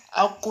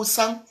 Uncle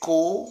Samko.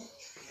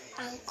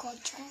 Uncle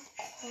Junko,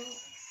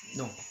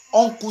 No.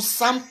 Uncle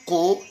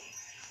Samko.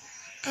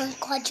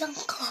 Uncle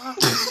Junko,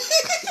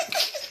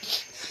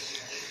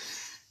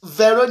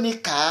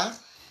 Veronica.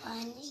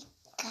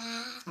 Monica,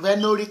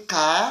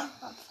 Veronica.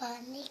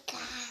 Monica,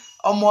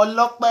 Ọmọ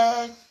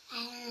Ọlọ́pẹ́.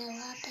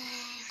 Robert,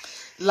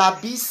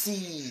 Labisi.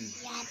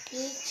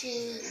 Yabiti,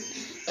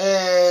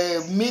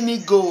 Mini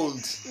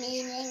Gold.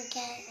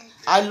 Mininka,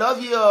 I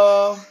love you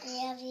all.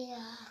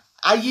 Yavia,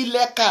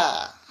 Ayileka.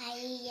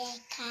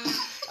 Ayeka,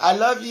 I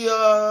love you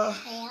all.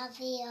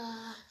 Yavia,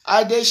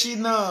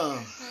 Adeshina.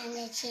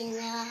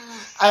 Manachina,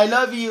 I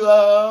love you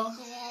all.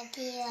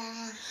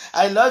 Yavia,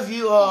 I love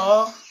you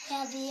all.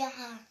 Yavia,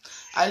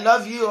 I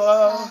love you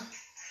all.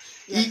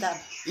 Yeah, dab.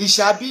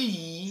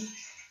 Ìṣàbíyí.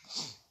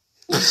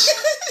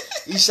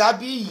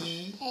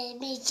 Ìṣàbíyí.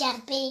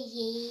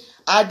 Ebijabeyi,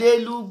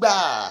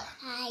 Adélúgbà.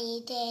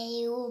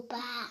 Aide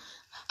Uba,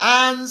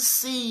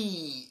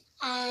 Ansi.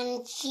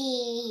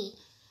 Auntie,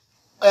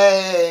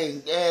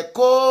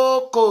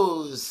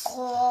 Kókòs.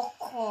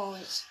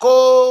 Kokos,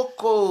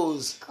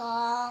 Kókòs.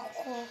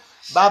 Kokos,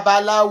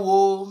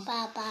 Babaláwo.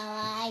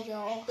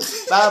 Babawayo,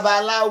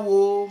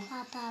 Babaláwo.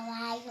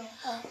 Babawayo,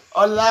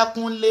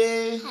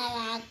 Ọlákúnlé.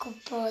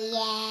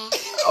 Alakupoye,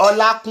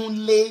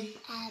 Ọlákúnlé.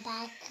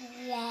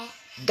 Abakuye,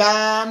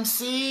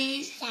 Gamsi.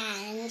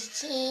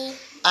 Sanchi,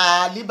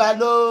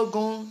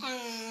 Àlíbalógun.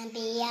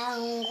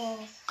 Abiyango,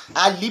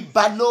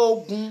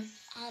 Àlíbalógun.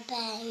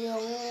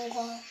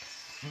 Abayongo,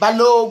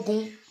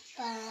 Balógun.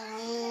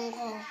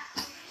 Bango,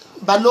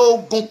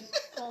 Balógun.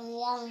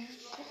 Oyango.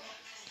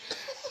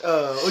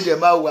 Ó dẹ̀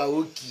máa wà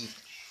òkè.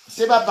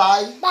 Say bye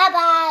bye. Bye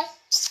bye.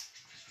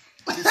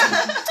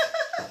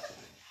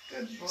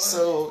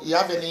 So, you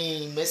have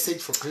any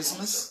message for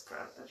Christmas?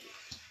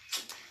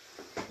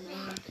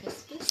 Merry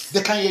Christmas.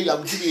 They can't hear you.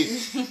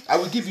 I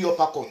will give you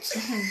uppercut.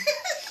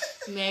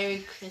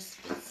 Merry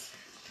Christmas.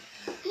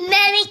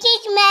 Merry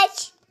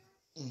Christmas.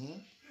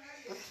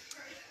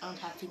 And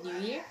Happy New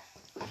Year.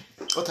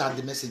 What are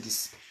the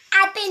messages?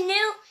 Happy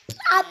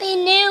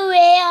New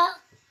Year.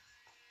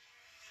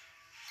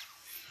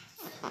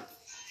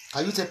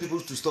 Can you tell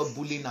people to stop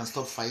bullying and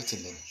stop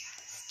fighting them?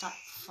 Stop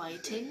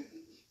fighting.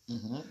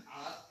 And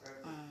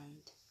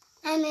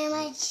I'm in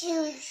my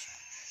shoes.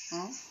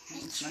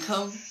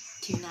 come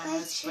to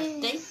Nana's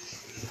birthday.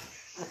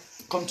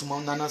 Come to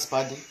Mount Nana's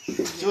party.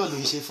 Ṣé o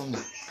lè ṣe fún mi?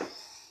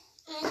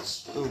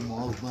 Oh,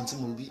 mo ọgbọ́n tí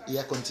mo bí.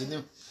 Yeah,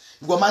 continue.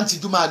 Ìwọ máa ń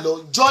tijú máa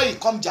lọ. Joy,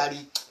 come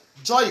jàre.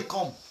 Joy,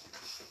 come.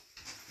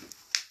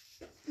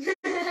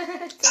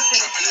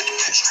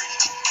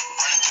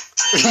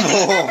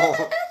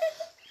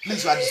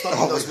 Please, you are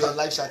disturbing us. We are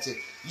live chatting.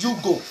 You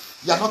go.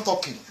 You are not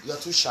talking. You are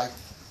too shy.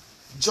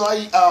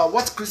 Joy,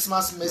 what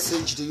Christmas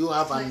message do you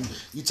have? And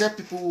you tell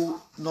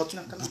people not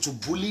to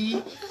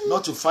bully,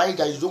 not to fight,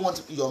 that you don't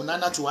want your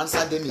nana to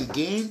answer them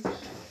again.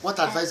 What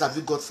advice have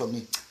you got for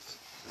me?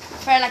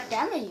 For like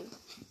them or you?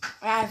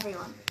 Or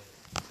everyone?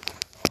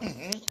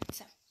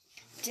 So,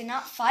 do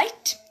not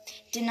fight.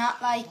 Do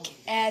not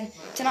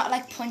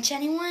punch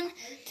anyone.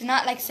 Do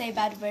not say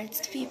bad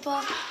words to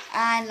people.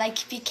 And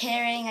be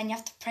caring, and you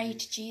have to pray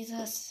to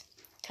Jesus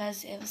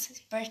because it was his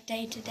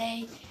birthday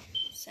today.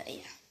 So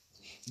yeah.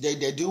 Do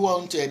you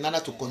want Nana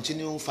to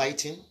continue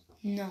fighting?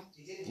 No.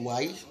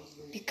 Why?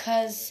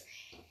 Because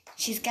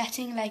she's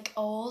getting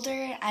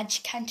older and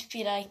she can't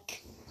be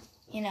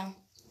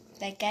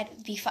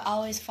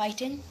always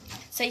fighting.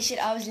 So you should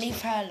always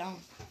leave her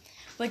alone.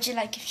 Would you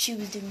if she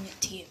was doing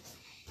it to you?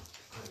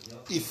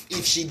 If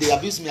they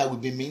abuse me, I will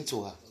be mean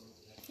to her.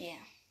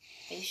 Yeah.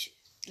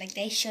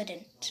 They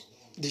shouldn't.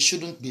 They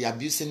shouldn't be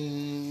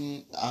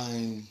abusing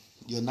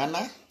your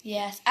Nana?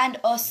 Yes, and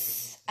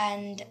us.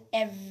 And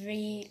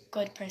every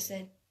good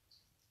person.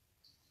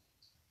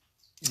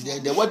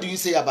 What do you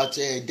say about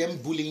them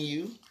bullying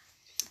you?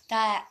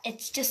 That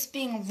it's just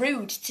being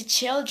rude to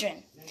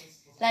children.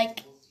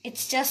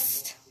 It's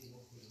just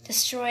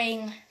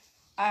destroying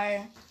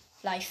our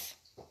life.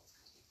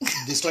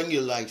 Destroying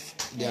your life.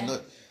 They are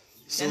not.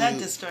 So They're not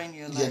destroying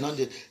your life. They're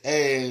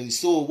not.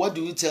 So what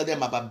do you tell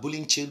them about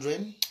bullying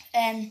children?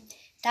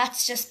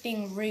 That's just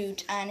being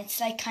rude, and it's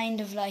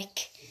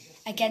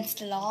against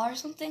the law or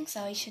something,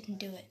 so I shouldn't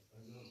do it.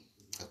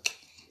 Okay.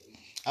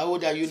 How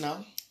old are you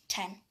now?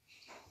 10.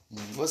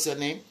 What's your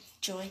name?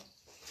 Joy.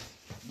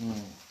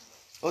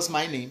 What's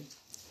my name?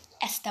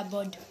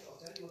 Esabod.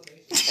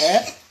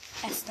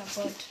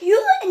 Esabod.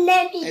 You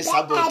name is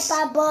Esabod.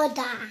 Esabod.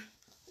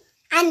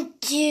 And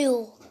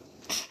you.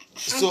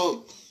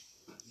 So,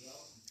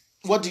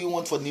 what do you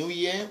want for New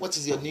Year? What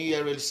is your New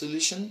Year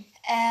resolution?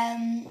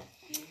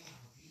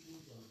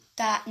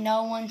 That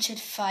no one should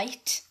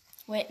fight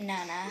with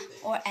Nana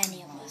or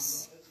any of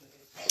us.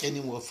 Any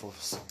of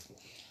us.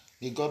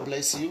 May God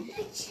bless you.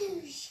 So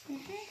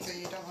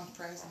you don't want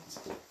presents?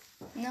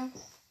 No.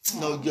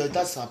 No,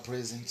 that's our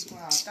present.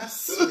 Wow,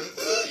 that's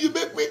sweet. You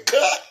make me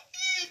cry.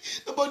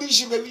 Nobody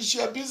should abuse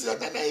your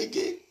Nana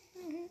again.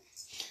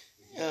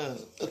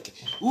 Okay.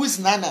 Who is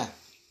Nana?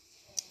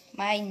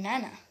 My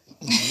Nana.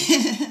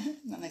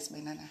 Nana is my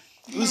Nana.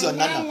 Who's your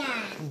Nana?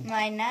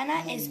 My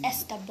Nana is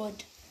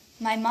Esabod.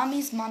 My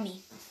mommy's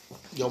mommy.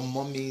 Your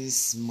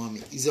mommy's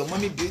mommy. Is your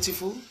mommy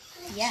beautiful?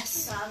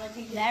 Yes.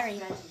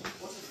 Very.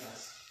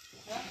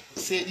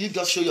 Say, you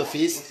just show your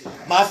face.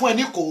 My friend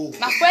Nico.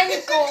 My friend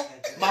Nico.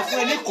 My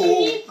friend Nico.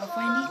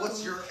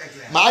 What's your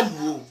exam? My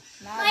Nico.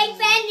 My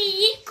friend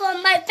Nico.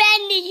 My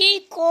friend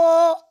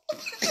Nico.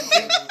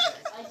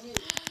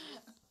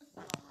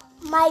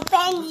 My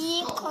friend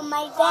Nico.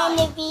 My friend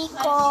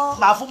Nico.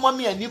 My friend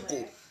mommy and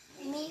Nico.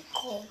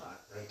 Nico.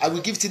 I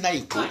will give Tina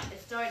Iko.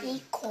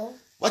 Nico.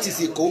 What is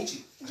Iko?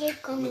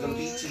 Nico.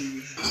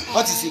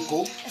 What is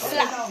Iko?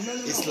 Slap.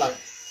 It's like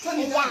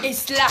It's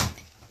slap.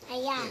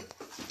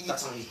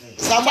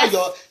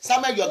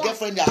 Somewhere your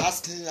girlfriend are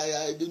asking.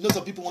 You know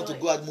some people want to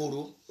go at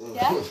Moro.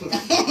 Yeah.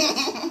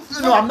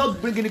 No, I'm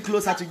not bringing it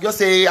closer to. Just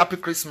say Happy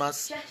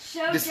Christmas.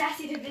 Show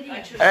Jessie the video.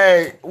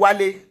 Hey,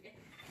 Wale,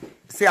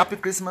 say Happy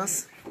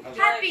Christmas.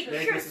 Happy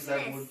Merry Christmas.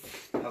 everyone.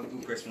 Have a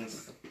good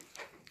Christmas.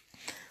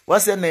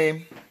 What's your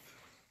name?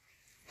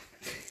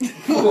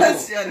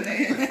 What's your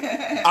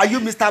name? Are you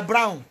Mr.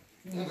 Brown?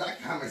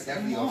 That camera's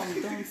definitely off.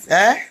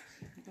 Eh?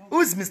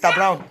 Who's Mr.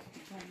 Brown?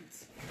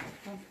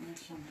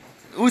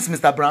 Who's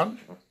Mr. Brown?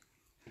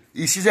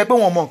 She said,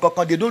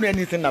 they don't know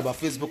anything about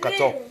Facebook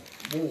at all.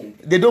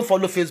 They don't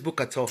follow Facebook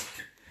at all.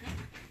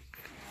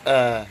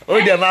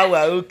 Oh, them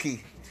are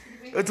okay.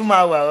 Oh,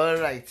 tomorrow, all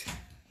right.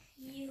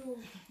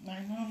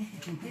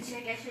 Did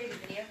she get show you the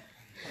video?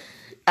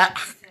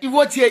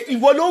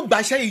 Ìwọ ló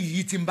gbàṣẹ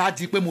yìí tí n bá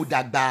di pé mo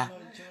dàgbà.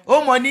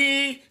 Ó mọ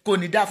ní kò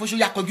ní dá fúnṣu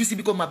ya kọjú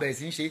síbi kó máa bẹ̀rẹ̀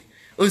sí í ṣe.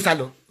 Ó ń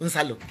sálọ.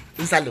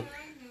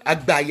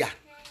 Àgbàyà.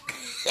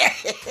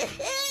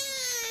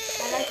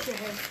 I like your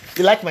hair.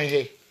 You like my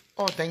hair?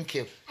 Oh, thank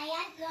you. I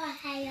like your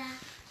hair.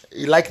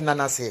 You like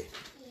Nana's hair?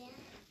 Yeah.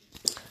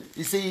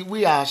 You see,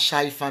 we are a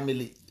shy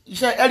family.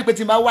 Iṣẹ́ ẹ̀rí pé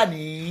tí n bá wà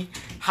ní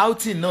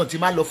outing náà tí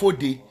n bá lọ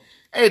fóde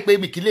ẹ pé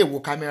mi kì í lè wo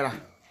kámẹ́rà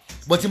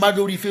but tí n bá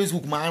lórí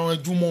Facebook máa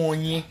ranjú mọ́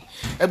yín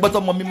ẹgbẹ́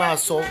tọ́mọ mi máa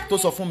sọ tó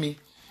sọ fún mi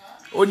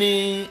ó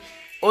ní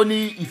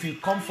if you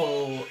come for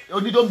ó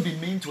don't be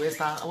mean to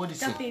Esther. What do you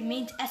say? Don't be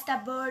mean to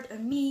Esabod or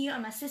me or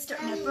my sister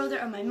or my brother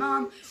or my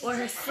mom or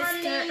her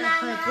sister or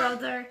her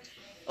brother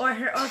or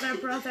her other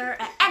brother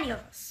or any of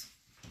us.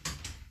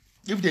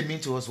 If they mean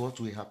to us, what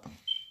will happen?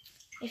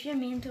 If you're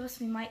mean to us,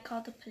 we might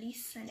call the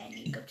police and then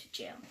you go to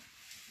jail.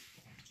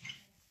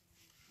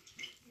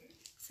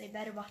 So you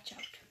better watch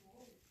out.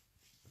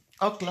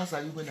 What class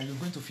are you going? Are you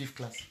going to 5th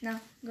class? No,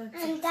 go to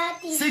And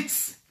Daddy,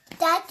 6.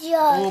 that's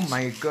yours. Oh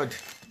my God!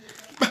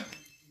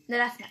 No,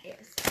 that's not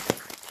yours.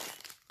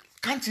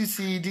 Can't you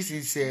see this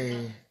is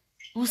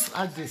who's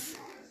at this?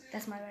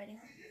 That's my writing.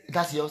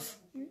 That's yours.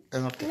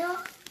 Okay. No,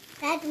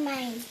 that's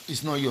mine.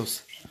 It's not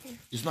yours.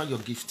 It's not your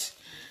gift.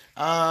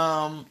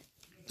 To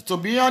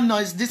be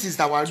honest, this is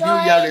our New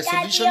Year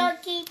resolution, That's your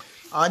gift.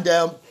 and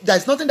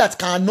there's nothing that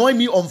can annoy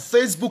me on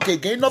Facebook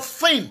again.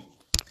 Nothing.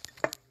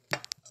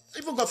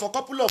 Even for a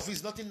couple of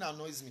weeks, nothing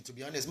annoys me. To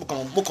be honest, mo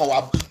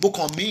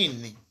kàn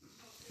mean ni.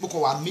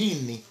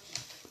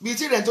 Bí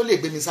tí rẹ̀ tó lè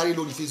gbé mi sáré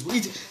lórí Facebook.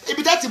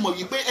 Ibi tá ti mọ̀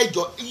wípé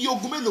ẹjọ́ iye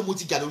ogun mélòó mo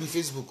ti jà lórí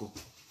Facebook o.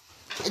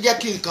 Ẹ jẹ́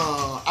kí n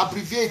kàn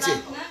abbreviate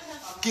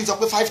kí n sọ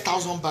pé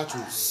 5,000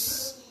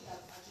 battles.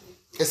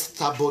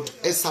 Esabod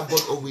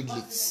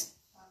Owedlets.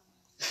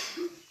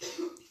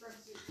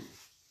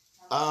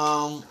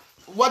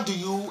 What do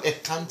you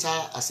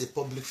encounter as a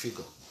public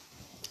figure?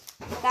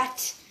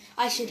 That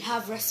I should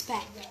have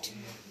respect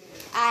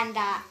and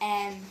that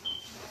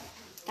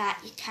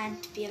you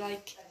can't be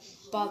like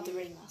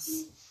bothering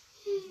us.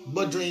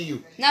 Bothering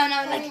you? No,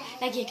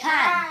 like you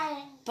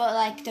can, but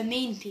like the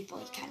mean people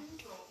you can't.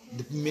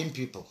 The main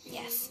people?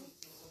 Yes,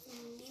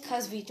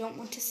 because we don't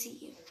want to see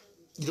you.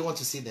 You don't want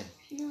to see them?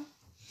 No.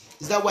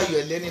 Is that why you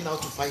are learning how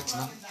to fight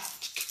now?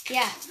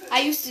 Yeah,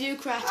 I used to do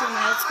karate in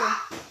my old school.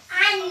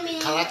 I'm me.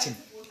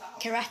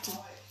 Karate.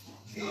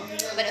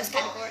 But it was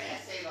kind of boring.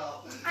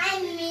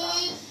 I'm me.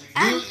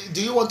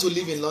 Do you want to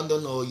live in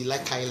London or you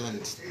like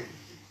Ireland?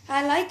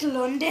 I like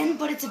London,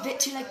 but it's a bit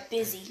too like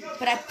busy.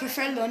 But I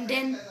prefer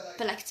London,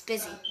 but like it's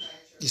busy.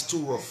 It's too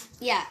rough.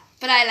 Yeah,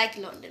 but I like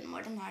London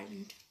more than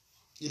Ireland.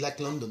 You like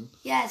London?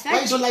 Yeah, it's Why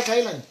very you don't like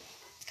Ireland?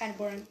 It's kind of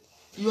boring.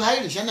 You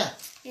Irish, Anna?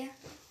 Yeah.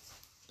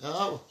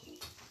 Oh.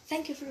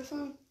 Thank you for the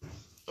phone.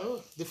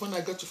 Oh, the phone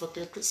I got you for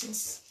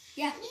Christmas.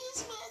 Yeah.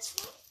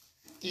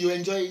 You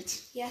enjoy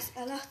it? Yes,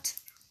 a lot.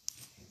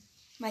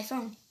 My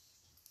phone.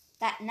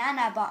 That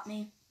Nana bought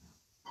me.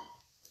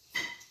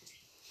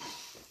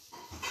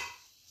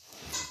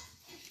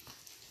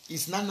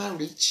 Is Nana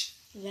rich?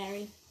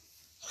 Very.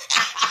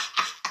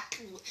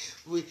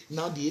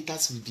 Now the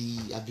haters will be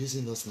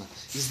abusing us now.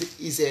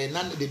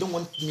 Nana? They don't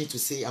want me to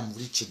say I'm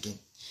rich again.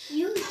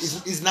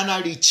 Is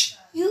Nana rich?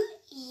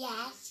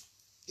 Yes.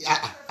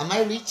 Am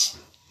I rich?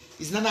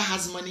 Is Nana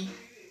has money?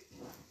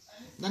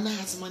 Nana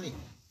has money.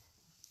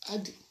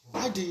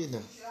 How do you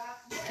know?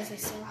 Because I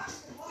sell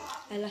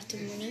a lot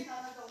of money.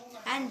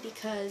 And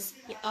because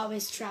you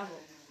always travel.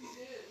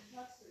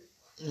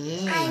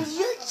 And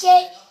you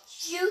say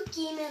you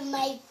give me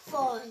my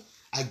phone.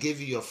 I gave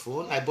you your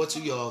phone. I bought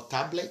you your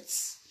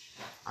tablets.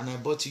 And I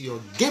bought you your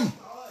game.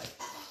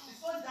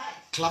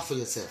 Clap for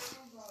yourself.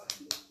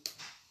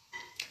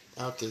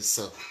 Okay,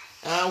 so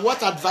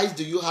what advice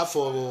do you have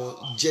for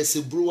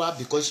Jessie Brewer,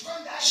 because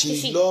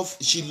she loves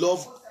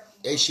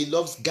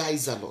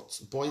guys a lot,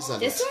 boys a lot.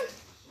 This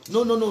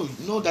one?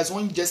 No. There's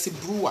one Jessie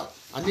Brewer.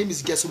 Her name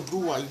is Jessie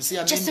Brewer. You see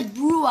her Jessie name.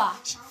 Brewer.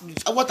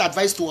 What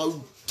advice to her,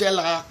 tell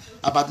her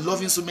about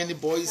loving so many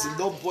boys? You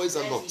love boys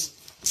a lot.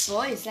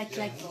 Boys, like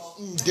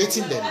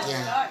Dating them,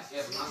 yeah.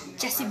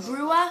 Jessie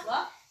Brewer.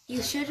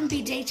 You shouldn't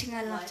be dating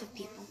a lot of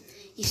people.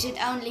 You should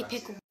only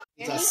pick one.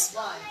 Yeah,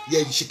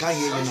 she can't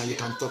hear you now. You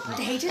can talk now.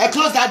 They hate it?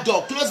 Close that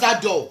door. Close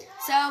that door.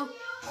 So,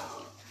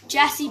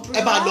 Jessie Brewer.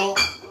 So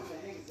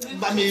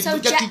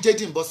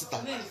Jaden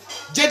Bosita.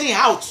 Jaden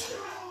out.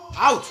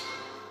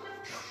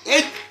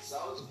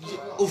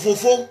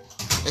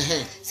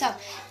 So,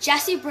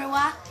 Jessie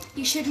Brewer,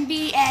 you shouldn't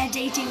be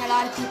dating a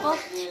lot of people.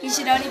 You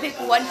should only pick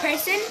one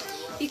person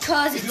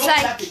because it's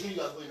like.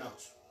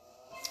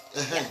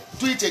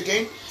 Do it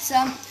again.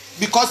 So.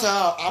 Because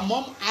her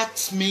mom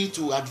asked me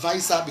to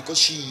advise her because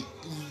she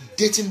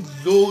dating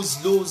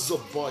loads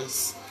of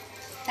boys.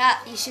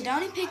 That you should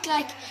only pick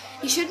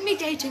you shouldn't be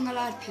dating a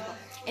lot of people.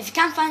 If you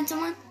can't find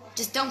someone,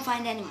 just don't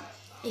find anyone.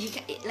 If you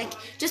can,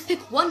 just pick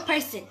one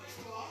person.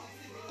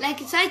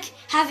 It's like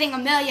having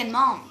 1,000,000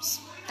 moms.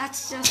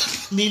 That's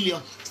just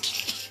million.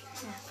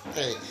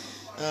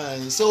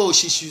 Yeah. So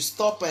she should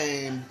stop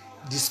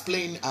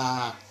displaying.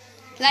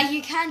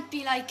 You can't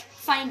be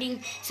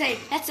finding.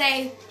 Let's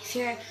say if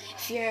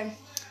you're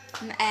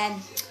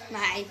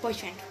my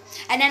boyfriend,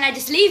 and then I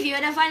just leave you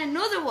and I find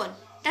another one.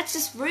 That's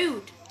just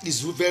rude.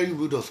 It's very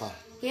rude of her.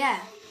 Yeah.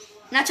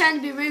 Not trying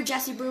to be rude,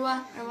 Jessie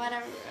Brewer, or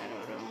whatever. I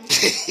don't know.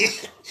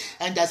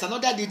 And there's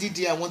another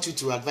lady I want you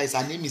to advise.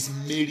 Her name is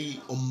Mary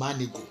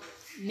Omanigo.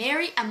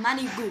 Mary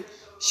Omanigo.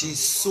 She's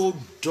so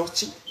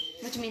dirty.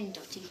 What do you mean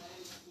dirty?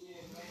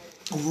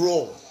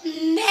 Raw.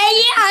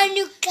 Mary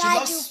anu She's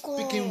not kadu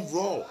speaking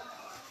raw.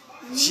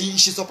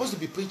 She's supposed to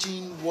be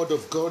preaching word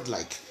of God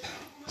like.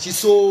 She's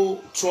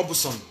so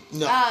troublesome.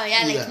 No. Oh,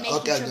 yeah, like making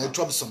okay, trouble.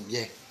 troublesome,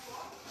 yeah.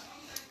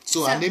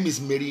 So her name is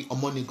Mary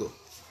Omonigo.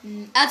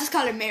 I'll just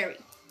call her Mary.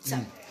 So,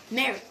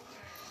 Mary.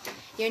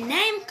 Your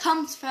name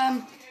comes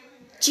from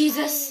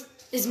Jesus'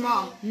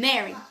 mom,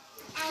 Mary.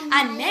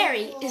 And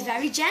Mary is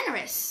very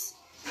generous.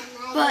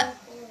 But,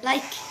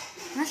 like,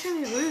 I'm not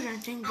trying to be rude or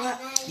anything, but...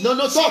 No,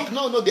 talk.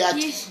 No, they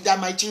are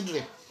my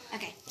children.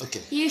 Okay.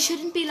 Okay. You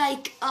shouldn't be,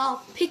 like,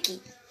 all picky.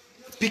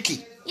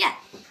 Picky. Yeah.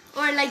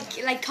 Or,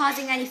 like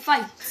causing any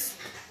fights.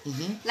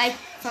 Like,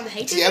 from the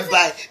haters. Yeah,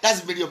 bye.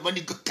 That's Mary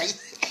Omonigo.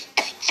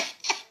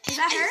 Is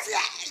that her?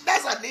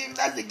 That's her name.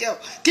 That's the girl.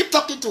 Keep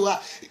talking to her.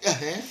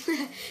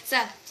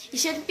 So, you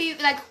shouldn't be,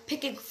 like,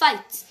 picking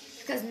fights.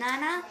 Because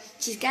Nana,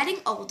 she's getting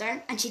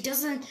older and she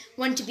doesn't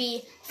want to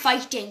be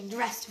fighting the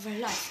rest of her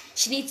life.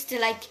 She needs to,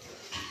 like,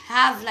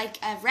 have, like,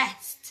 a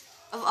rest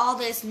of all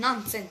this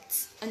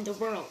nonsense in the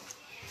world.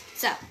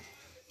 So,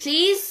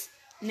 please,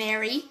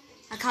 Mary,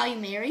 I call you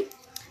Mary,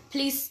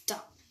 please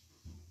stop.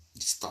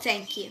 Stop.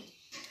 Thank you.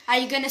 Are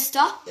you going to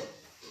stop?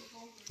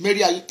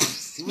 Mary, are you...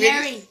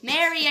 Mary,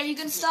 are you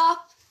going to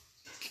stop?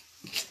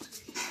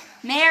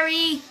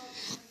 Mary.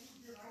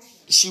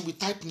 She will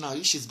type now.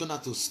 If she's gonna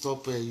have to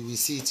stop, you will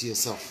see it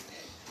yourself.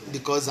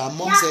 Because her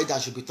mom said I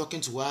should be talking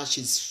to her.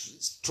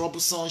 She's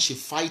troublesome. She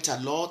fights a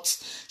lot.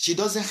 She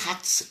doesn't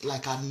act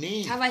like her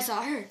name. Have I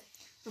saw her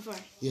before?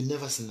 You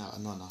never seen her?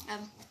 No.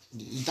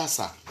 That's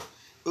her.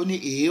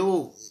 Only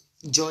AO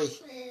Joy.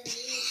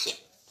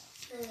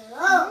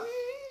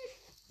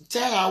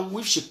 Tell her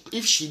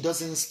if she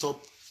doesn't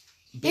stop.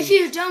 If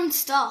you don't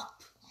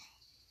stop,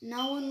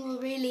 no one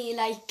will really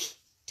like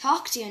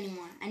talk to you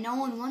anymore, and no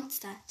one wants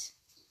that.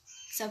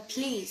 So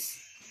please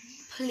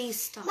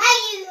stop.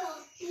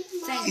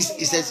 Thank you.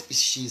 He says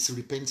she's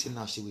repenting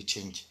now. She will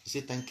change.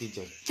 Say thank you,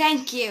 Joy.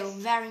 Thank you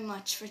very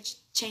much for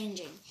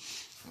changing.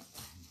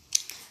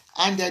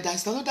 And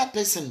there's another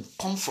person,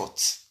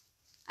 Comfort.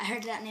 I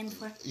heard that name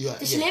before.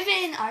 Does she live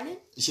in Ireland?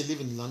 She live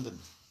in London.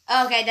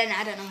 Okay, then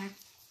I don't know her.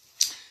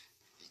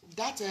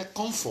 That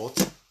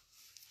Comfort,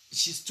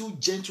 she's too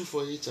gentle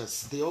for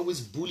haters. They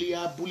always bully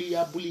her,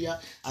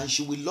 and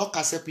she will lock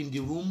herself in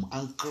the room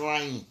and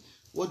crying.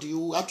 What do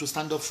you have to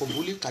stand up for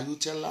bully? Can you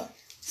tell her?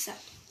 So,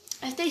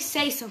 if they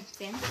say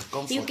something,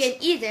 Comfort. you can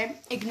either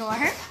ignore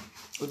her,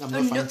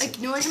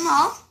 ignore them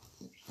all,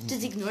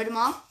 just ignore them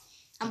all,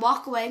 and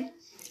walk away.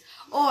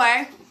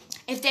 Or,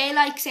 if they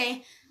like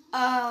say,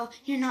 oh,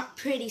 you're not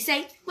pretty,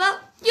 say, well,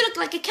 you look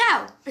like a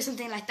cow, or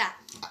something like that.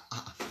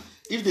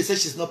 If they say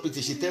she's not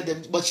pretty, she tell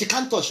them, but she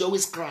can't talk, she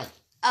always cry.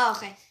 Oh,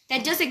 okay.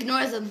 Then just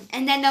ignore them,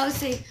 and then they'll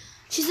say,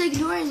 she's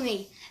ignoring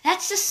me.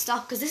 Let's just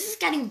stop, because this is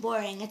getting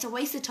boring. It's a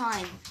waste of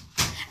time.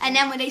 And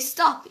then when they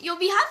stop, you'll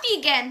be happy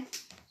again.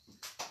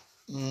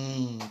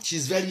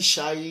 She's very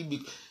shy.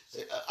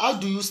 How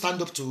do you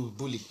stand up to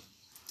bully?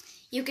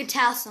 You could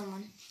tell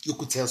someone. You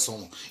could tell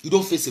someone. You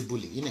don't face a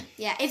bully, you know?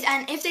 Yeah,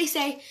 if they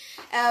say,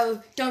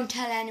 oh, don't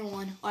tell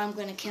anyone or I'm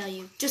going to kill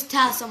you, just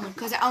tell someone,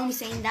 because they're only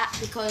saying that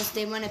because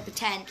they want to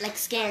pretend, like,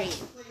 scare you.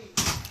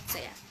 So,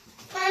 yeah.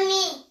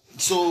 Mommy.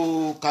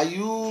 So, can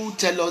you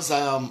tell us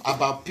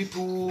about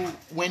people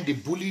when they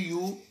bully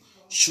you?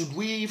 Should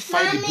we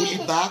fight the bully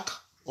back?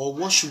 Or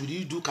what should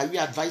you do? Can you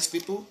advise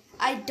people?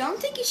 I don't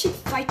think you should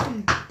fight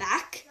them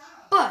back,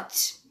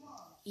 but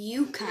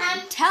you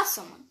can tell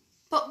someone.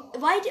 But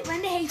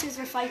when the haters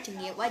were fighting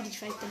you, why did you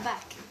fight them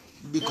back?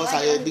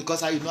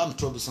 Because I know I'm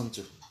troublesome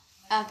too.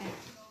 Okay.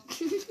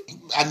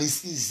 And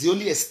it's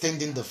only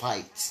extending the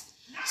fight.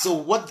 So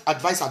what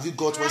advice have you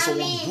got when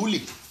someone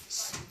bullies?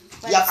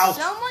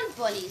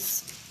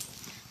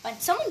 When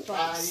someone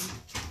bullies,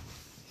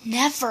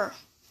 never,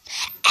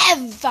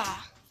 ever,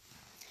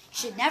 you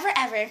should never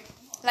ever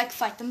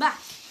fight them back.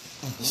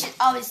 You should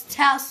always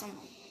tell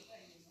someone.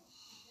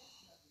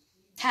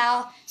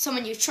 Tell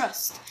someone you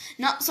trust,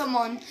 not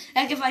someone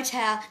like if I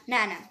tell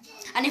Nana,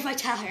 and if I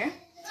tell her,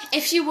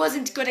 if she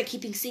wasn't good at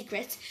keeping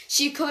secrets,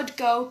 she could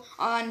go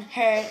on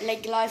her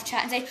live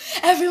chat and say,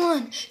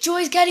 everyone,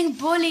 Joy's getting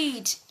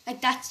bullied.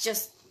 That's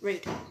just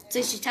rude. So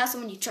you should tell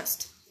someone you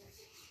trust.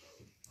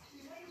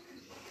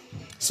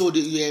 So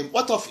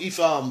what if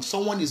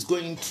someone is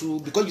going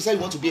through, because you said you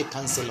want to be a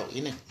counselor,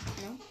 you know?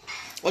 No.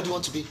 What do you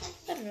want to be?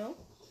 I don't know.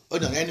 Oh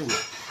no, anyway,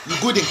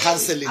 you're good in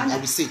counseling, I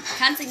would say.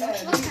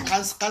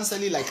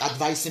 Counseling, like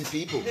advising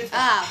people.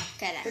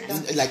 Okay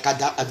then. Like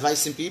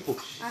advising people.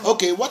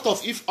 Okay, what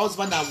if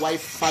husband and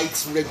wife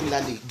fight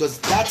regularly? Does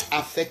that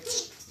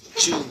affect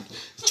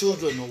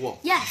children or what?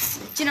 Yes.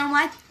 Do you know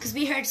why? Because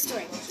we heard a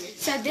story.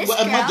 So this girl...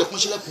 So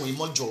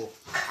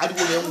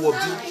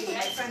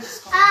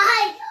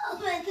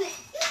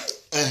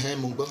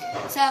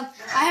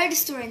I heard a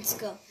story in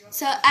school.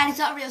 And it's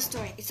not a real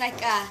story. It's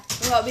like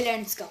what we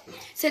learned in school.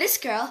 So this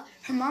girl,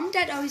 her mom and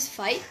dad always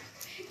fight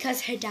because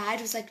her dad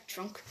was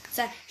drunk.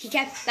 So he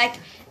kept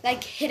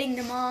like hitting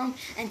the mom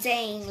and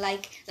saying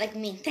like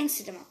mean things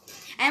to the mom.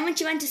 And when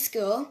she went to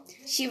school,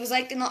 she was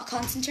like not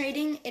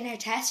concentrating in her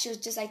test. She was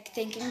just like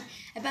thinking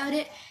about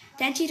it.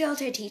 Then she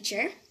told her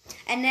teacher,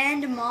 and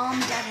then the mom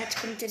and dad had to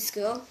come to the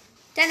school.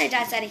 Then her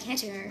dad started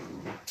hitting her.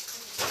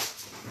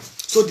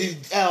 So the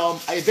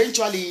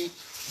eventually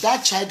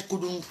that child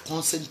couldn't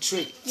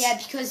concentrate. Yeah,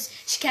 because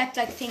she kept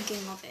like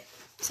thinking of it.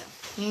 So.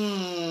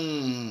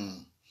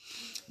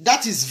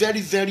 That is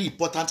very, very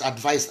important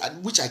advice,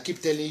 and which I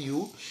keep telling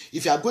you.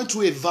 If you are going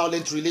through a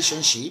violent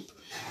relationship,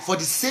 for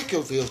the sake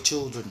of your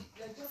children,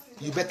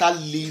 you better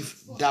leave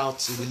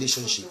that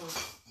relationship.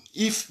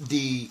 If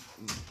the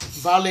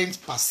violence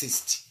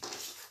persists,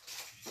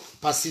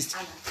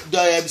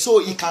 so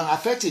it can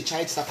affect a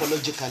child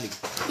psychologically.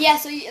 Yeah,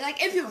 so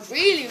like if you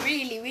really,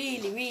 really,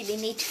 really, really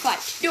need to fight,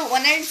 do it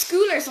when they're in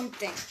school or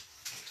something.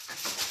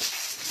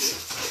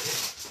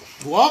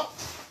 What?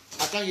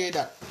 I can't hear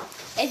that.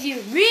 If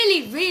you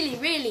really, really,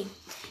 really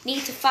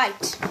need to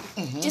fight,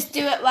 just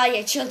do it while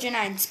your children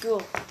are in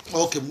school.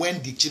 Okay,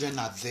 when the children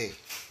are there.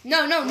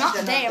 No, not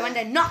there, when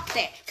they're not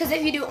there. Because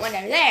if you do it when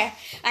they're there,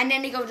 and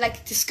then they go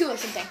like to school or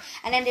something,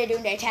 and then they're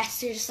doing their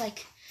tests, they're just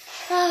like,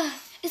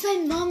 is my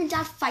mom and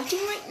dad fighting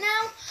right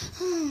now?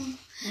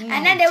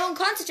 And then they won't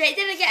concentrate,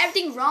 then they get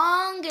everything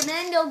wrong, and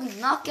then they'll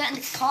not get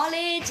into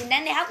college, and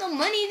then they have no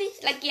money.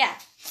 Like, yeah.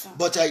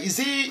 But is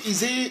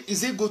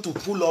it good to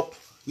pull up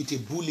with a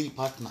bully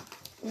partner?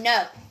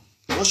 No.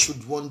 What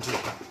should one do?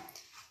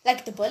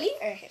 Like the bully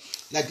or him?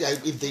 Like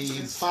if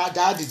the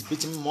dad is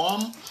beating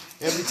mom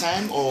every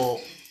time, or...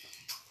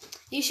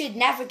 You should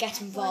never get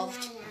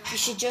involved. You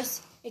should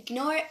just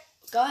ignore it,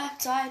 go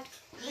outside,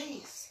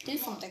 do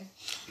something.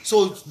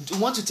 So you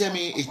want to tell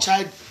me a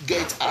child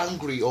gets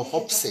angry or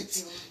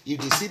upset if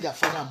they see their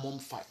father and mom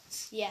fight?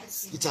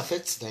 Yes. It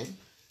affects them?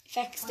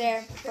 Affects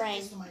their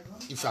brain.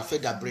 If it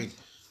affects their brain.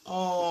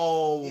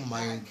 Oh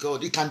my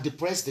God. It can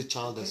depress the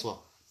child as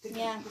well.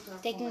 Yeah.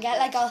 They can get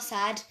like all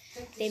sad.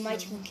 They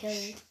might even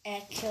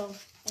kill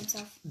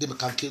themselves. They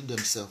can kill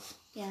themselves.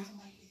 Yeah.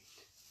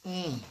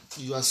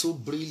 You are so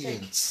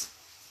brilliant.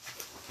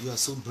 You are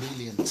so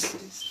brilliant.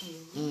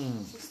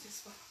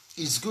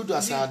 It's good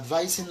as I'm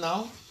advising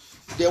now.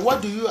 Then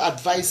what do you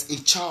advise a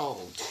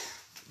child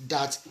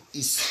that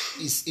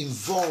is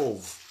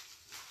involved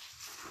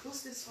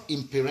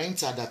in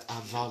parental that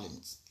are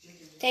violent?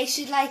 They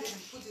should like,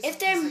 if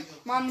their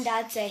mom and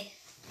dad say,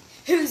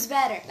 who's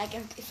better? Like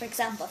if, for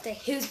example, if they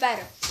who's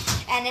better?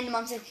 And then the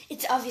mom said,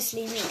 it's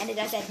obviously me. And the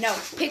dad said, no,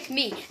 pick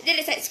me. And then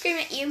they said, scream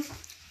at you.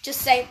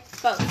 Just say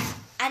both.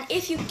 And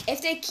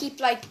if they keep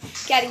like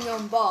getting you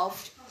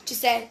involved,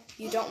 just say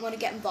you don't want to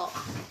get involved.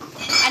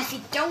 And if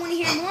you don't want to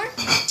hear more,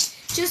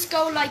 just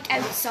go like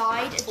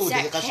outside and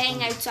start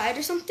playing outside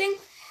or something.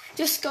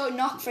 Just go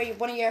knock for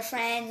one of your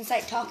friends and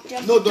start talking to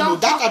them. No.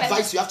 That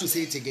advice, you have to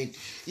say it again.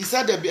 He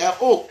said,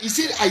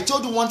 I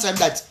told you one time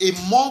that a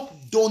mom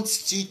don't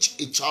teach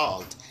a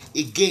child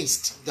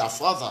against their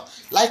father.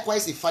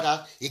 Likewise, a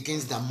father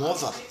against their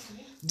mother.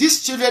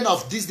 These children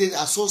of these days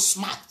are so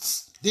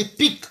smart. They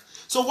pick.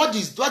 So what do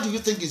you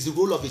think is the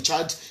role of a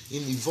child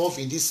involved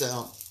in this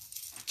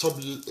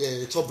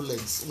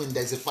turbulence when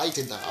there's a fight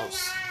in the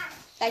house?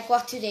 Like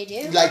what do they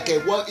do?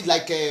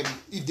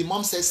 If the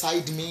mom says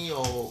side me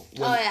or...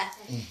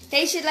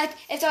 They should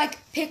if they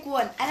pick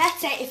one. And let's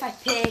say if I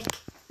pick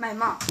my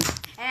mom.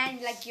 And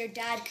then your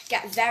dad could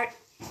get very...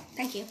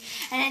 Thank you.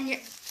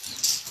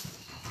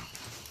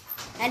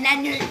 And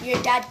then your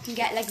dad can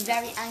get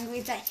very angry.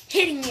 It's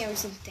hitting me or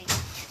something.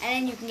 And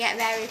then you can get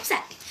very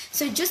upset.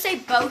 So just say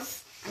both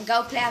and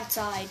go play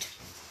outside.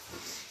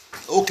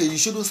 Okay, you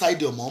shouldn't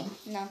side your mom?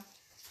 No.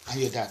 And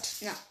your dad?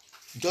 No.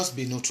 Just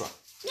be neutral?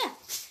 Yeah.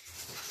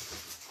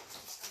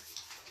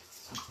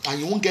 And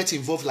you won't get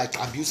involved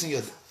abusing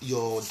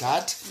your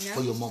dad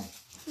or your mom?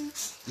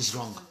 It's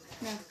wrong?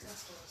 No.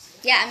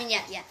 Yeah,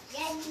 yeah.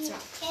 It's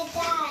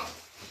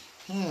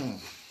wrong.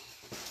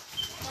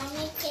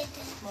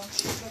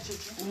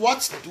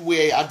 What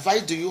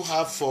advice do you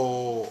have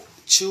for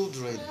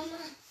children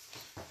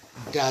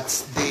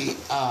that they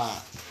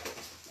are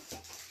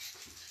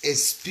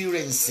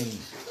experiencing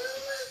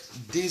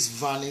this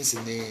violence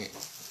in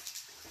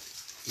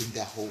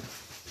their home?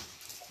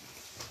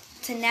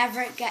 To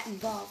never get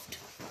involved,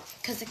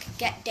 because it could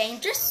get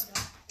dangerous.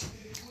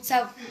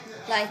 So,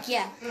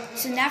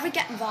 so never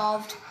get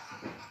involved,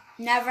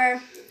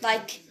 never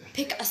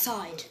pick a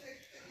side,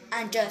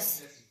 and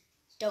just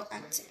don't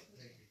answer.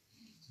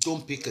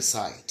 Don't pick a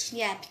side.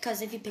 Yeah,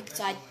 because if you pick a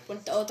side,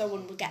 the other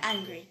one will get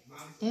angry.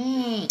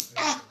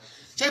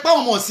 Check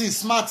out more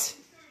smart.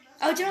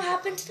 Oh, do you know what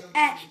happened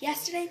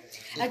yesterday?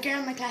 A girl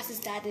in my class's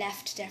dad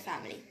left their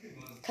family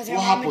because her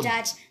mom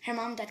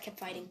and dad kept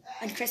fighting.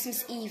 On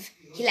Christmas Eve,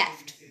 he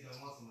left.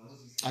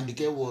 And the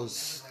girl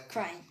was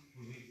crying.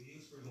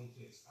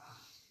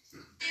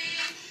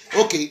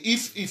 Okay,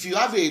 if you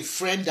have a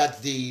friend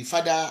that the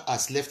father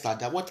has left her,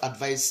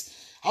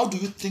 how do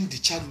you think the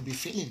child will be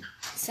feeling?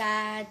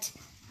 Sad.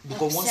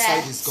 Because upset. One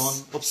side is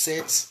gone,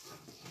 upset.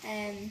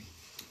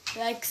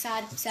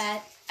 Sad,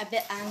 upset, a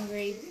bit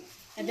angry,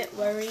 a bit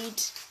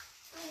worried.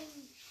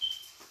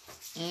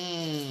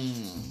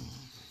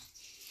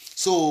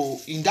 So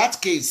in that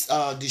case,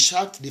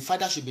 the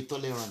father should be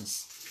tolerant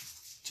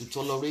to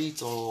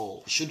tolerate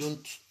or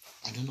shouldn't.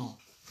 I don't know.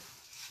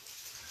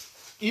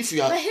 If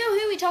you are But who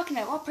are we talking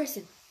about? What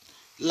person?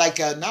 like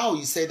now,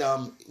 you said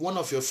one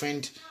of your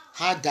friend,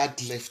 her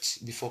dad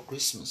left before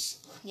Christmas,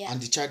 Yeah.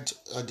 and the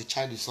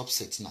child is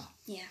upset now.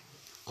 Yeah.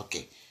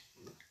 Okay.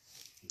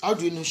 How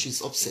do you know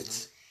she's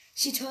upset?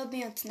 She told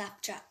me on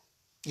Snapchat.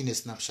 In a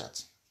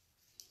Snapchat.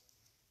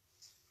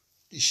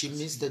 Did she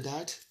miss the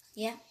dad?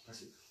 Yeah.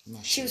 No,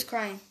 She was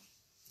crying.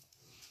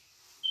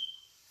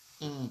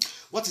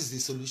 What is the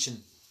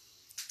solution?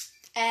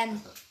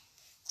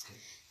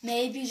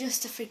 Maybe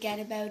just to forget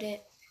about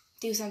it,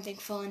 do something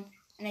fun,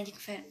 and then you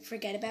can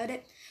forget about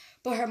it.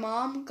 But her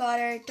mom got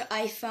her the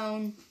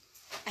iPhone,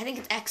 I think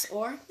it's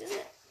XR, is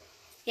it?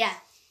 Yeah,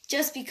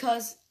 just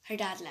because her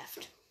dad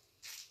left.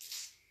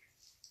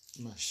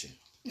 No, she.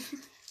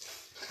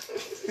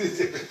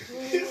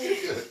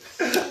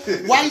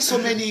 Why so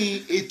many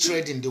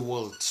hatred in the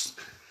world?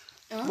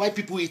 Huh? Why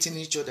people hating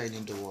each other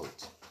in the world?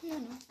 I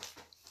don't know.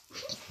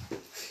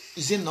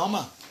 Is it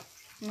normal?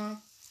 No.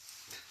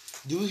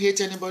 Do you hate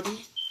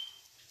anybody?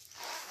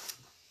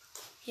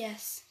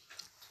 Yes.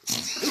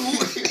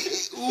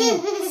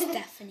 Who?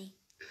 Stephanie.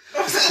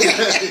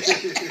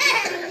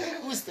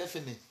 Who's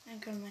Stephanie? A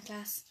girl in my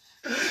class.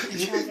 A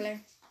traveller.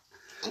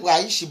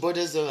 Why? She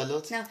bothers her a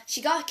lot? No,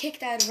 she got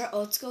kicked out of her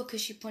old school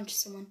because she punched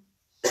someone.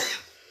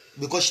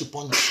 Because she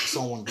punched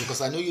someone.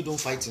 Because I know you don't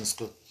fight in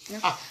school. No.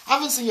 I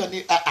haven't seen your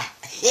name.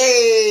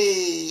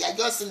 Hey, I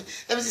just seen.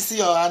 Let me see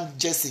your hand,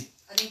 Jessie.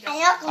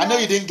 I know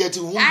you didn't get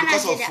it Anna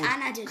because did of it. food.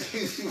 Anna did it.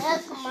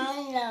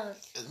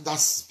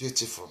 That's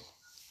beautiful.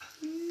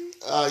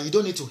 You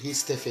don't need to hate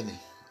Stephanie.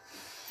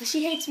 But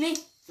she hates me.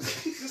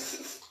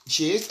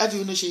 She hates. How do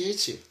you know she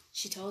hates you?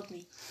 She told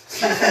me.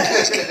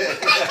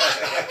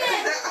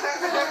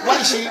 Why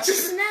is she? She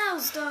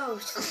smells though.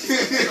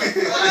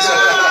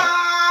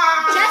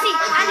 Jessie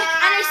and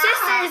her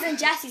sister is in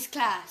Jessie's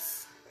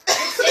class.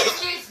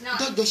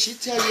 Does she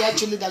tell you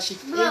actually that she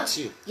hates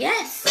you?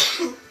 Yes.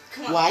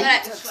 But I Why?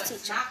 told the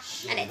teacher.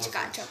 And then she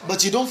got in trouble.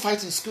 But you don't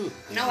fight in school.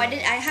 No, I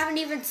didn't. I haven't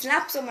even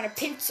slapped someone or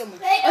pinched someone.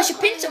 Oh, she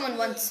pinched someone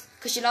once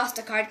because she lost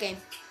a card game.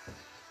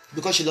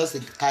 Because she lost the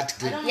card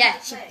game. Yeah,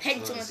 she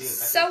pinched someone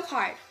so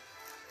hard.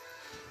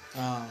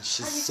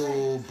 She's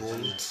so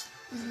bold.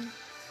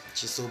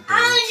 She's so bold.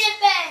 Sorry.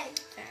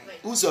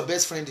 Who's your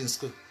best friend in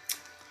school?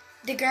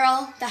 The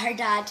girl that her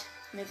dad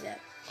moved out.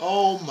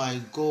 Oh my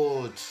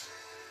God.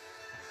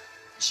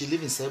 She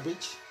live in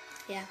Selbridge?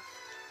 Yeah,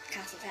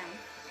 Castletown.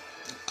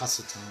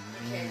 Castletown.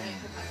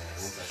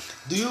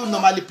 Do you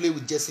normally play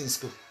with Jessie in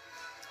school?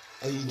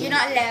 Or you You're don't?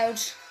 not allowed.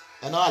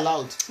 You're not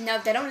allowed. No,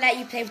 they don't let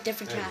you play with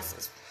different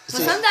classes. But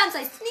So- sometimes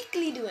I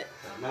sneakily do it.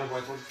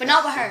 But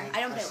not with her. I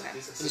don't play with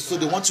her. So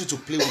they want you to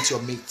play with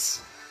your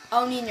mates.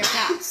 Only in your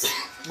class.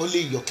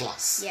 Only in your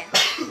class. Yeah.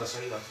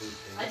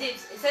 I did. It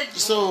said.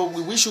 So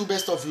we wish you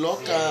best of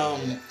luck.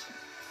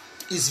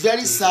 It's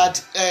very sad.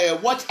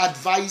 What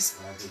advice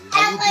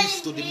can you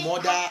give to the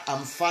mother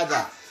and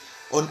father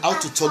on how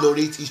to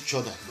tolerate each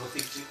other?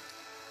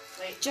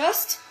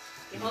 Just,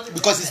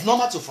 Because it's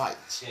normal to fight,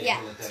 yeah.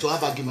 to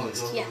have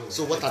arguments. Yeah.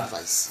 So what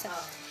advice? So,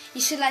 you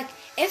should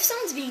if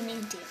someone's being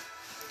mean to you,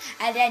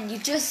 and then you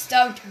just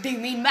don't be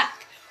mean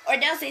back, or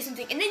they'll say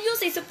something, and then you'll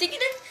say something, and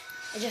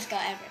then it just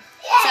got ever.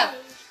 So,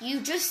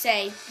 you just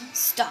say,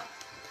 stop.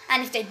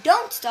 And if they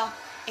don't stop,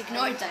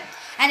 ignore them.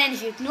 And then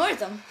if you ignore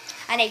them,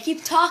 and they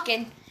keep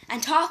talking, then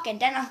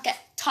they'll get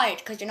tired,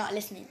 because you're not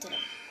listening to them.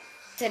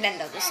 So then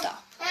they'll just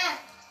stop.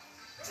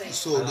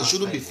 So they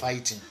shouldn't be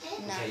fighting.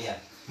 No.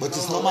 But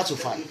it's normal to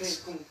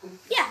fight.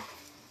 Yeah.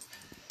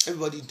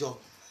 Everybody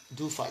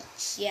do fight.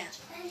 Yeah.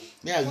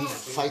 Me and you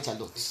fight a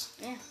lot.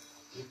 Yeah.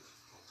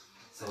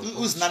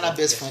 Who's Nana's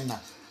best friend now?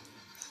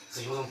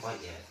 So you don't fight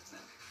yet?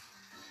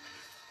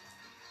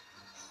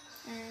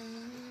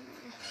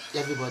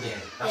 Everybody.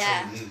 That's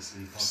Yeah. what it means.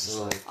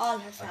 So All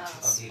her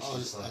friends.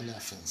 all their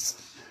friends.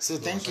 So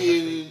thank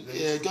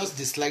you. Just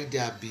dislike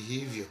their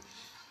behavior.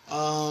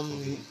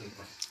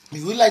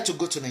 You would like to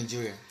go to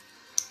Nigeria.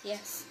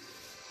 Yes.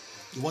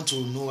 You want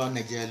to know how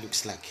Nigeria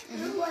looks like.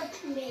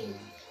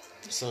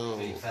 So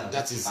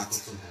that is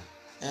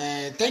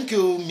it. Thank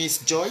you, Miss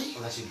Joy.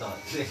 Unless you don't.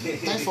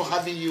 Thanks for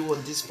having you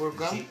on this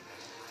program.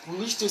 We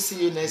wish to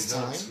see you next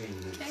time.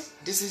 Okay.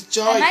 This is I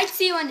Joy. might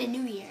see you on the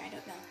new year. I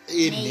don't know.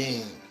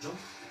 Amen.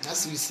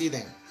 As we see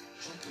them.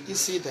 You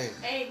see them.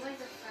 Hey, where's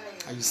the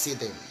fire? And you see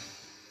them.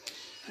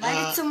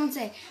 Why did someone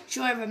say,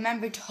 Joy,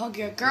 remember to hug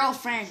your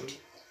girlfriend?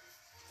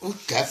 Oh,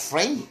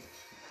 girlfriend?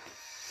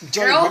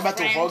 Joy, remember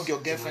to Girlfriend. hug your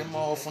girlfriend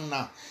more often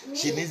now.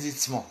 She needs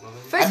it more.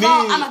 First of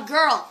all, I'm a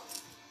girl.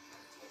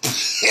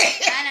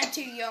 And I'm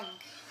too young.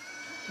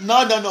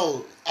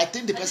 No. I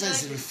think the person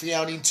is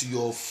referring to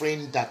your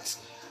friend that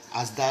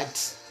has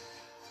that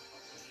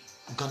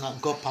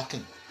got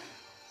packing.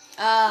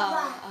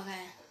 Oh, okay.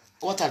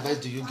 What advice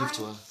do you give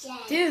to her?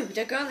 Dude,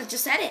 the girl that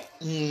just said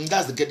it.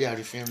 That's the girl they are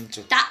referring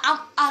to. That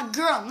I'm a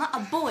girl, not a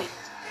boy.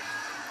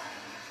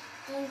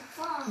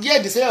 Yeah,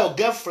 they say your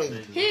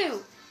girlfriend.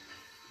 Who?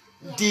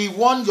 The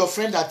one your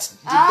friend that did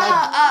Oh,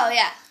 that. oh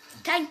yeah.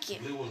 Thank you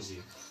Blue one's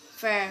you.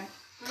 for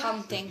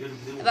commenting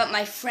about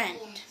my friend.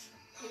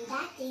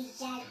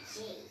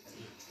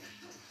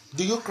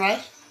 Do you cry?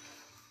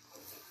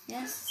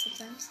 Yes,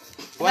 sometimes.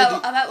 Why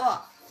About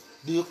what?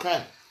 do you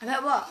cry?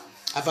 About what?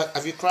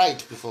 Have you cried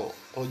before?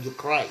 Or you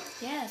cry?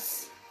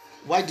 Yes.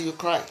 Why do you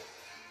cry?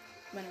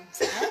 When I'm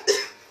sad.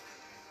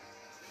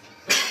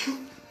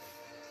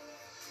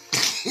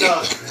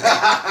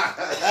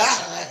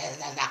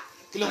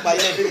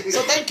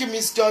 So thank you,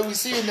 Miss Joy. We'll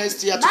see you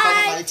next year.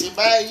 Bye. 2019.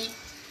 Bye.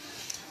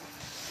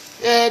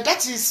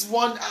 That is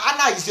one.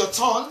 Anna, is your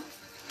turn.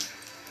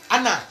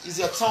 Anna, is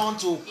your turn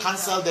to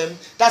cancel them.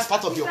 That's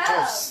part of your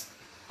course.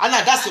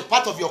 Anna, that's a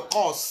part of your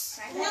course.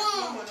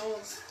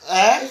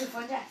 Eh?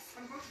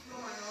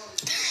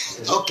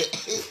 Okay.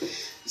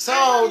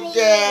 So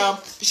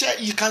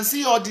you can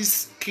see all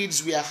these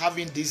kids we are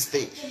having this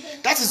day.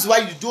 That is why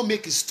you don't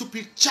make a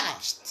stupid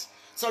charge.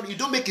 Sorry, you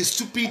don't make a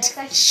stupid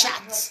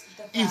chat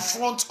in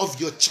front of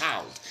your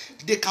child.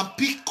 They can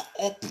pick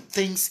up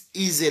things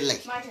easily.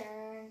 My turn.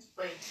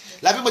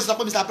 Like people say,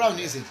 Mr. Brown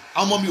is it?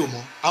 I'm mommy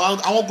omo.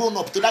 I want grown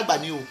up to that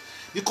bad new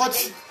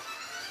because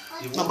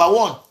number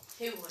one,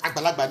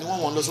 àgbàlagbà ni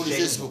wọ́n lọ sórí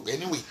Facebook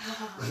anyway.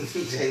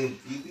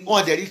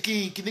 Wọ́n dẹ̀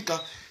rí kíní kan.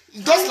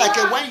 Just like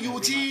when you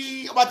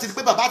ti ọba ti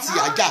pé bàbá ti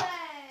àjà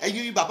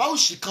ẹ̀yin bàbá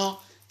òṣì kan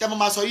tẹ́ mo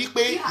máa sọ yí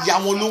pé ìyá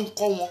wọn ló ń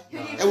kọ́ wọn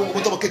ẹ wo gbogbo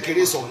tọmọ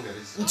kékeré sọ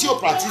n tí ó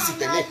practice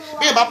tẹ́lẹ̀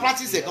bí ẹ bá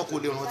practice ẹ̀ kan kò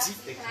lè rántí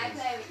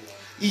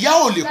ìyá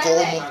ò lè kọ́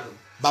ọmọ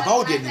bàbá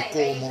ò dẹ̀ lè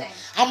kọ́ ọmọ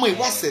àmọ́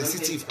ìwà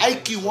sensitive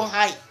IQ wọn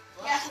high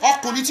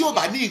ọkùnrin tí ò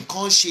bá ní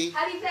nǹkan ṣe.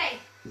 How do you play?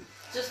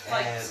 Just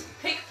fight.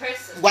 Pick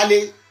person.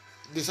 Wale,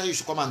 they say you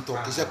should come and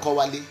talk. They say call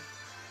Wale.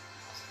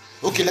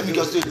 Okay, let me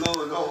just do it.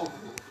 No.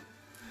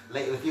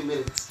 Like in a few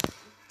minutes.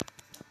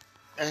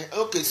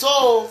 Okay,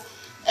 so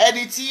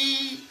ẹni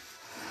tí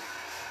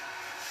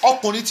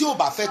ọkùnrin tí ò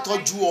bá fẹ́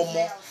tọ́jú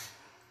ọmọ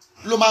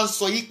ló máa ń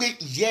sọ yí pé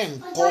ìyá ẹ̀ ń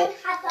kọ́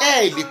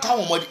lè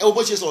káwọn ọmọdé ẹ wo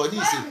bó ṣe sọ̀rọ̀ ní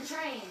ìsìn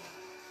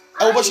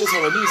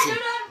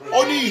ó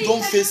ní you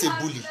don't face a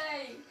bully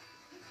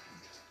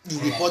you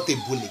report a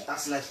bully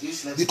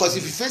because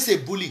if you face a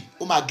bully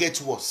ó máa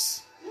get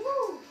worse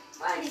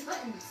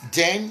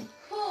then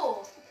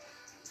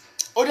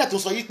ó dẹ̀ tó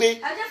sọ yí pé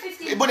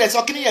ìbò dẹ̀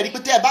sọ kí ni yẹn rí pé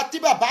tí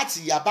bàbá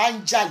àti ìyá bá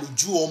ń jà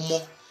lójú ọmọ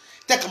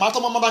tẹkàmá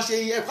tọmọ bá ṣe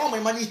ẹ fún ọmọ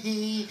yẹn máa ní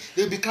hihi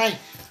they will be crying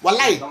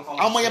wàláì àwọn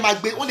ọmọ yẹn máa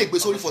gbé wọ́n lè gbé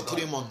sórí for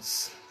 3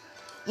 months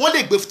wọ́n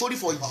lè gbé sórí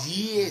for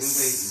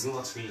years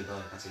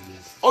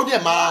ó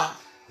dẹ̀ máa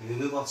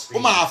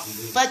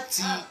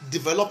affect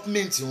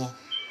development wọn.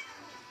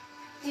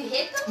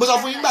 mo sọ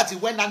fún yín gbà tí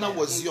when Nana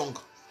was young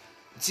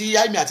tí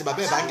Aimi àti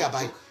bàbá ẹ̀ bá ń gà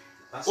báyìí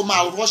ó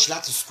máa rush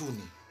láti school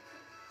ni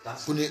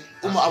kò ní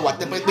ó máa wà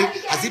tẹ́pẹ́ pé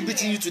has he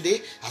beaten you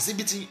today has he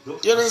beaten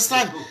you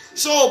understand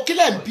so kí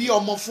lẹ̀ ń bí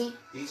ọmọ fún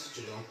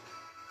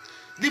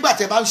nígbà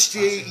tẹ́ bá ń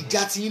ṣe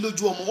ìjà tí yín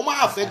lójú ọmọ ó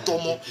máa fẹ́ tọ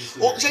ọmọ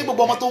ṣé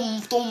gbogbo ọmọ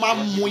tó máa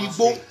ń mu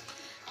igbó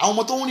àwọn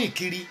ọmọ tó ń rìn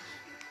kiri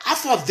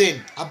half of them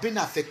have been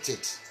affected.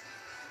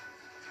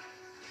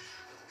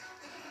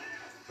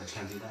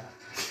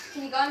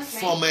 Can you go on the train?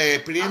 From a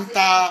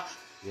parental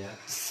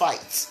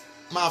fight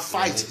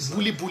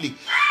bully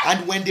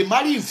and when they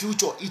marry in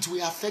future it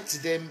will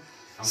affect them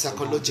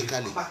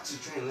psychologically.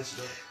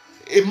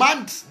 A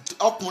man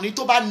ọkùnrin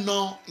tó bá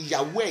na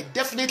ìyàwó ẹ̀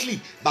definitely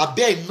bàbá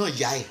ẹ̀ náà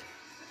ìyá ẹ̀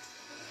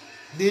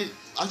ní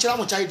àǹṣẹ́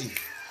àwọn child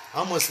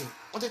àwọn ọmọ ìsìn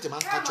wọ́n tètè máa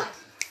ń catch up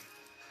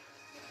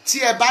tí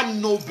ẹ bá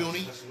na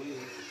obìnrin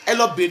ẹ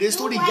lọ bèrè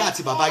sórí ìyá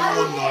àti bàbá yín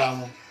wọ́n nara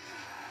wọn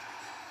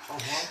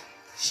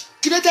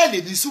kí ló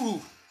tẹ̀lé ní sùúrù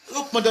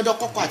ó pọn dandan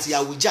kọ́kọ́ àti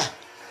ìyàwó jà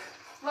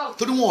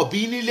torí wọn ò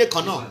bí nílé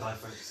kan náà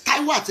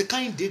Táíwò àti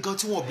Kẹ́hìndé gan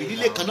tí wọn ò bí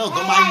nílé kan náà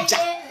gan máa ń jà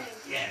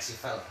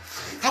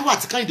Táíwò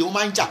àti Kẹ́hìndé wọn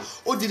máa ń jà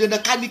ó di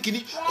dandan ká ní kíní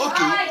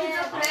ókè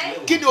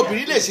kí ni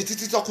obìnrin lè ṣe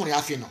títí tọkùnrin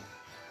àfihàn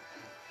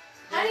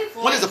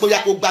wọ́n lè sọ pé ó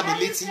yá kó gbá mi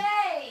létí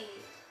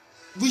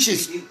which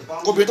is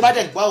obìnrin tó bá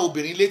dẹ̀ gbá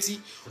obìnrin létí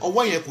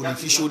ọwọ́ yẹn kò ní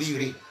fi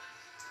ṣoríire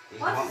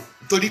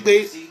torí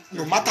pé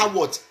no matter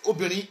what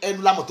obìnrin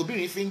ẹnu lamọ̀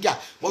tóbìnrin fi ń jà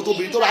but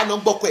obìnrin tó bá ná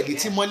gbọ́kọ̀ ẹ̀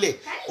létí mọ́lẹ̀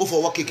ó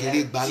fọwọ́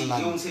kékeré gbá ńlá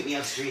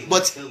ni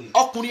but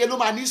ọkùnrin yẹn ló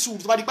máa ní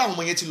sùúrù tó bá di pé àwọn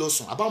ọmọ yẹn ti lọ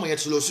sùn àbá àwọn yẹn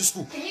ti lọ sí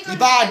school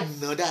ìbá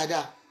nà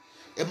dáadáa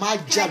ẹ má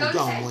jà lójú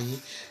àwọn ọmọ yín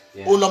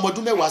ó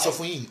lọmọdún mẹ́wàá sọ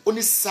fún yín ó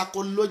ní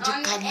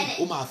psychologically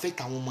ó máa affect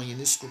àwọn ọmọ yẹn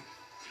ní school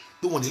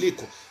tó wọn nílé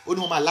ẹ̀kọ́ ó ní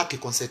wọn máa lack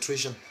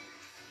concentration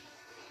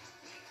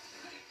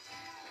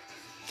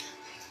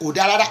kò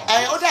dáa rárá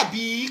ó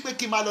dàbí pé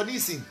kí n máa lọ ní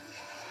ìsìn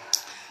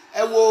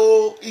ẹ wo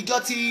ìjọ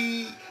tí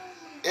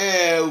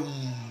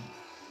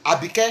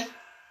Àbíkẹ́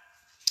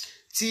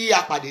tí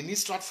a pàdé ní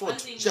Stratford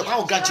ṣe pé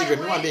àwọn grandchildren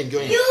mi wà lẹ́yìn ìjọ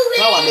yẹn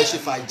tí wọ́n wà lọ ṣe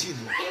fàájì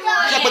ni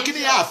ṣe pé kí ni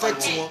yẹn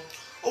affect wọn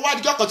ó wá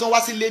díjọ́ kan tí wọ́n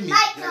wá sí ilé mi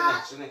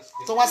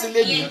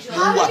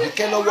mo ń wo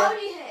Àbíkẹ́ lọ́wọ́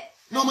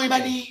ní ọmọ yìí bá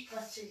ní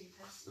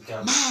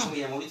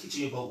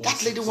Mom,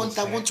 that lady want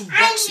to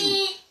box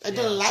you. I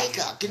don't like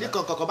her. Kini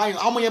kankan báyìí.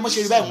 Àwọn ọmọ yẹn mọ̀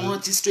ṣe rí báyìí wọ́n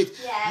rántí straight.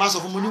 Má sọ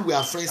fún mi ní we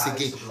are friends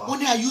again. Wọ́n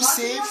ní are you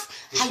safe?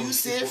 Are you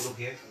safe?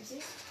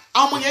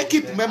 àwọn ọmọ yẹn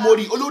keep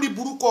memory olórí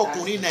burúkú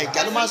ọkùnrin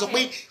Nàìjíríà ló máa ń sọ pé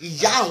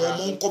ìyá àwọn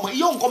ọmọ ń kọ́mọ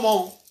ìyá òun kọ́mọ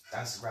o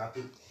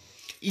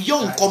ìyá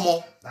òun kọ́mọ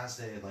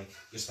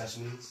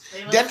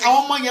then àwọn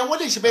ọmọ yẹn wọ́n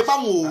lè ṣe pé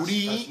báwọn ò rí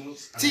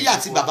tí ìyá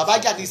àti bàbá bá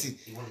jáde sí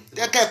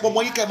kẹ́kẹ́ ẹ̀pọ̀ ọmọ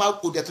yín kẹ́ máa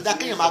kò dẹ̀ tó dá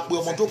kéèyàn máa pe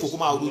ọmọ tó kò kó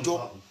máa rojọ́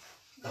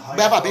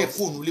bẹ́ẹ̀ bàbá ẹ̀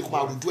fóònù lé kó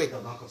máa rojọ́ ẹ̀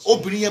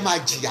obìnrin yẹn máa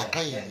jìyà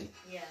kan yẹn.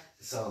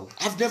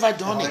 I've never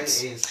done it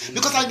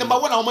because I number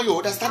one, you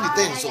understand the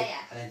thing, so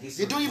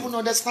they don't even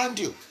understand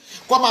you.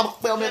 Come on,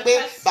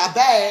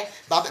 baba,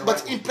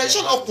 but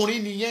impression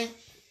ọkùnrin nìyẹn.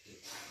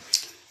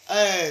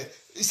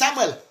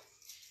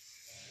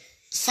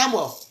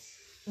 Samuel,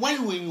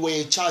 when we were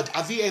a child,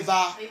 have you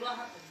ever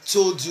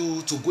told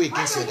you to go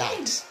against your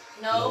dad?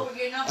 No,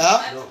 you're not.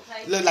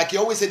 Like you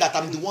always say that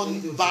I'm the one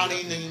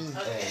barring.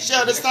 You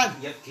understand?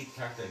 How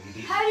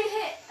do you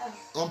hit?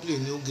 Don't play a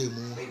new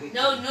game.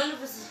 No, none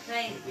of us is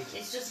playing.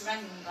 It's just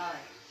random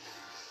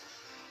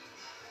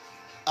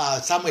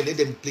guy. Samuel, let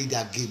them play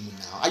their game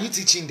now. Are you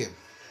teaching them?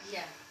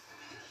 Yeah.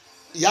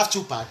 You have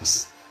 2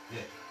 parts?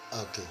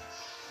 Yeah. Okay.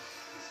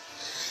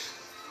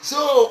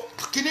 So,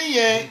 kini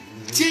yẹn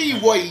tí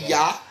ìwọ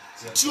ìyá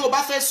tí o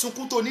bá fẹ́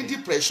sunkún tó ní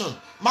depression,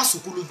 má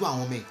sunkún lójú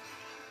àwọn ọmọ ẹ.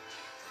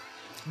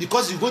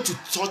 Because you go to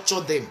torture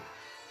them.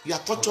 You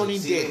are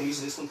torturing them.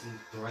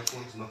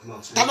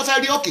 Ta ló fẹ́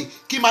rí òkè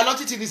kí n máa lọ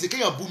títí ní ìsìn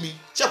kéèyàn bú mi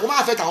ṣe kó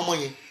máa fẹ́ tàwọn ọmọ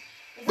yẹn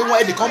pé wọn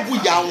ẹnìkan bú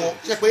ìyá wọn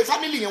ṣe pé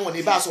family yẹn wọn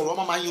ní bá a sọ̀rọ̀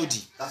ọmọ máa ń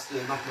yóòdì.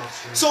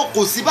 So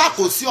kò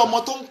sí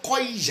ọmọ tó ń kọ́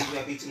ìyá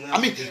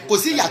kò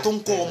sí ìyá tó ń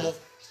kọ́ ọmọ.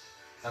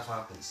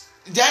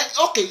 Then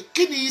okay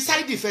kí ni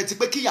side effect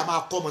pé kí ìyá máa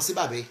kọ́ ọmọ sí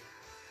bàbá ẹ̀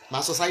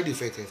máa sọ side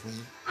effect ẹ̀ fún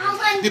yín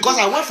because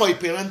I went for a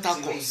parental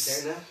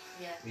course.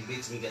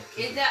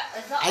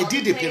 I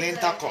did a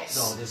parental course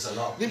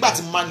nígbà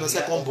tí mo máa ń lọ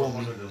second born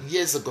mi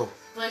years ago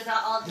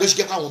ló ṣe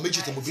jẹ́ pé àwọn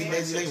méjì tí mo bí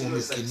lẹ́yìn wọn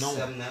mi kì í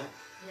náà.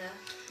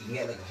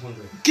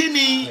 Kí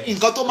ni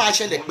nǹkan tó máa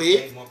ṣẹlẹ̀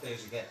pé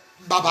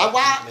bàbá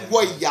wa wọ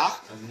ìyá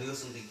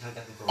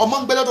ọmọ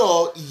ń gbé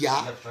lọ́dọ̀ ìyá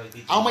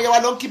àwọn ọmọ yẹn wa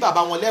ló ń kí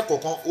bàbá wọn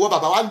lẹ́ẹ̀kọ̀ọ̀kan owó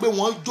bàbá wa ń gbé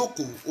wọn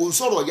jókòó òun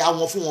sọ̀rọ̀ ìyá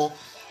wọn fún wọn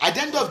at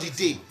the end of the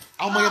day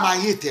àwọn ọmọ yẹn máa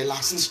hate ẹ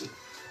last.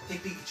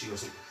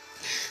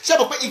 Ṣé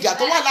mo pé ìjà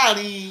tó wà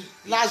láàrin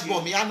last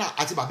born mi Anna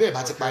àti bàbá ẹ̀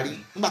bá ti parí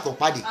nígbà tó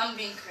pàdé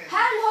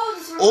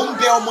òun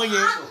bẹ ọmọ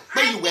yẹn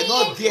pé ìwẹ̀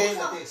náà díẹ̀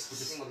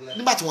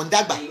nígbà tí wọ́n ń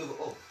dàgbà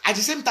at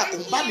the same time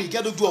òun bá lè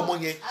jẹ́ lójú ọmọ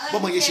yẹn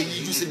bọ́mọ yẹn ṣe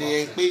yíjú sí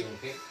nìyẹn pé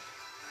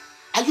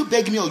are you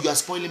begging me or you are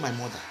spoiling my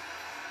mother?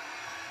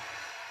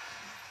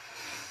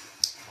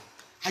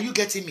 Are you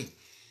getting me?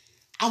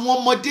 Àwọn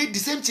ọmọdé the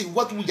same thing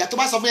what ìyá tó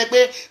bá sọ fún yẹn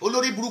pé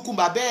olórí burúkú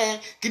bàbá ẹ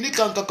kíní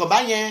kankan bá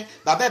yẹn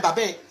bàbá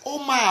ẹ ó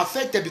máa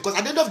affect ẹ because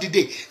at the end of the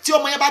day tí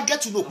ọmọ yẹn bá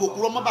get to know pé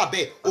òkúrọ́ ọmọ bàbá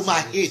ẹ ó máa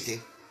hate ẹ.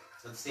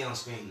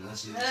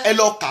 Ẹ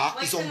lọ kà á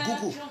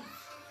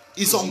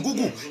it's on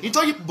Google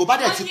nítorí bòbá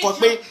dẹ̀ ti kọ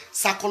pé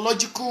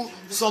psychological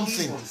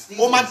something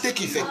ó máa ń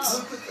take effect.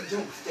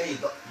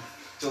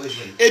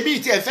 Èmi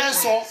tí ẹ fẹ́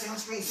sọ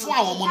fún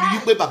àwọn ọmọ mi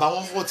wípé bàbá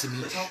wọn hurt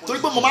mi torí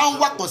pé mo máa ń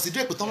wà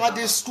consider pé tán wá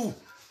dé school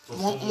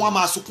wọ́n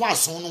máa sunkún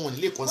àsùnwọ̀n wọn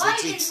nílé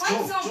concentrate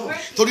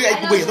torí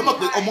gbogbo èèyàn tó mọ̀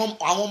pé àwọn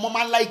ọmọ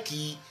máa ń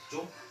láìkì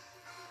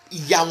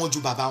ìyá wọn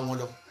ju bàbá wọn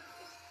lọ.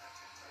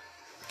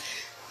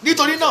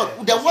 Nítorí náà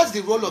then what's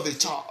the role of a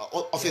child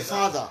of a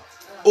father?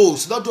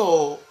 Sí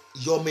lọ́dọ̀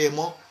ìyá ọmọ ẹ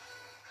mọ́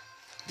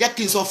jẹ́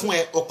kí n sọ fún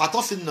ẹ ọ̀pá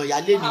tó fi nà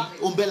yálé ni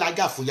ó ń bẹ́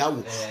lájà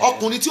fúyàwó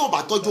ọkùnrin tí ò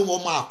bá tọ́jú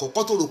wọn ọmọ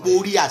àkọ́kọ́ tó rò pé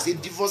orí àṣẹ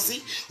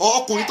divorce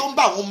ọkùnrin tó ń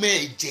bá àwọn ọmọ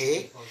ẹ̀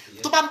jẹ́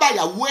tó bá ń bá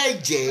ìyàwó ẹ̀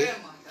jẹ́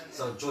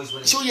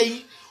ṣé ó yẹ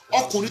yín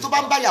ọkùnrin tó bá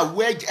ń bá ìyàwó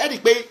ẹ̀ jẹ́ ẹ̀ rí i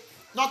pé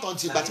not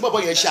until ìgbà tí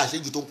bọ̀bọ̀ yẹn ṣe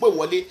àṣejù tó ń pè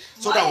wọlé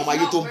sọ́dọ̀ àwọn ọmọ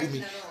ayé tó ń bú mi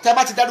tẹ́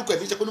bá ti dárúkọ ẹ̀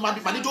fi ṣe pé ló máa ń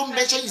bí màá ní don't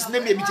mention his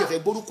name èmi ti ẹ̀fẹ̀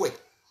gbórúkọ ẹ̀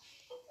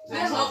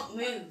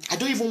I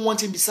don't even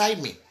want him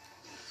beside me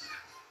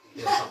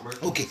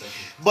okay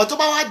but tó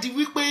bá wá di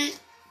wípé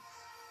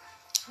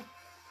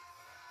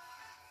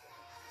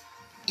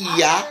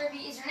ìyá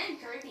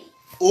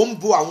ó ń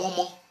bo àwọn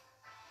ọmọ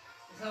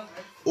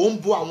ó ń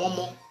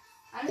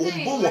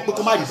bo wọn pé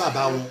kó má rí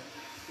bàbá wọn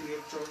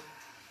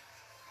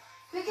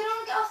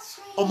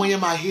ọmọ yẹn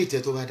máa hate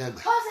ẹ tó bá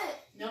dàgbà.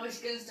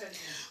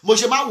 Mo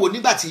ṣe máa ń wò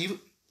nígbà tí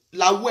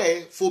láwọ̀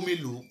ẹ fomi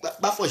lù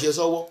bá fọ̀ṣẹ́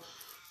sọ́wọ́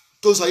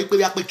tó sọ yí pé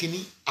wá pé kínní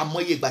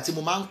àmọye ìgbà tí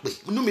mo máa ń pè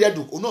inú mi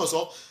dẹ́dùn òun náà sọ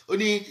ó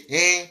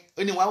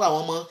ní wàá wà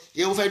wọn mọ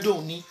ẹ ó fẹ́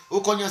dóun ní ó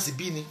kọ́yàn sí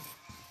bí ni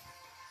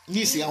ní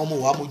ìsìn àwọn ọmọ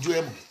wa mojú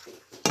ẹ mọ̀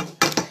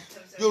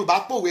Yorùbá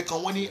pòwe kan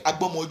wọ́n ní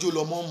agbọ́mọjú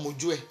lọmọ ń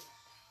mojú ẹ̀.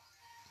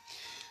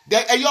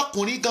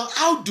 Ẹyọkùnrin gan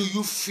how do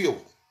you feel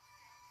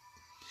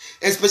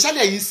especially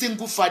ẹ̀yin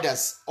single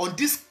fathers on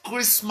this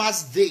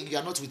Christmas day you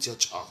are not with your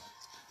child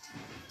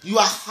you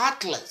are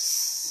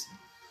heartless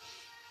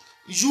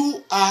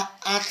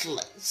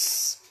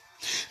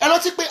ẹ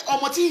rántí pé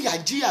ọmọ tí ìyá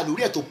jìyà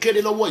lórí ẹ̀ tó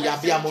kéré lọ́wọ́ ìyá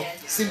abiyamọ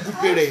single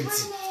parent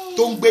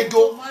tó ń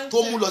gbẹjọ́ tó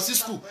mú lọ sí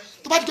school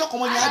tó bá dijọ́ kan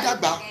wọ́n yẹn á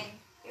dàgbà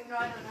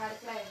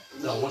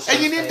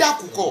ẹ̀yin ní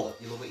dàkúkọ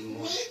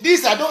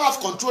this I don't have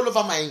control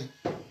over my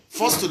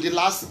first to the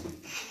last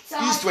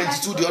he is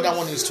 22 the other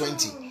one is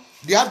 20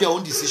 They have their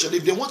own decision.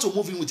 If they want to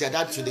move in with their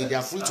dad today, they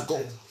are free to go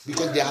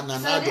because they are an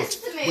adult.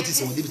 But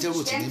it's on the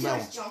road to neighbor.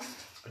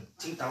 I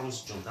think that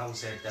was John. That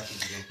was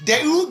definitely John. The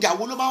irú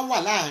ìyàwó ló máa ń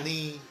wà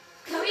láàrin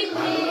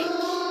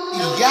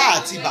ìyá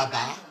àti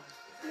bàbá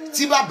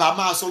tí bàbá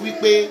máa sọ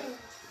wípé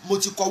mo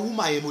ti kọ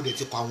woman yẹn mo dẹ̀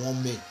ti kọ àwọn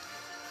ọmọ ẹ̀.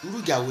 Irú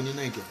ìyàwó ni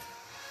náà ìjọ.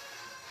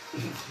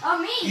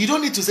 You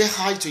don't need to say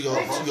hi to your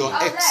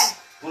ex.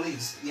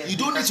 You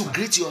don't need to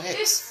greet your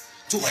ex.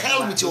 To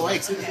hell with your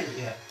ex.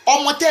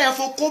 Ọmọ tẹ́ ẹ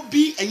fọ kó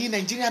bí ẹ̀yin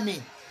Nigeria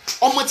men.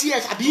 Ọmọ tí ẹ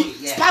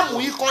àbí spam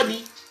yìí kọ́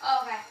ni.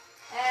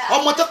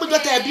 Ọmọ tó péjọ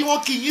tẹ́ ẹ bí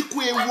wọ́n kì í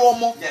kú ewu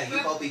ọmọ.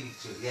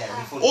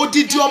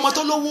 Odidi ọmọ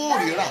tó lówó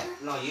òrìrà.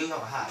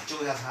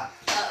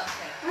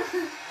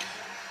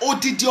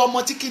 Odidi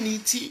ọmọ tí kìíní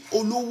tí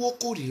olówó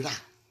kò rírà.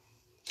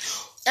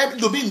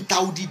 Ẹlòmíì ń ta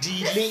odidi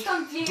ilé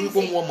torí pé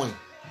wọ́n mọ̀ ẹ́.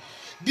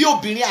 Bí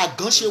obìnrin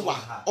àgàn ṣe wà,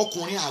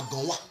 ọkùnrin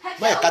àgàn wà.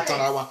 Báyìí ká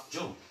tanra wa.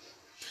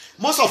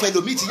 Most of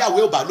ẹlòmíì tí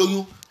yàwó ò bá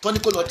lóyún tó ní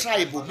kó lọ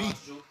try ibòmíì.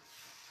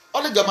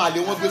 Ọlọ́jọ́ máa lé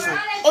wọ́n gbé fún un.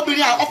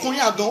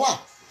 Ọkùnrin àgàn wà.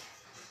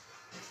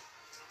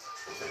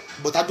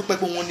 But a dúpẹ́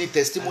pé wọ́n ní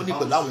testimony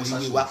pẹ̀lú àwọn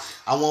ìwé wa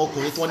àwọn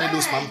ọkùnrin tó ní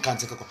low sperm count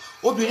kankan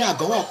obìnrin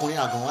àgàn wà ọkùnrin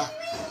àgàn wà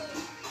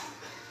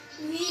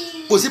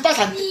kò sí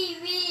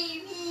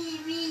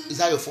is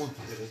that your phone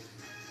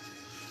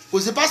kò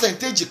sí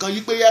percentage kan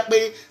yí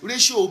pé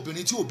ratio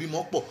obìnrin tí ò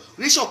bímọ pọ̀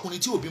ratio ọkùnrin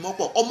tí ò bímọ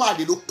pọ̀ ọmọ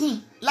àlè ló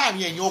kún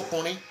láàrin ẹ̀yin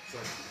ọkùnrin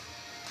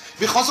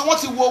because wọ́n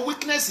ti wo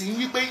weakness yín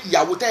wípé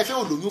ìyàwó tẹ́ ẹ fẹ́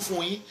olóyún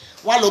fún yín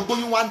wá lọ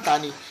gbóyún wá ń ta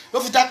ni ló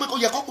fi dá pé ó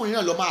yẹ kọkùnrin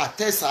náà lọ máa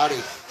tẹ̀sà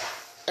rẹ̀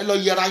ẹ lọ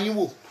yẹra yín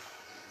wò.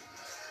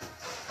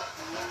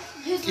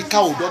 Ìka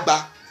ò dọ́gba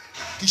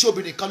kì í ṣe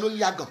obìnrin kan ló ń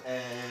yàgàn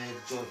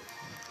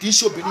kì í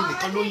ṣe obìnrin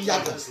nìkan ló ń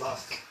yàgàn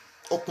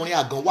ọkùnrin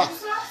àgàn wà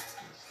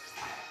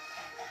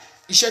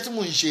iṣẹ́ tí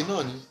mo ń ṣe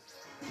náà ni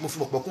mo fi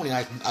mọ̀pọ̀ ọkùnrin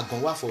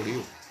àgàn wà fọ̀rẹ́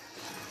o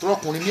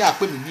tọrọkùnrin ní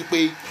àpè mí wípé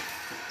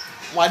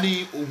wọ́n á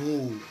ní òun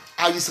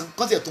ò àìsàn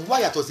kan tiẹ̀ tó ń wá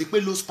yàtọ̀ sí pé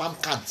low sperm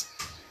count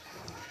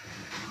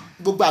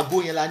gbogbo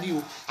àgbo yẹn la ní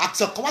o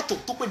àìsàn kan wà tó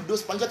pé low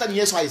sperm count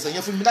yẹn sọ àìsàn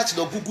yẹn fún mi láti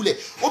lọ Google ẹ̀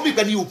ó bí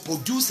ìgbà ni ò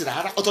produce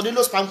rárá ọ̀tọ̀ ní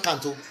low sperm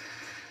count o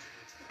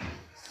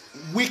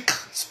weak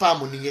sperm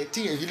nìyẹn tí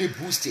yẹn yìí lè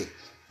boost ẹ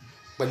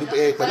pẹ̀lú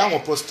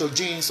àwọn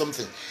prostrogen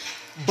something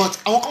but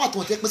àwọn kan wà tó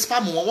wọ́n tẹ́ pé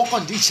sperm wọn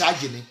kàn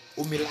discharge ni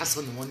omi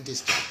lásán ni wọ́n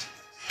discharge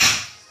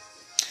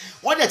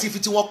wọ́n dẹ̀ ti fi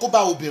tiwọn kó bá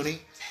obìnrin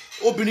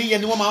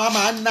yẹn ni wọ́n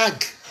máa nag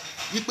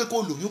wípé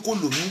kó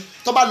lóyún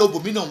tó bá lọ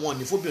bòmí náà wọn ò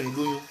ní fóbìnrin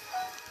lóyún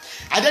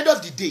at the end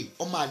of the day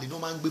ọmọ àlè ni wọ́n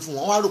máa ń gbé fún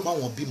wọn wọ́n á rò pé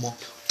àwọn bímọ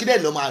kí dẹ̀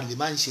lọ́mọ àlè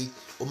máa ń ṣe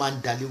ó máa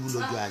ń dalérú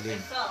lọ́jọ́ alẹ́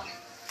ni.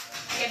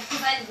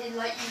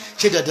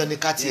 Ṣé dandan ni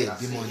ká tiẹ̀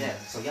bímọ ni?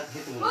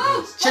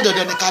 Ṣé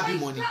dandan ni ká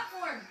bímọ ni?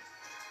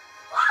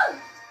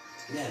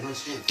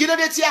 Kí ló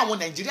dé tí àwọn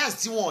Nigerians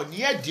tí wọn ò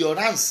ní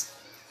endurance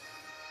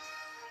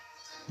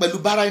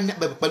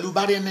pẹ̀lú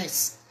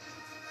barrenness?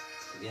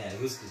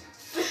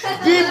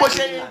 Bí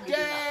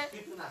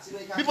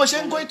mo ṣe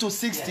ń going to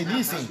 60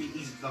 nísìn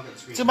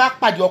tí máa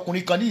pàdé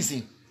ọkùnrin kan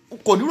nísìn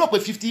kò ní rò pé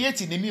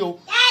 58 ni mí o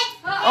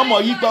ọmọ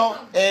yìí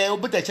gbọ́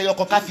bó tẹ̀ ṣe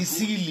ọkọ̀ ká fi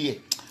sí ilé ẹ̀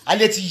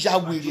alẹ́ ti ya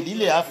wèrè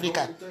nílẹ̀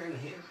Áfíríkà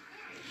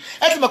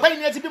ẹ ti mọ̀ pé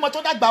yín ẹ ti bímọ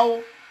tó dàgbà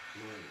o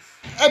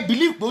ẹ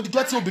believe pé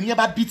òdìjọ́ tí obìnrin yẹn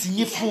bá bí ti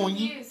yín fún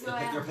yín.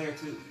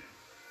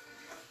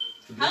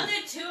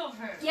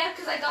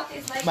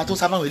 Màá tó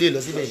sábà wọlé lọ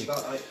síbẹ̀ yìí.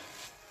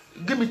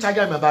 Give me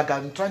charger in my bag.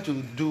 I'm trying to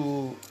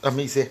do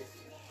amazing.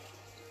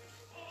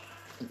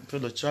 To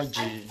the charge.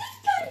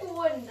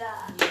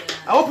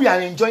 I hope you are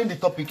enjoying the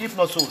topic. If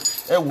not so,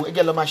 ẹ wo ẹ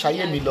jẹ́ lọ máa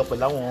ṣayé mi lọ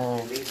pẹ̀lú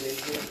àwọn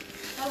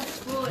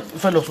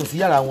fẹ́ lọ sùn sí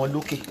yàrá wọn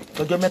lókè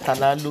lọ́jọ́ mẹ́ta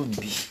la ló ń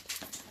bí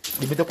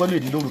èmi tó pẹ́lú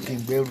èdè lóru kí n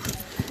gbẹ́rù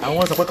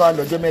àwọn sọ pé káwá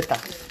lọ́jọ́ mẹ́ta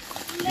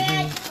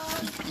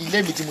ilé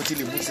mi tí mo ti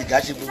lè mú sìgá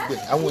ṣe gbogbo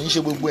ẹ̀ àwọn òyìn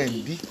ṣe gbogbo ẹ̀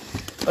ń bí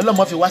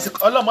ọlọ́mọ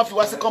fi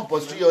wá sí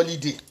compulsory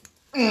holiday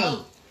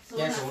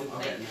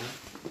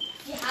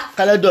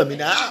kálẹ́dọ̀ mi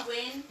náà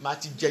máa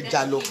ti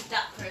jẹja lọ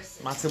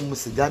máa ti mú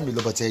sìgá mi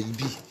lọ bọ̀tẹ̀ yìí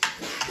bí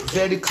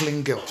very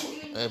clean girl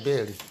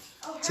bẹ́ẹ̀ rí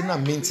tí náà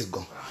mint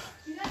gan.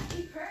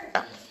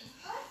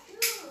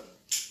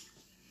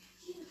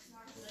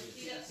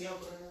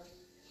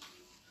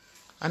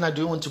 Anna,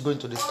 do you want to go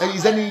into this?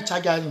 Is there any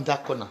charger in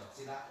that corner?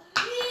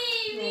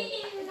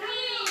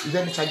 Is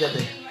there any charger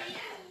there?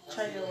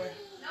 Charger where?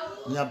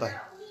 Nearby.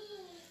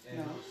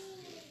 No.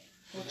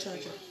 What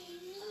charger?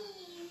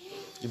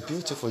 You're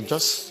beautiful.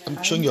 Just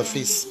I'm showing your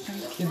face.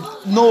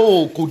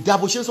 No, kò dá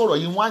bó ṣe ń sọ̀rọ̀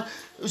yìí wọ́n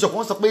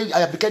ṣọ̀kan sọ pé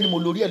àyàbíkẹ́ ni mo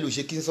lórí ẹ̀ ló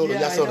ṣe kí n sọ̀rọ̀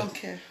yá sọ̀rọ̀. I don't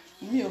care.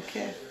 Me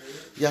okay.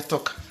 Yeah,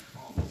 talk.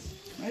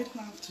 I don't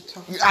have to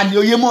talk. Àní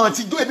òye mọ́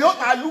ti dún èmi ó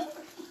máa lú.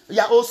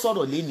 Ya ó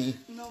sọ̀rọ̀ lénìí.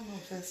 No,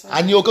 Professor.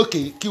 Àní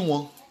òkè kí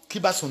wọn kí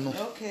bá sùn náà.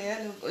 Okay,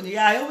 hello.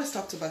 Yeah, I always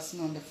talk to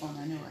Basino on the phone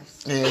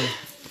anyways.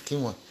 Kí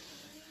wọn.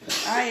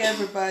 Hi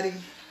everybody.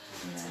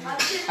 Yeah.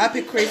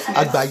 Happy Christmas.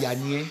 Àgbàyà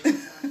ni ẹ́.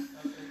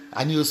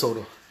 Àní ó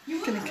sọ̀rọ̀.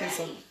 Kí ni kí n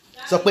sọ?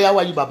 Sọ pé how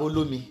are you bàbá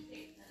olómi?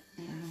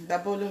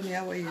 Baba Olomi,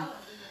 how are you?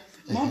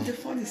 Mom, the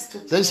phone is too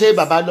Then say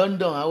Baba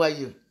London, how are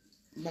you?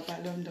 Baba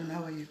London,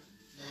 how are you?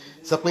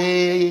 sọ pé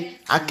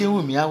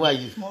Akínwùmí how are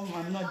you? Mom,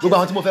 I'm not Gbogbo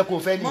àwọn tí just. mo fẹ́ kó o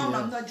fẹ́ Mom,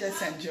 nìyẹn. I'm not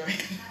just enjoying.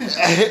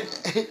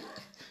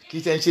 Kì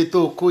í ṣe tó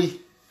o kó yìí.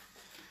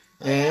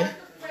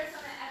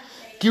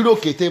 Kí ló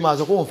kété máa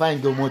sọ pé òun fáyín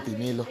gbé ọmọ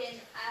tèmi lọ.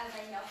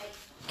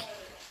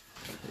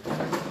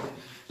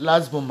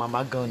 Last born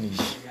mama gan nìyí.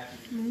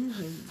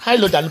 Hi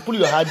lo dan pull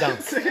your head down.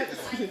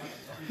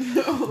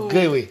 No. Go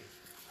away.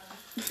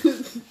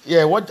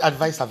 Yeah, what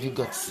advice have you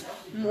got?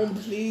 Mom,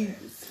 please.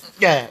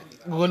 Yeah,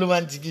 gbogbo ló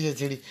máa ń tigi ṣe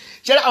ti rí.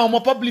 Ṣé àwọn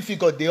ọmọ public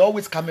figure they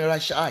always camera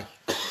shy?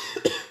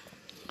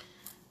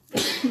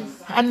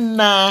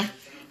 Anna,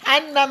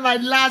 my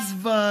last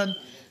born,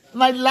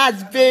 my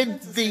last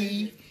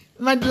baby,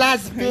 my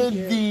last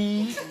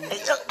baby.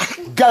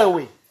 Go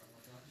away.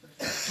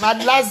 My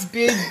last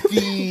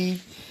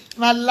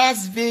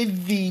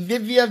baby,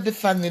 baby of the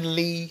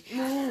family.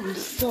 Mom,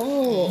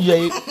 stop.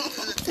 Yeah,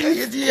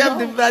 baby of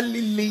the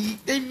family,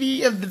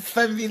 baby of the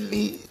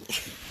family.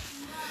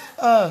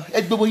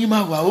 Gbogbo yín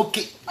máa wà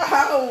okay.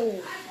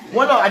 Ow.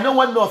 I know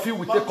one of you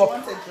will Mom, take you up.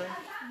 want a drink?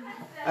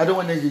 I don't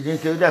want to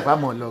drink it. That's why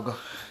I'm on logo.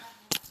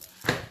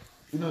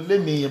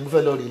 Let me move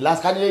a lorry.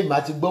 Last can you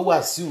imagine go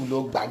was you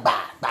look back.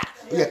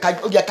 Oh, you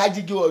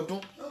can't do Okay,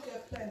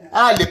 play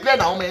now. the plan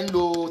now man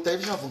lo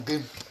television for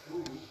game.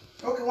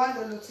 Okay, one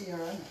dollar to your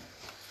honor.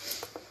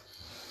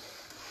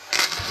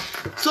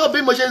 So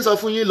bí mo ṣe ń sọ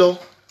fún yín lọ.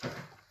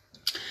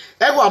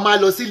 Ẹ wá máa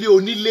lọ sí ilé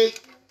onílé.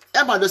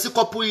 Ẹ máa lọ sí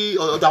couple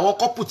ọ̀dọ̀ àwọn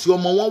couple tí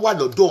ọmọ wọn wà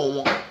lọ́dọ̀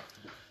wọn.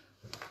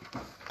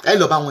 Ẹ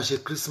lọ bá wọn ṣe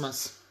Christmas.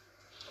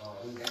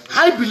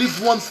 I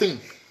believe one thing.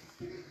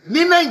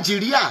 Ní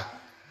Nàìjíríà,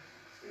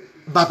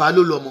 bàbá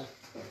ló lọ́mọ.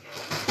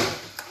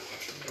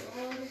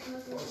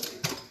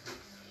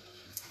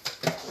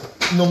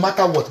 No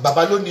matter what,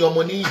 bàbá ló ní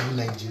ọmọ ní ìlú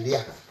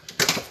Nàìjíríà.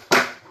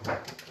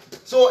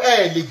 So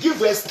lè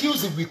give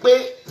excuse wípé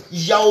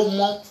ìyá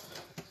ọmọ.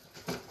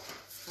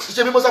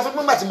 Ṣé bí mo sọ fún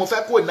mímọ̀ tí mo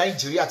fẹ́ kó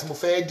Nàìjíríà tí mo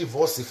fẹ́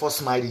divorce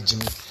first marriage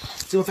mi.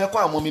 Tí mo fẹ́ kó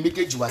àwọn ọmọ mi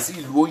méjèèjì wá sí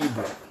ìlú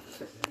òyìnbó.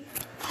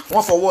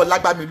 Wọ́n fọwọ́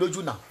lágbá mi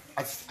lójú náà.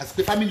 Àti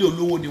pé family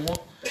olówó ni wọ́n.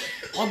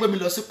 Wọ́n gbé mi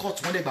lọ sí court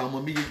wọ́n dẹ̀ gba ọmọ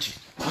méjèèjì.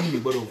 Wọ́n ní mi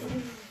gbọ́dọ̀ wò.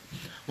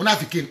 Wọ́n náà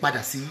fi kí n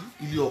padà sí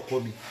ilé ọkọ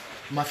mi.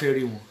 Mo máa fẹ́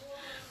rí wọn.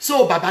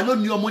 So bàbá ló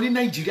ní ọmọ ní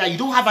Nàìjíríà. You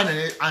don't have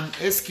an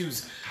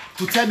excuse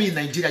to tell me in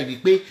Nigeria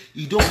wípé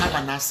you don't have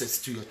an access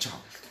to your child.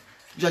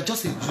 You are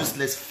just a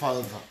useless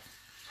father.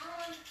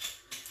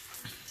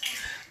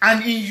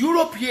 And in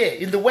Europe here,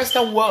 in the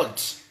Western world,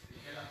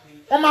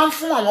 wọ́n máa ń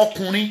fún àwọn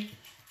ọkùnrin.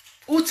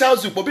 Who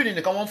tells you bobìnrin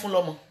nìkan wọ́n fún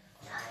lọ́mọ?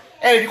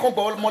 Ẹ rí kan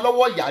gbọ́ ọmọ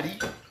lọ́wọ́ yàrí.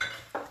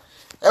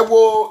 Ẹ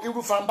wo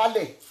irú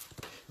fanbalẹ̀.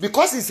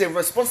 Because he's a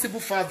responsible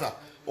father,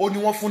 ó ní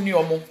wọ́n fún ní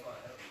ọmọ.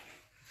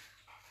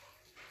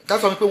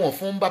 That's why pé wọ́n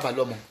fún bàbá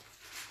lọ́mọ.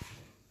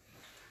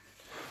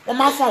 Wọ́n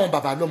máa ń fún àwọn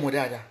bàbá lọ́mọ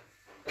dáadáa.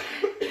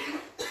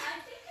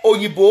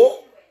 Òyìnbó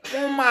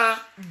wọ́n máa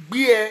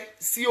gbé ẹ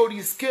sí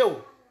orí scale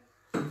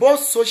both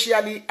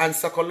socially and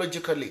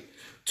psychologically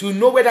to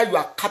know whether you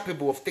are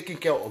capable of taking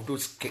care of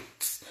those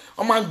kids.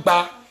 Wọ́n máa ń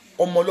gba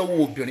ọmọ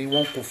lọ́wọ́ obìnrin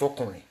wọn kò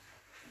fọkùnrin.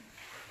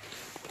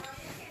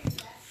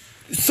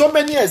 So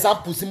many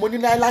examples mo ní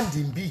ní island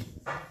bí.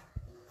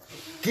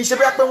 Kì í ṣe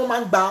bẹ́ẹ̀ pé wọ́n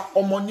máa ń gba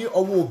ọmọ ní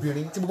ọwọ́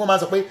obìnrin tí gbogbo máa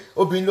sọ pé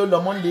obìnrin ló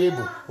lọ́mọ ń lé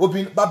èbò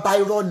obìnrin bàbá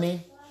irọ́ ni.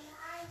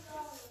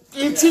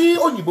 Tí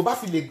òyìnbó bá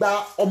fi lè gba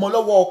ọmọ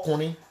lọ́wọ́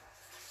ọkùnrin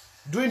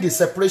during the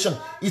separation,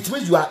 it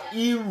means you are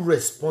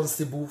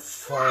irresponsible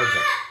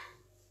father.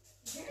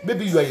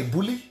 Maybe you are a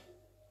bully,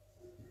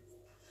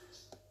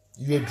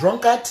 you are a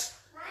drunkard,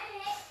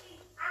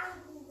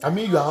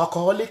 you are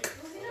alcoholic,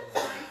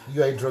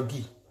 you are a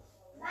druggie.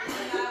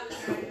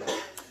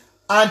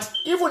 And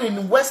even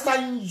in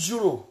Western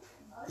Europe,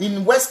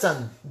 in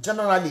Western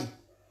generally,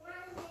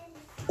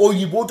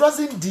 Oyibo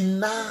doesn't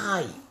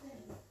deny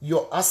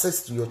your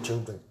access to your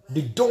children.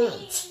 They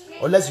don't,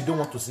 unless you don't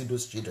want to see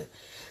those children.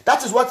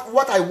 That is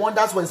what I want.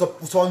 That's when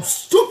some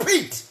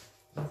stupid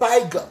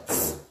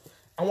bygones.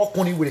 Àwọn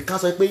ọkùnrin wèrè kan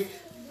sọ pé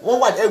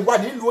wọ́n wà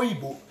nílùú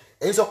òyìnbó.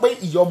 Ẹ̀yin sọ pé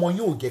ìyá ọmọ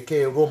yóò jẹ́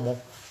kẹ́ ẹ rọ́mọ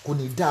kò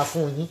ní dáa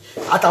fún yín.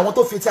 Àtàwọn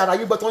tó fi ti ara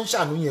yín gbọ́ tó ń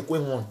ṣàánú yẹn kó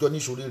wọn jọ ní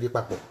ìṣòro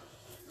papọ̀.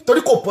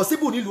 Torí kò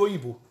possible nílùú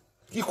òyìnbó.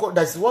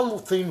 There's one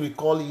thing we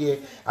call here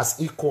as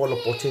equal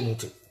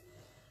opportunity.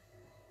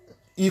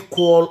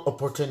 Equal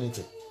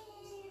opportunity.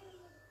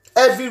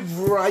 Every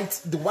right,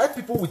 the white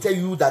people will tell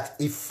you that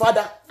a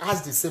father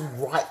has the same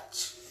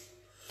right.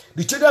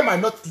 The children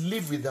might not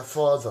live with their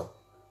father.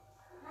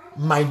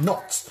 Might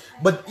not.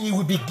 But he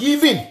will be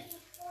given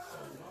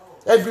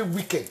every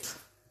weekend.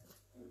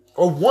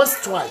 Or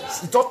once,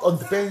 twice. It all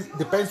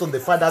depends on the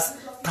father's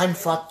time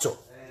factor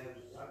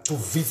to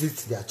visit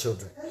their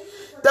children.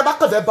 Tẹ́ bá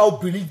kàn fẹ́ bá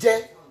obìnrin jẹ́,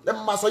 ẹ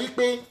máa sọ yí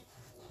pé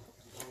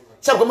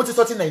ṣé àgbẹ̀ mo ti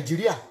sọ ti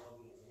Nàìjíríà.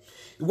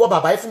 Ìwọ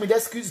bàbá yìí fún mi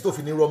excuse tó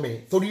fi ní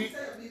rọ́mẹ̀ torí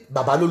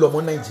bàbá ló lọ́mọ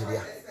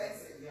Nàìjíríà.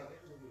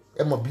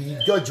 Ẹ mọ̀ bí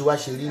George wa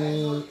ṣe rí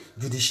ní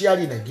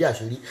judiciary Nàìjíríà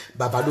ṣe rí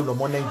bàbá ló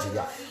lọ́mọ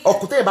Nàìjíríà.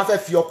 Ọkùnrin tẹ́yìn bá fẹ́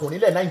fi ọkùnrin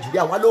lẹ̀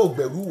Nàìjíríà wọn á lóò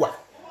gbẹ̀rú wà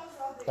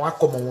wọn á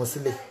kọ́ ọmọ wọn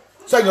sílẹ̀.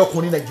 So ẹ̀yin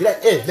ọkùnrin Nàìjíríà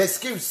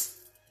excuse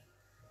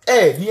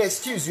ní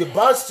excuse you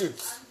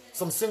bastards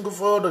some single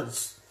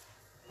fathers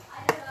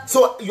So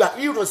you are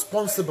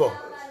irresponsible.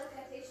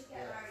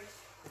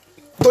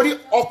 Torí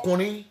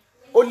ọkùnrin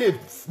ó lè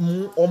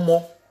mú ọmọ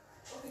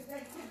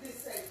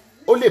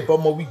ó lè bọ́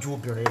ọmọ wí ju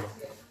obìnrin lọ.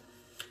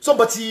 So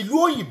but ìlú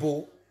òyìnbó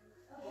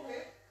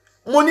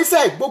mo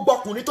nífẹ̀ẹ́ gbogbo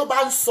ọkùnrin tó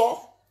bá ń sọ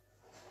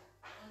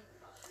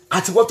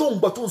àtiwọ́ tó ń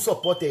gbọ́ tó ń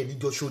support ẹ̀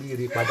níjọ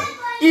sóríire padà.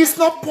 It's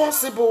not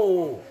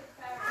possible.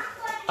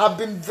 I've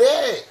been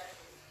there.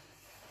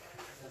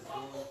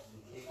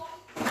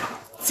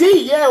 Tí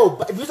ìyá ẹ̀ ò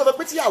bá ibi tó fẹ́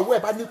pé tí ìyàwó ẹ̀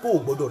bá ní kó o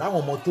gbọ́dọ̀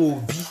ráwọn ọmọ tó o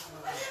bí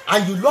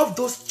and you love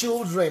those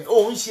children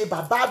ó ń ṣe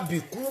bàbá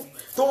àbíkú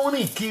tó ń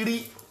rìn kiri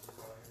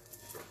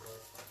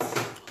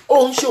ó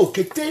ń ṣe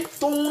òkété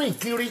tó ń rìn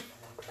kiri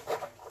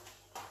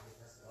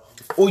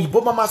òyìnbó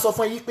máa sọ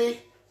fún yín pé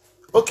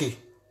ok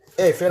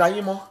ẹ fẹ́ ra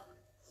yín mọ́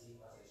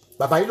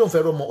bàbá yín ló ń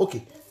fẹ́ rọ́ mọ́ ok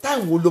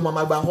táwọn wo ló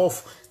máa gba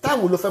off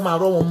táwọn wo ló fẹ́ máa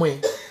rọ́ wọn mọ́ ẹ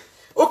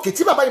ok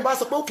tí bàbá yín bá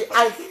sọ pé ok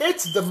I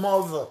hate the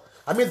mother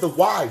I mean the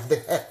wife the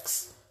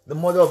ex the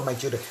mother of my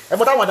children ẹ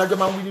mọ táwọn adájọ́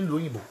máa ń wí nílùú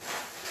òyìnbó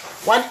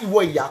wọ́n ní ìwọ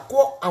ìyá kó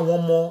àwọn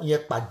ọmọ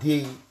yẹn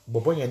pàdé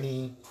bọ̀bọ̀ yẹn ní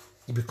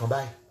ibì kan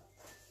báyìí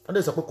wọ́n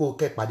lè sọ pé kó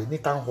kẹ́ pàdé ní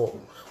town hall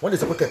wọ́n lè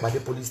sọ pé kẹ́ pàdé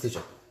police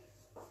station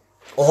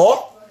ọ̀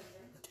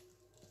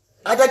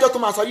adájọ́ tó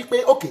máa sọ yí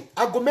pé ok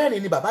aago 4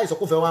 ni bàbá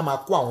ìsọkúnfẹ́ wọn máa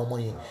kó àwọn ọmọ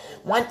yẹn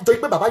wọ́n torí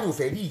pé bàbá yìí ò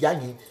fẹ́ rí ìyá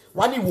yẹn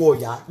wọ́n ní ìwọ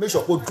ìyá make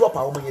sure kó drop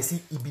àwọn ọmọ yẹn sí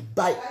ibi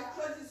báyìí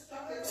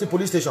sí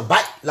police station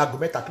báyìí láago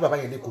 3 kí bàbá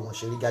yẹn lè kó wọn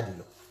ṣeré jáde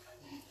lọ.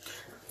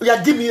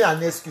 Oya give me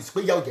an excuse pé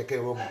ìyá ò jẹ́ kẹ́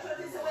rọ́ mọ́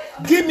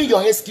give me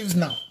your excuse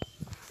now.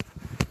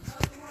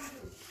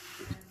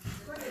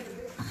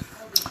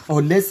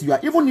 Unless you are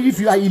even if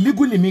you are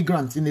illegal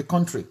immigrant in a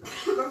country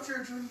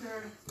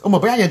ọmọ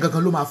bóyá yẹn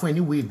gangan ló máa fún ẹ ní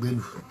ìwé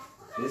ìgbélú.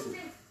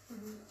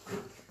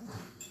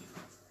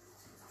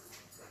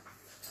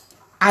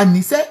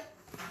 Àníṣe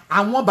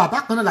àwọn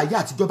bàbá kan náà láyé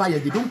àtijọ́ bá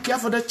yẹn they don't care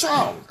for the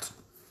child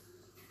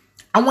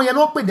àwọn yẹn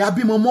ló pè ní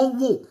abímọ mọ́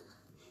wò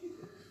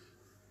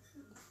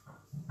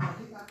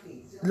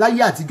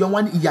láyé àtijọ́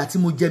wọn ní ìyà tí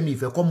mo jẹ mi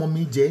ìfẹ́ kọ́ mọ́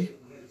mi jẹ́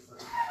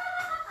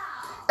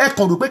ẹ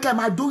kàn rò pé kẹ́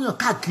máa dóyàn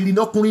káàkiri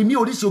ọkùnrin mi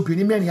oríṣi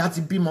obìnrin 4 á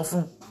ti bímọ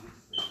fún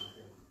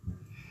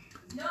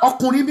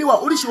ọkùnrin mi wà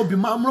oríṣi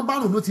obìnrin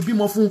márùn ló ti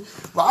bímọ fún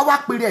wàá wá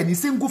pèrè ẹ̀ ní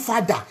single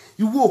father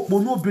ìwọ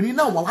òpònú obìnrin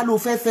náà wà wá ló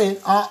fẹ́ fẹ́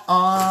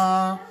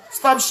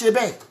stop ṣe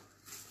bẹ́ẹ̀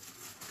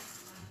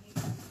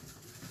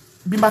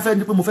bí má fẹ́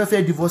ní pé mo fẹ́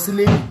fẹ́ divorce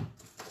lẹ́nì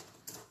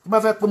bí má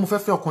fẹ́ pé mo fẹ́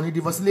fẹ́ ọkùnrin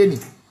divorce lẹ́nì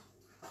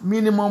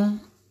minimum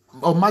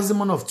or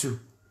maximum of 2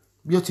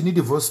 bí ó ti ní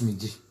divorce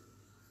méjì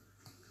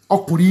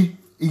ọkùnrin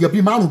èèyàn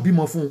bíi 5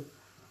 bímọ fún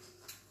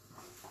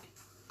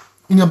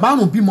èèyàn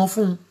 5 bímọ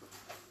fún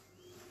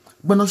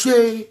gbọ́nà ṣé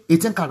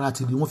 18 karat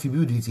ni wọ́n fi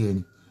bíúdì ti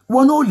ẹni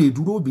wọn náà lè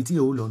dúró òbí tí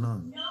èèyàn lọ náà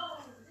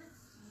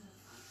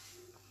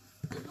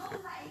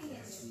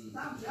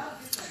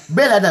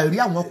bẹ́ẹ̀ ládàá rí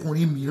àwọn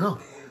ọkùnrin mìíràn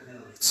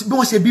bí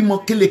wọ́n ṣe bímọ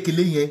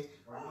kélekèlé yẹn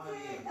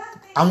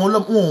àwọn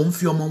wọn ò ń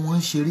fi ọmọ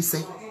wọn ṣeré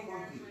sẹ́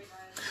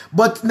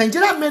but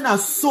Nigerian men are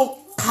so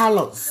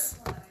callous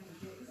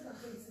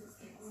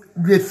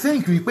they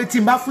think pé tí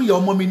n bá fún ìyá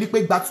ọmọ mi ní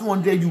pé gba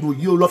 €200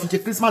 yìí o lọ fi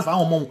ṣe Christmas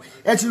fáwọn ọmọ òun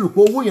ẹ ti rò pé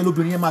owó yẹn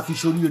lóbìnrin yẹn máa fi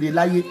ṣoríire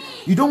láyé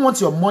you don't want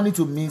your money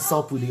to mix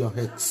up with your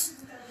heads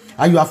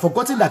and you are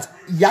forgetting that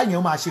ìyá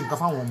yẹn máa ṣe nǹkan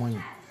fáwọn ọmọ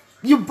yẹn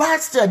you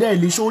bastard ẹ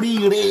lè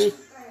ṣoríire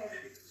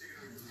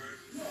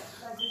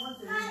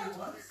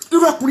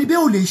irú ọkùnrin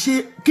bẹ́ẹ̀ ò lè ṣe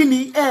kí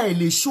ni ẹ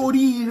lè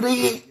ṣoríire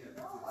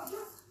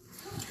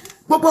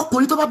gbogbo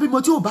ọkùnrin tó bá bímọ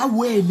tí ò bá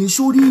wo ẹ lè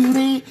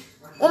ṣoríire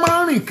wọ́n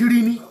máa ń rìn kiri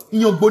ni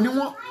ìyàngbò ni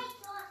wọ́n.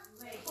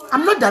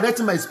 I'm not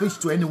directing my speech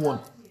to anyone,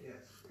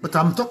 but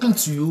I'm talking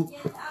to you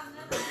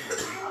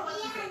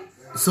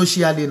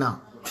socially now.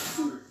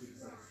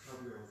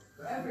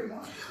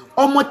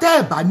 Ọmọ tẹ́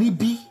ẹ bá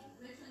níbí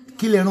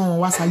kí lẹ rán wọn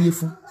wá sáyé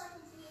fún.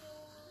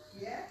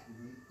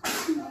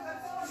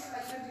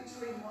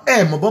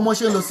 Ẹ mọ̀ bọ́mọ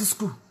ṣe ń lọ sí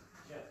school.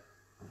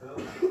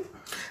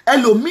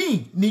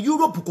 Ẹlòmíì ní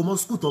Europe kò mọ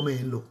school tọ́mọ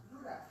ẹ̀ ń lọ.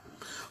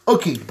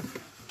 Okay,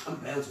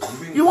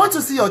 you want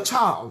to see your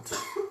child.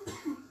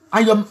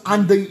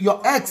 And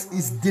your ex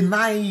is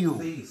denying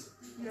you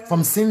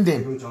from seeing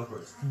them.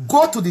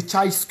 Go to the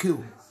child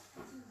school.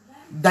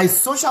 There is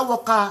social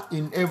worker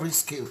in every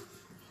school.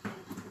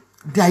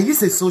 There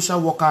is a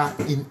social worker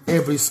in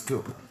every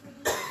school.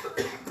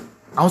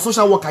 Àwọn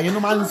social worker yẹn ló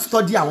máa ń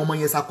study àwọn ọmọ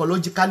yẹn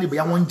psychologically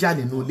bóyá wọ́n ń jà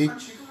nínú ilé.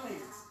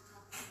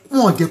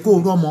 Wọ́n jẹ́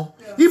kó rọ́mọ.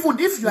 Even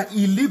if you are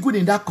illegal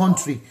in that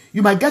country,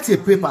 you might get a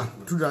paper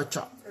through that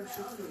child.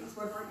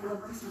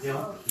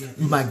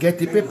 You might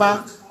get a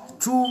paper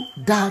through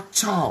that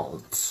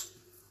child.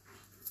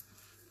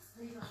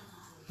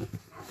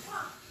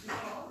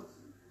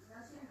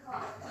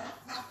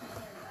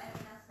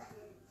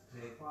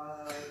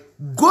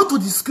 Go to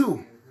the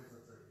school.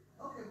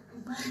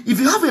 If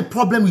you have a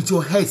problem with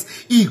your head,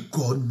 it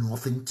got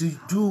nothing to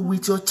do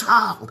with your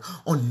child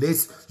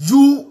unless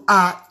you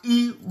are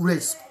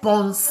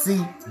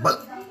irresponsible.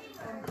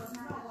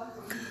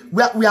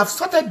 We have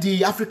started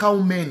the African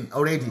women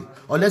already.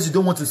 Unless you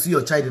don't want to see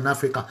your child in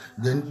Africa,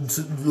 then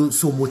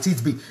so motive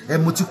it be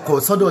and motive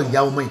cause sodo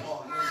ìyá ọmọ.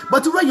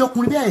 But when you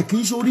could be a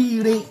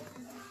kinshori,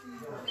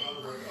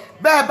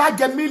 bẹ́ẹ̀ bá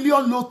jẹ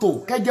million lotto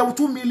kẹjẹ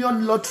 2 million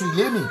lottery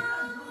lẹ́nìí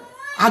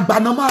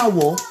àgbàna máa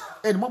wọ̀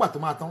ẹni mọ́gbà tó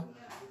máa tán.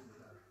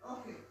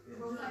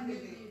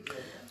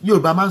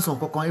 Yorùbá máa ń sọ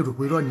nǹkan kan èrò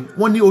pé irọ́ ni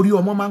wọ́n ní orí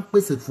ọmọ máa ń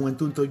pèsè fún ẹni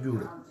tó ń tọ́jú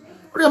rẹ̀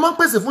orí ọmọ ń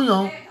pèsè fún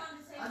yàn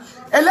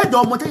ẹlẹ́dọ̀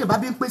ọmọ tẹ́yìn bá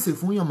bí ń pèsè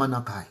fún yàn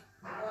mọ̀nàkà ẹ̀.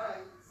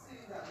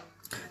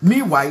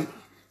 Meanwhile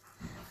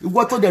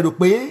ìwọ tó dẹ̀ rò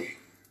pé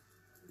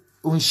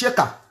òun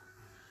ṣèkà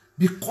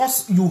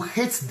because you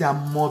hate their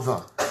mother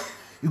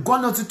you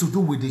got nothing to do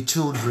with the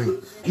children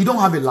you don't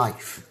have a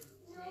life.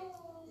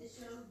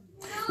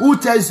 Who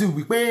tells you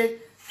wípé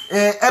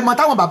ẹ mọ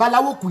táwọn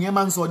babaláwo kù yẹn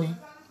máa ń sọ ni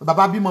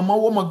bàbá bímọ ọmọ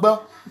owó mọ gbọ́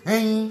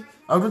ẹyin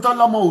ọdún tó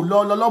lọ́mọ ò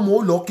lọ lọ́mọ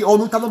ò lọ kí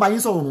ọdún tá ló bá yín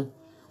sọ̀run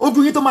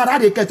ojú yín tó máa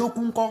ráre kẹ́ tó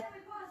kú ńkọ́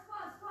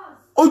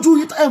ojú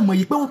yín ẹ mọ̀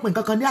yìí pé wọ́n pè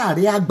nǹkan kan ní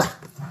àárẹ̀ àgbà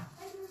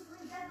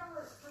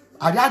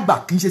àárẹ̀ àgbà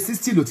kì í ṣe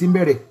 60 ló ti ń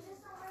bẹ̀rẹ̀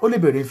ó lè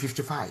bẹ̀rẹ̀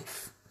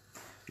 55.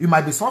 You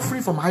might be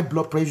suffering from high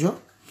blood pressure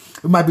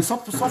you might be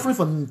suffering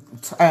from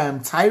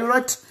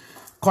thyroid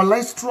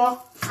cholesterol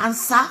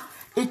cancer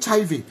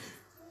HIV.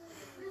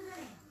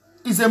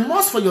 It's a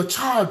must for your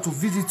child to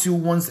visit you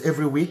once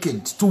every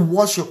weekend, to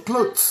wash your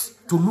clothes,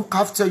 to look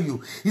after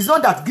you. It's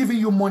not that giving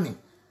you money.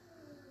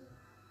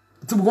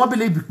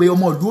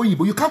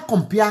 You can't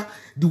compare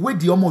the way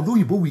the Omo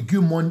Oloyibo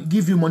will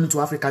give you money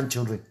to African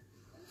children.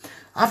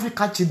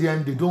 African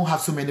children, they don't have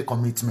so many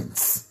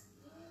commitments.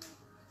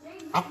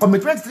 A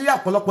commitment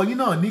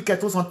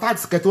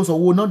tax,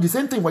 the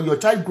same thing when your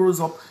child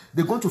grows up,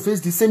 they're going to face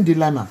the same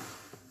dilemma.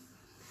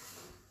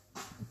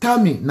 Tell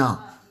me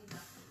now.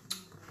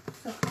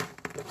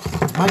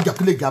 Májà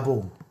kí lè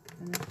jábọ̀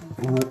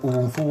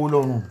òun fowó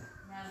lọ́rùn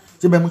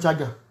ṣé bẹ́ẹ̀ mú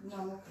ṣájà.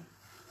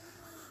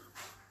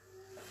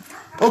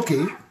 Ok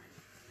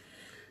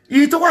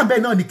iye tó wà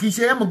bẹ́ẹ̀ náà ni kì í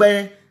ṣe ẹ mọ̀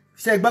bẹ́ẹ̀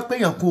ṣe gbọ́ pé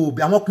èèyàn kò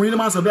bí àwọn ọkùnrin ló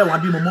máa ń sọ bẹ́ẹ̀ wọ́n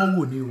á bímọ mọ́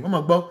wò ni o wọ́n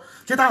mọ̀ gbọ́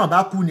ṣé táwọn bá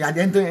kú ni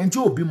ẹni tí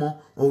ò bímọ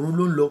ọ̀run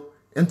ló ń lọ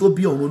ẹni tó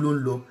bí ọ̀run ló ń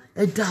lọ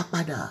ẹ dá a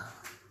padà.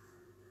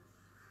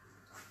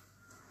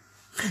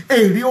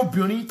 Èrè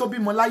obìnrin tó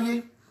bímọ láyé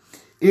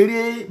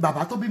èrè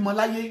bàbá tó bímọ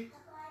láyé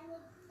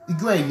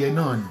ijó ẹ̀yẹ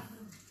náà ni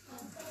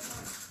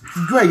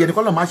ijó ẹ̀yẹ ni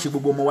kọ́lọ̀ máa ṣe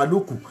gbogbo ọmọ wa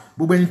lókù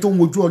gbogbo ẹni tó ń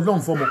wojú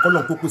Ọlọ́run fọmọ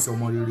kọ́lọ̀ tó pèsè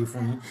ọmọ rere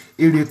fún yín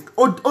èrè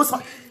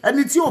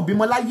ẹni tí ò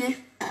bímọ láyé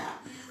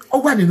ó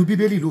wà nínú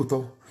Bíbélì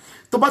lóòótọ́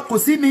tó bá kò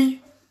sí ni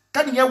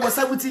kẹ́niyẹn wọ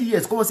 70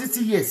 years kó wọ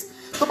 60 years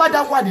tó bá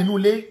dá wà nínú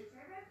ilé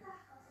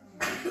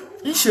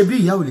ń ṣe bí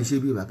ìyá ò lè ṣe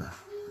bí bàbá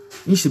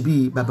ń ṣe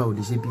bí bàbá ò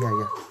lè ṣe bí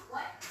aya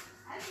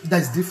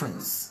there is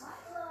difference.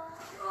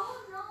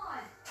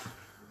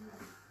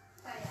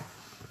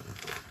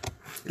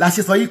 La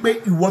ṣe sọ yí pé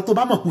ìwọ tó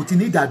bá mọ̀ kò ti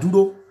ní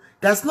ìdádúró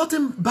there's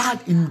nothing bad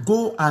in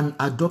go and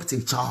adopt a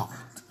child.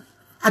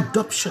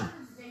 Adoption.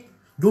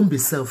 Don't be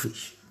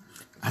selfish.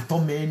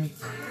 Àtọmọ ẹni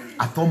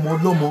àtọmọ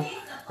ọlọ́mọ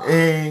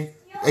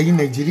ẹ̀yin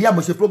Nàìjíríà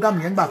mo ṣe program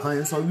yẹn gbà kan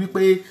yẹn sọ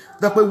wípé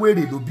dọ́pẹ́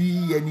wèrè ló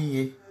bí ẹni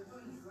yẹn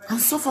and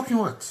so fucking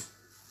what?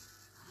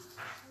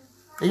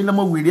 Ẹ̀yin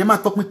lọ́mọ wèrè ẹ máa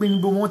tọpinpin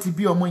níbo wọ́n ti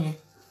bí ọmọ yẹn.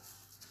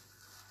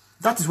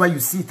 That is why you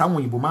see táwọn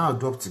òyìnbó máa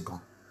adopt gan.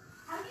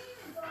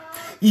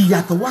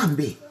 Ìyàtọ̀ wà ń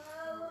bẹ.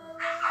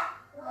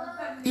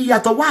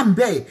 Ìyàtọ̀ wà ń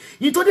bẹ.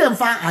 Yìí tó dẹ̀ ń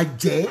fa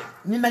àjẹ́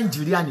ní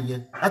Nàìjíríà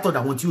nìyẹn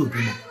látọ̀dọ̀ àwọn tí ò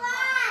bímọ.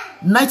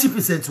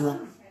 90%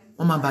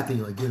 wọn máa ń bá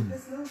tèèyàn jẹ́ mu.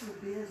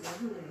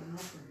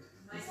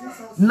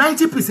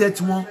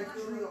 90% wọn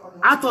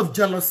out of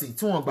jealousy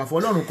tí wọ́n gbà fún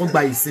Ọlọ́run kan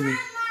gba ìsinmi.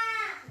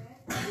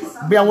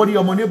 Bí àwọn rí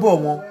ọmọ neighbor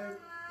wọn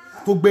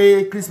tó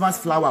gbé Christmas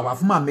flower wá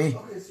fún màmá ẹ̀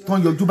tó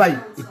ń yọjú báyìí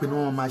ìpinnu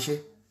wọn máa ṣe.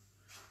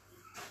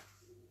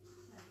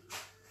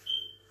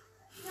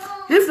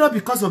 If not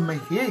because of my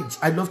age,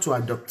 I love to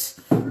adopt,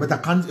 but I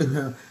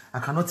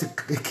cannot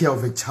take care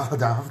of a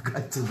child. I have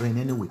got children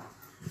anyway.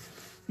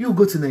 You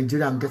go to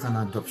Nigeria and get an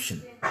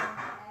adoption.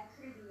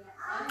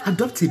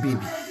 Adopt a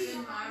baby.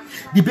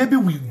 The baby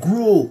will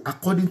grow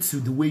according to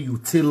the way you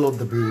tailor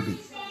the baby.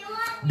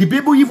 The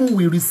baby even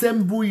will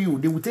resemble you.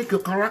 They will take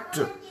your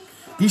character.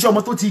 Get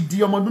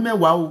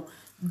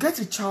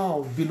a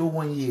child below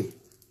 1 year.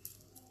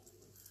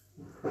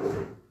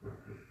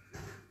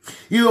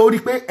 You already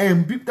pay,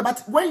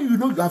 but when you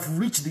know you have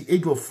reached the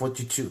age of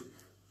 42,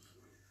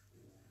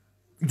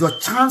 your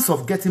chance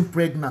of getting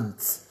pregnant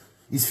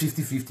is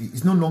 50-50.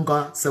 It's no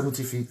longer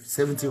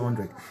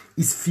 70-100.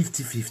 It's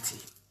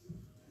 50-50.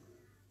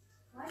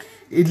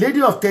 A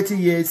lady of 30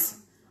 years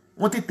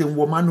wanted to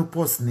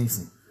menopause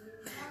nursing.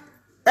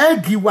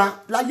 Egiwa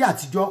láyé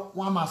àtijọ́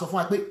wọ́n máa sọ fún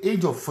wa pé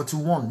age of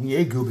 41 ni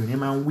egi obìnrin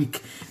máa ń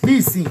weak.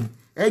 Nísìn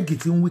egi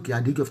ti ń weak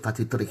at the age of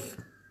 33.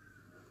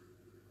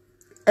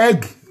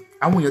 Egg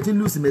àwọn èèyàn tí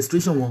lose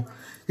menstruation wọn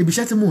ibi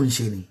iṣẹ́ tí mò ń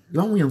ṣe ni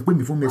àwọn èèyàn ń pè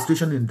mí fún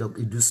menstruation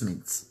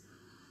inducement.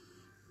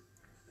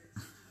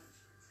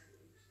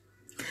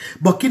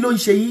 But kí ló ń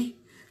ṣe yìí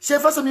ṣe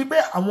fẹ́ sọ mi pé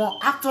àwọn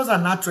actors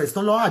and actresses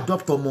tán lọ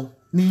adopt ọmọ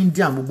ní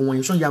India gbogbo wọn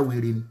yẹn ṣán ya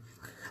wèrè ni.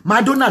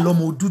 Madonna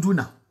lọmọ dúdú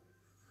náà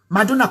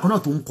Madonna kan náà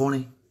tó ń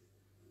kọrin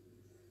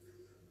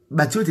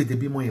gbà tí ó tètè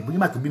bímọ yẹn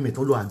bóyá tó bí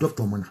mẹ́tọ́ lọ adopt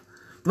ọmọ náà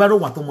tó bá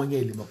rọwà tọmọ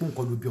yẹn lè mọ̀ pé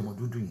nǹkan ló bí ọmọ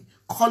dúdú yẹn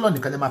kọ́lọ̀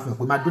nìkan lè máa fi hàn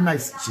pé Madonna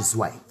she's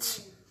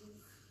white.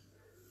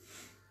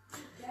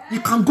 You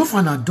can go for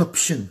an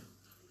adoption.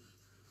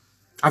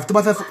 After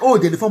that, oh,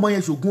 the former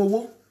years you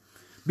go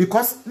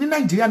because in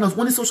Nigeria, no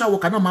one social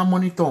worker no man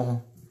monitor.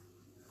 Oh,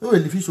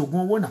 the fish you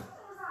go na.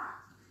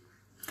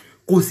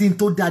 Kò sí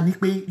tó dá ní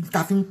pé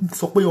ta fi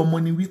sọ pé ọmọ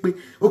ni wí pé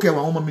okay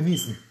wa ọmọ mi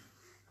nísìn.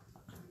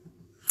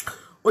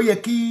 Ó yẹ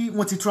kí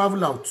wọ́n ti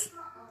travel out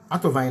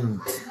of Ireland.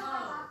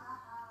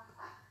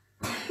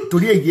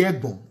 Torí èyí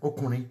ẹ̀gbọ́n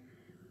ọkùnrin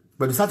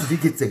pẹ̀lú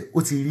certificate ẹ̀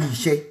ó ti rí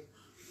iṣẹ́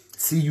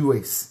sí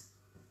US.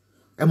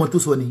 Ẹ mọ̀ tó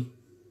sọ ni.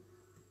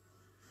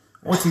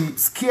 Wọ́n ti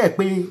scare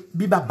pé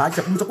bí bàbá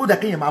ṣe mo sọ pé ó dà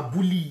kéèyàn máa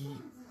bully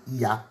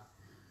ìyá.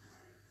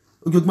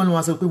 Ojoojúmọ́ ni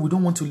wọ́n sọ pé we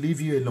don't want to leave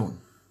you alone.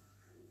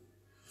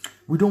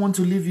 We don't want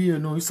to leave you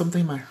alone. If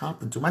something might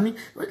happen to me.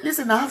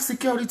 Listen, I have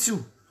security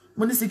too.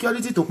 Money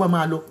security to pa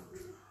máa lọ.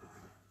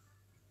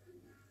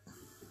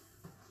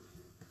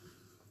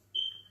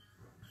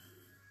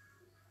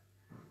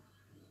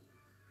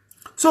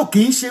 So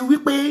kì í ṣe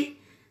wípé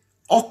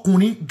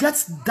ọkùnrin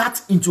gets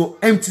that into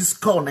empty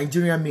skull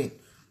Nigerian men.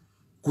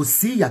 Kò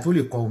sí ìyà tó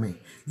lè kọ ọmọ ẹ̀.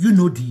 You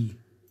know the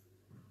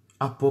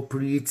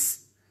appropriate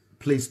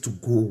place to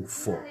go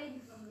for.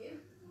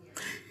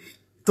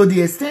 To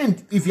the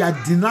extent, if you are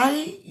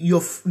denying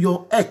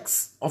your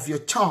ex of your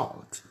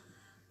child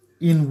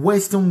in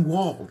Western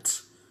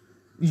world,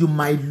 you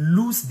might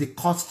lose the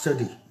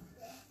custody.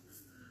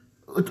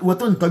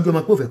 What on tọ́jú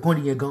ọmọ pé ó fẹ́ kán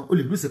rí yẹn gan, ó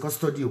lè lose the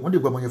custody. Wọ́n lè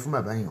gbọ́ ọmọ yẹn fún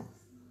bàbá yẹn.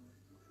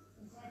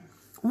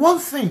 One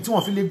thing tí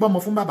wọ́n fi lè gbọ́ ọmọ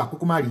fún bàbá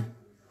kókó má rí.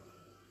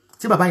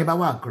 Tí bàbá yẹn bá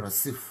wà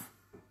aggressive,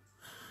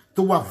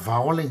 tó wà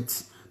violent,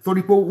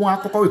 torí pé wọ́n á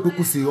kọ́kọ́ wí pé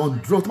kò sí on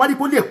drug, tó bá di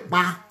pé ó lè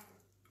pa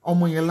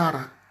ọmọ yẹn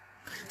lára.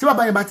 Tí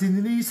bàbá yẹn bá ti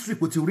ní history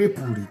kò ti rape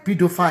rí,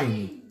 pedophile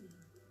ni.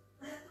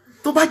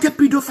 Tó bá jẹ́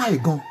pedophile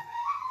gan,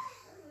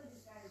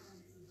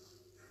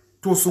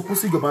 tó sọkún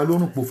sí ìjọba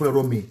lọ́rùn pò fẹ́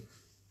rọ́ mi.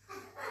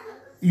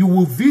 You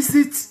will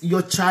visit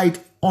your child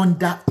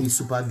under a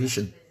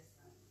supervision.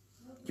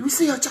 You will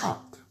see your child.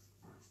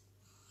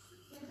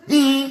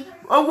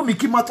 Ọwọ́ mi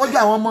kí máa tọ́jú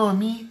àwọn ọmọ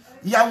mi.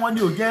 Ìyá wọn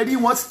ni ò jẹ́ rí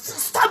wọn.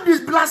 Stop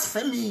this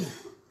blasphemy.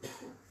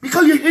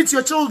 Because you hate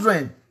your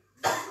children.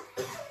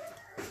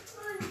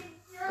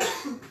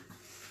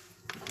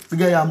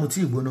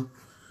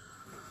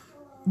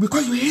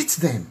 Because you hate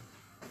them.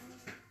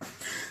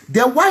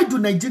 Then why do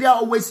Nigeria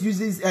always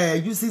uses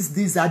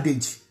this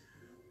adage?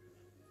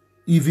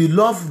 If you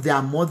love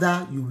their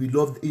mother, you will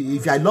love.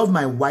 If I love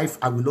my wife,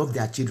 I will love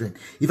their children.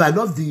 If I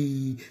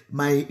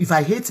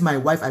hate my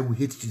wife, I will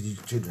hate the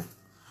children.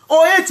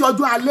 Oh, hate your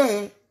do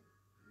ale.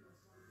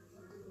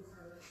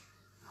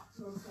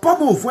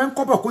 Pomo fún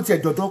kobo ko ti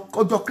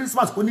ọjọ́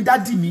Christmas ko ní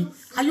daddy mi.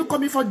 Are you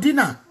coming for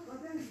dinner?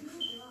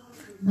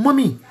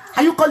 Mommy,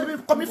 are you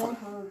coming for?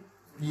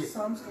 Yeah.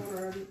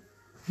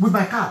 With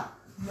my car?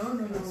 No.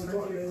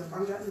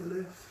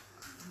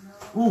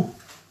 Ooh.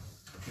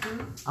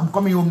 I'm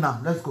coming home now.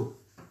 Let's go.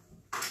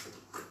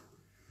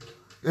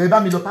 Bá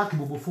mi lọ park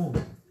gbogbo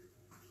phone.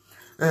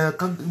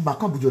 Ba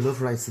kan bu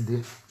jollof rice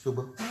today. So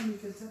go.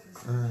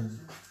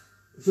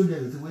 So there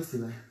is waste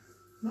like.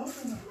 No.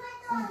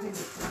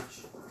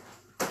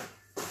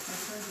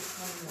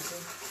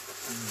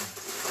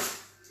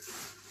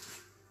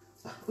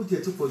 Ó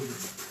tiẹ̀ tó pọ̀ jù.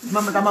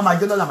 Mama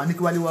jẹ́ lọ́la màá ní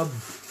kí wálé wá bù.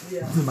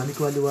 Màá ní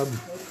kí wálé wá bù.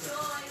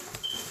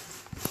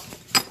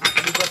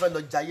 Mo fẹ́ lọ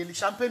jayé ní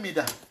champagne mi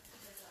dà.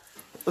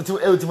 Ó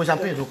ti mo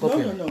champagne tó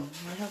kọ́pì.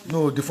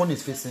 No, the phone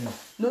is facing now.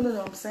 No,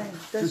 I'm saying.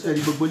 Take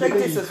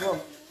this as well.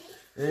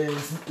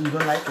 You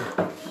don't like it?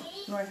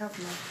 No, I have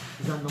none.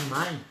 You don't know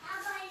mine.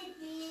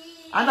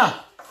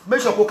 Anna,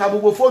 make sure kó ka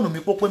gbogbo fóònù mi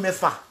kó pé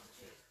mẹ́fà.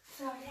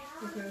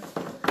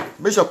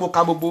 Make sure kó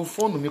ka gbogbo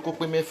fóònù mi kó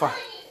pé mẹ́fà.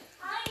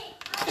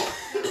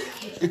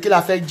 Kí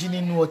la fẹ́ jí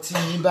nínú ọtí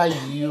yín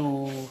báyìí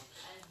o.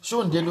 Ṣé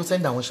òǹdé ló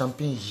send àwọn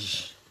champagne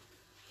yìí?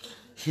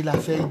 Kí la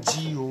fẹ́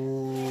jí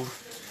o.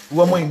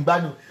 Ìwọ ọmọ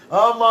ìgbàanù.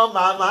 Ọmọ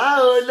màmá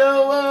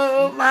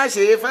olówó má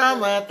ṣe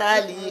fáwọn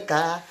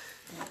tálíkà.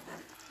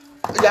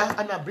 Yeah,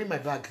 Anna, bring my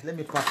bag. Let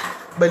me pack.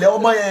 Bẹ̀lẹ̀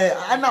ọmọ yẹn,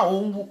 Anna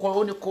òun wúkọ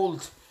ó ní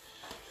cold.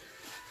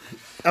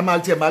 A máa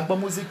tiẹ̀ máa gbọ́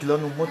músíkì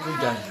lọ́nu mọ́tò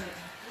ìjà.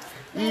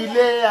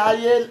 Ilé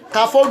ayé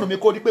ka fóònù mi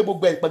kó rí pé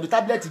gbogbo ẹ̀ pẹ̀lú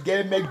tábìlẹ̀tì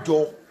gẹ́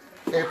mẹ́jọ.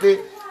 Pé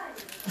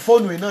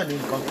fóònù yìí náà ní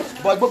nǹkan.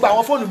 But gbogbo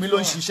àwọn fóònù mi ló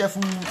ń ṣiṣẹ́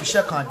fún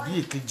iṣẹ́ kan àbí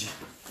èkejì.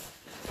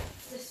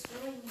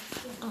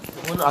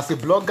 As a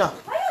blogger.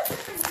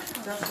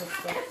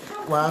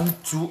 1,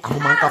 2, àwọn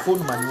máa ń ka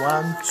fóònù mà ní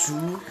 1,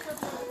 2,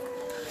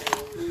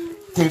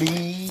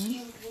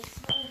 3.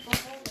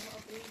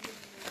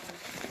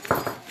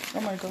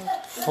 Oh my God.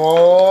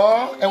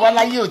 4. Ẹ wá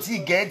láyé ò tí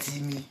gẹ́ẹ̀tì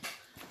mi.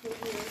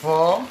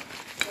 4,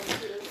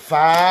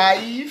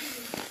 5.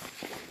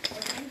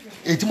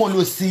 Ètí mo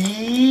lò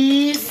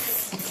 6.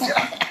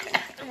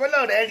 Mo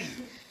lọ rẹ̀ rí.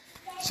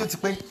 Ṣé o ti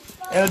pé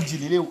LG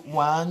lílé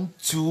 1,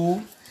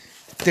 2,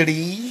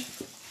 3,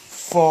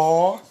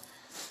 4,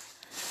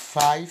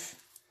 5.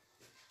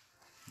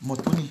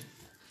 Motoni.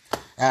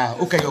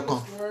 Okay,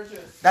 Yokon.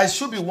 There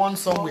should be one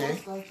somewhere.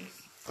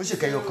 What's your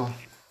Kayokon?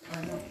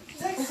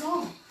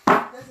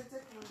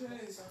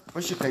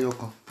 What's your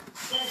Kayokon?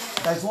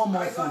 There's one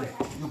more phone.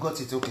 You got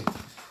it, okay.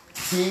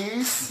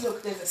 6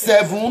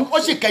 7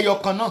 ó sì kẹyọ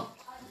kan náà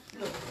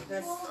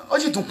ó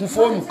sì tún kún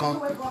fóònù kan.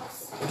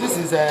 This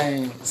is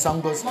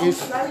Sangos if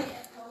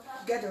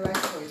Get the right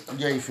choice.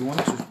 yeah if you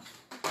want to.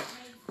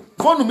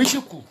 Fóònù mi sì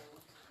kù.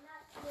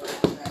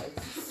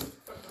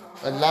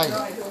 A lie.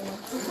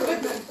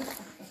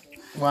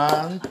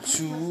 1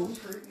 2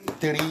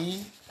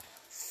 3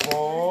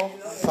 4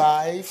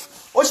 5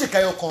 ó sì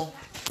kẹyọ kan.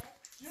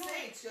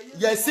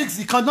 Yes 6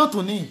 ìkan náà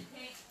tó ní.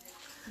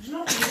 I'm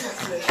not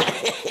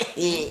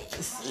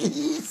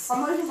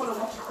even gonna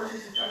watch the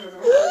person.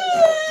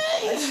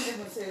 I didn't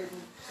even say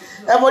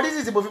ẹ mọ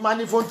dísì tí mo fi máa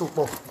ní fóònù tó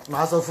pọ̀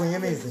màá sọ fún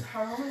yín nìyí.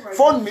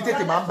 Fóònù mi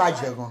tètè máa ń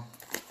bàjẹ́ gan.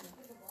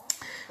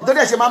 Nítorí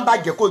ẹ̀ ṣe máa ń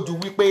bàjẹ́ kó ju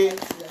wípé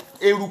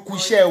eruku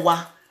iṣẹ́ wa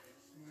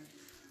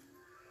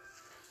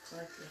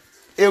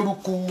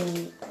eruku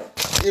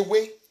ewé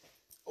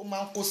ó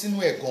máa ń kó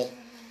sínú ẹ̀ gan.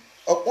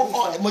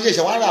 Ọ̀pọ̀ mo ṣe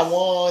ṣàwárà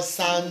àwọn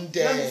sand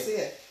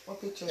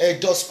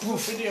dust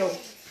proof.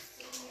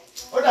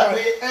 Ó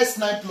dàbí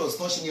S9 plus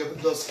kan ṣe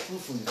yẹn dust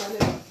proof ni.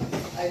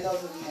 I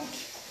love it more.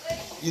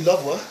 You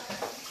love what?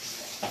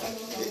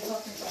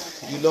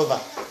 You love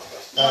her.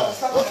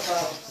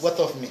 What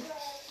of me?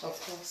 Of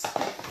course.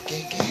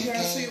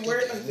 Yeah, so you wear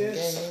it like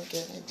this.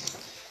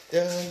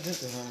 Yeah,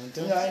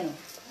 I know.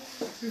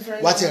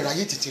 What you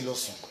are títí lọ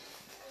sùn?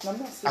 I'm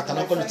not sleeping. Àtàná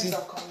My kọ́ ló friends tí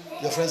are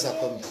coming. your friends are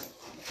coming.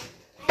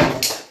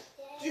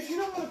 If you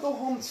don't want to go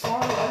home, it's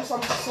fine. I'm so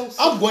sick.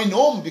 I'm going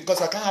home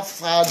because I can't have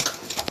fag.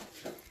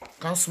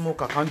 Can't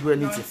smoke. I can't do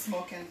anything.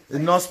 Smoking.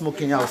 There's no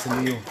smoking house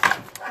in you.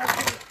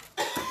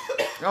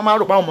 I'm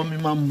out of my mommy,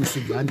 mom,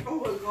 cigar.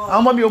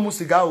 How mommy, you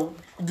cigar?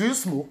 Do you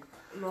smoke?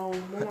 No,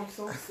 Mom, I'm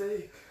so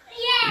sick.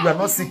 You are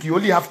not sick. You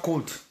only have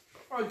cold.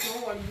 I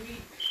don't want to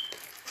eat.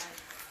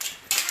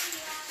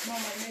 Mom,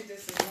 I made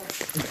this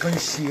enough. You can't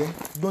share.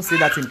 Don't say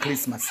that in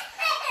Christmas.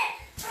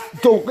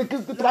 So,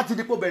 bá ti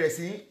di pé bẹ̀rẹ̀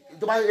sí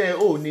tó bá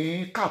ò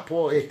ní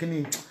kápọ̀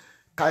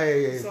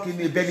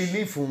kíni belly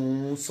leaf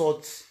fún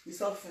salt.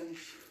 It's all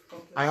finished.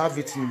 I have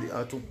it in the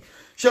atom.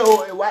 Ṣé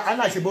o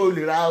Anna ṣe bó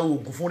lè ra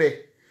oògùn fún rẹ?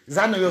 Is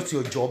that not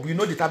your job? You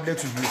know the tablet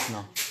to use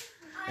now.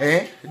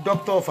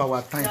 Doctor of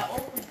our time.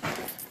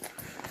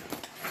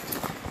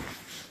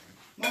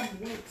 Mom,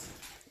 wait.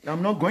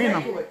 I'm not going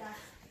now.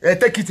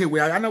 Take it away.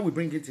 Anna will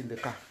bring it in the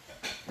car.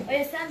 Oh,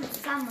 yeah,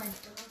 salmon.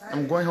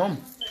 I'm going home.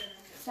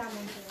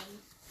 Salmon.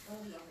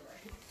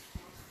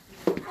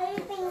 Are you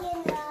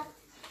thinking that?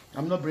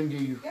 I'm not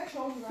bringing you. Get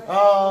home,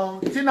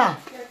 right? Tina,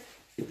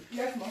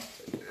 Yes, Mom.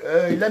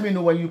 let me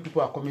know when you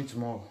people are coming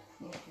tomorrow.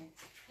 Okay.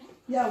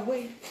 Yeah,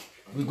 wait.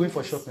 We're going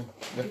for shopping.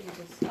 Yeah.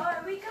 Oh,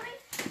 are we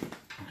coming?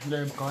 Let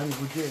him come.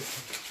 Go there.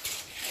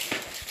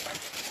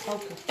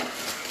 Okay.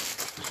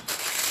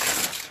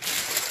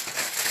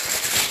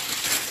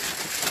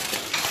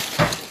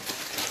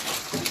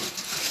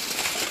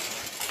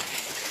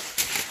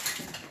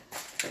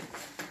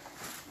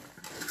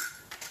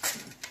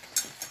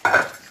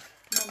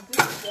 Mom,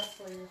 this is just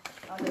for you.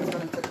 I'm just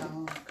gonna take her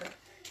home, okay?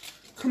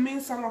 Come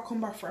in, Sam. I'll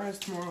come back for us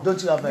tomorrow.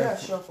 Don't you have Yeah,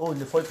 sure. Oh,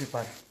 the foil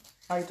paper.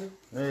 I do.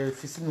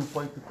 Fixing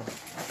foil paper.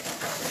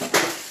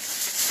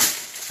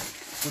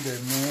 Put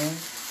them more.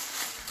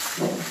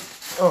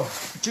 Oh,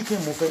 chicken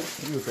mo fẹ́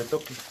mi ò fẹ́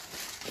turkey.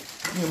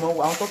 Mi ò mọ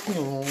àwọn turkey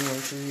òun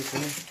wọn ṣe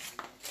kíní.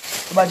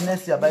 Tó bá di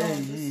next year báyìí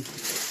yìí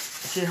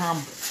ṣe ham.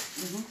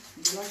 You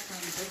like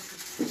ham, don't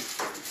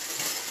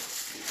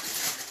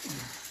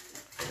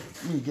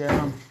Mi jẹ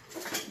ham. you?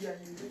 Yeah,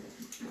 you do.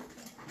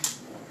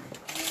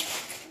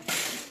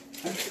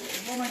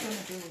 What am I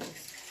gonna do with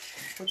this?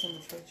 Put in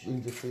the fridge.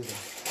 In the freezer.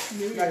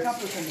 Yeah, I can't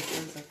put in the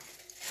freezer.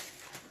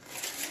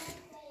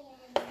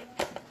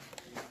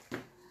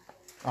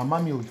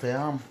 Àmọ́ mi ò fẹ́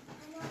ham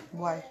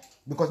Why?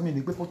 because mi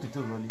ní gbé potato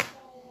lọlé.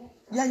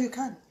 Yeah, you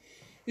can.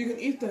 You can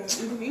eat the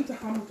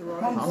ham with the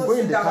rice. Mom, I'm go going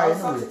sit in the down. car I'll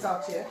sort anyway. it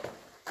out, yeah?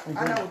 And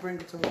I will bring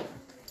it over.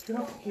 Get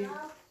up here.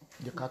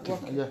 The car came.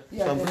 Yeah.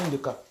 Yeah, So I'm yeah. bringing the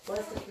car.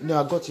 Where's the... No,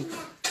 I got it.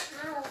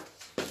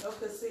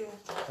 Okay, see you.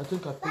 I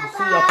think I paid.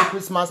 See you. Happy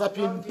Christmas.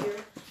 Happy. Love you.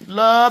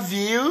 Love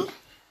you.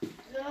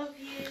 Love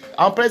you.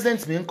 Our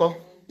presents mi ńkọ́.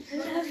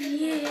 Love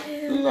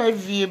you.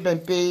 Love you, my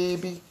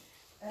baby.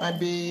 My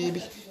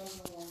baby.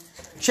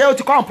 Ṣé o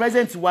ti kọ́ àwọn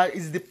present wa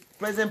is the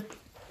present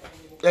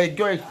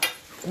joy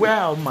where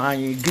are my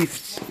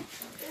gifts?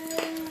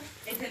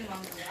 It's in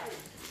Mom's bed.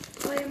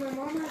 Wait, my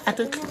mom has I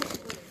think In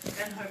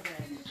her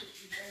bed.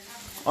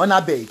 on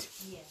her bed.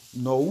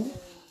 No,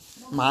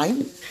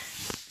 mine.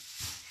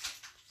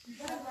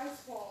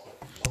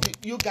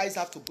 You guys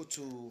have to go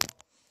to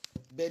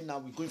bed now.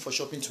 We're going for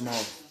shopping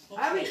tomorrow.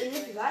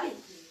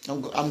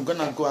 I'm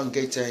gonna go and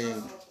get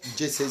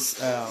Jesse's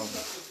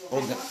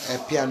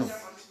piano.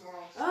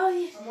 Oh,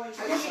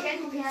 yeah. Did you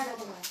get the piano?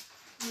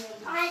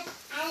 I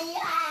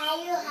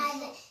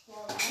had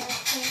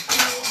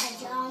a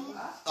drum.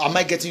 Am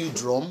I getting you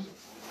drum?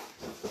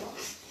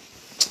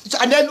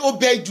 And then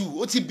obey you.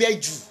 What he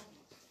beg you?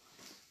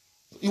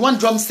 You want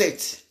drum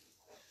set?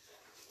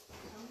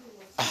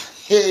 Ah,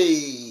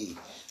 hey,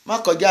 má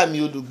kọjá mi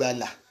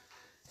Olùgbàlà.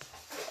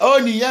 Ó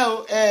nìyẹn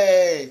o,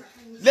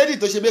 lady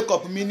tó ṣe make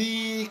up mi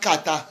ní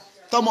kàtà.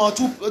 tọmọ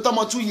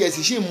 2 years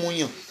ṣì ń mu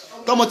yàn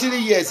tọmọ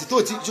 3 years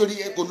tó ti sórí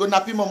kò ló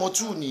napi mọ́ ọmọ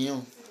 2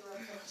 nìyẹn.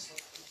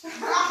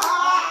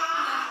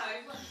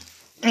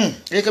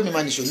 Eke mi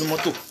ma ni ṣòlú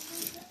mọ́tò.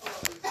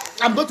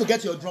 I'm going to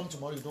get your drum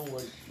tomorrow, don't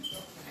worry.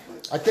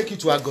 I'll take you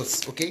to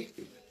Agos, okay?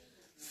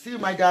 See you,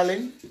 my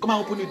darling. Come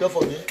and open the door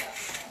for me.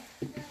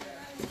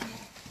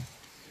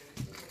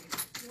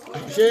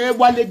 Ṣé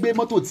Wálé gbé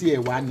mọ́tò tí ẹ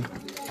wá ni?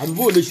 Àbí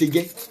bó ló ṣe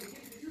jẹ́?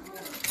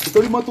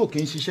 Nítorí mọ́tò kì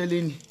í ṣiṣẹ́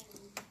léni.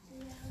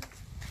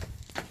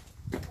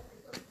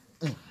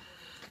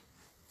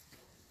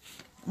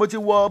 Mo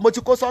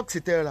ti kó socks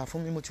tẹ́ra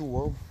fún mi, mo ti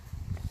wọ̀.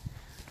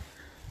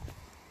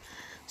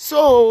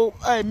 So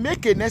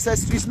make a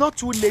necessary. It's not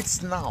too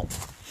late now.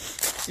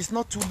 It's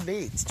not too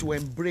late to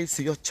embrace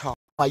your child.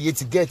 Ayé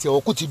ti get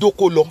your ọkú ti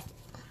dóko lọ.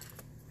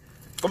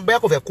 Bẹ́ẹ̀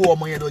kò fẹ́ kó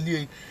ọmọ yẹn lọ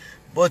lé.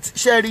 But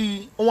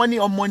Sherry, wọ́n ní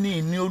ọmọ ní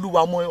ìní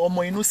Olúwa,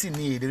 ọmọ inú sì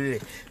ní èrè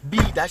rẹ̀. Bí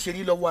ìdá ṣe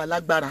rí lọ́wọ́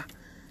alágbára.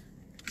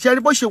 Sherry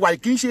bó ṣe wà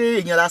kì í ṣe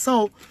èèyàn lásán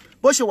o.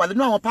 Bó ṣe wà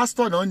nínú àwọn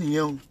pastor náà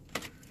nìyẹn o.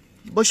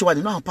 Bó ṣe wà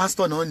nínú àwọn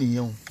pastor náà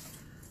nìyẹn o.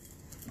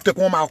 Tó kí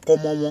wọ́n máa kọ́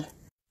ọmọ wọn.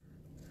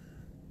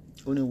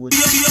 Ó ní wo ni.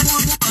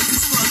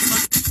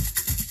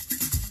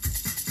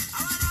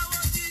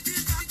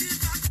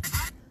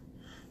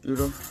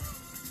 Irọ́.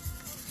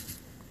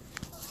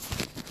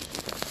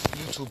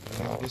 YouTube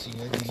ni bó ṣe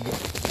yẹn rí ilé.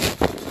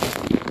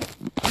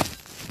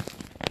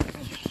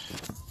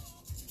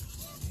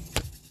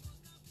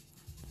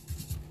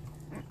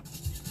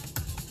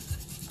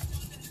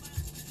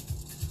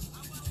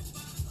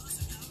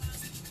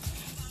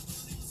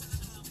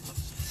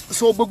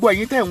 So gbogbo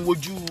ẹ̀yin tẹ́ ń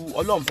wojú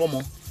Ọlọ́run fọ́mọ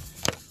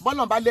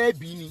bọ́lọ̀ bá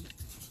lẹ́ẹ̀bí ni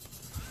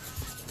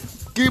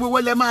kí gbogbo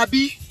lẹ máa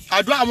bí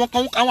àwọn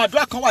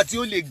àdúrà kan wà tí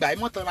ó lè gbà ẹ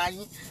mọ́tara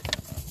yín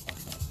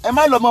ẹ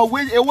má lọ mọ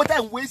owó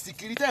tẹ́ ń wé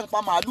sìkiri tẹ́ ń pa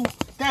màálù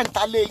tẹ́ ń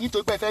ta lé yín tó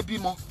pẹ́ fẹ́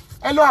bímọ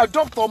ẹ lọ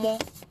adopt ọmọ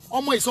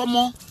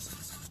ìsọmọ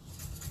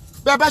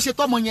bẹ́ẹ̀ bá ṣe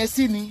tọ́mọ yẹn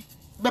sí ni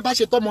bẹ́ẹ̀ bá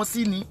ṣe tọ́mọ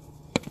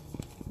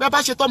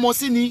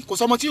sí ni kò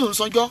sọmọ tí ò ń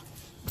sanjọ́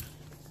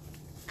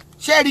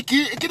ṣé rí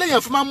kí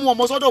lèèyàn fi máa mú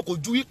ọmọ sọ́dọ̀ kò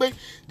ju wípé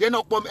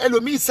dẹ́nà pọ̀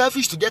ẹlòmíì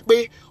selfish tó jẹ́ pé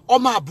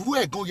ọmọ àbúrò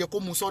ẹ̀ gan yẹ kó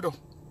mú sọ́dọ̀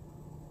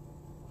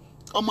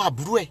ọmọ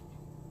àbúrò ẹ̀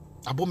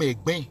àbọ̀mọ̀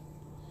ẹ̀gbẹ́ ẹ̀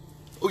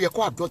ó yẹ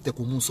kó adopt ẹ̀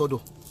kó mú sọ́dọ̀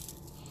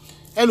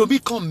ẹlòmíì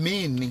kan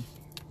mean ni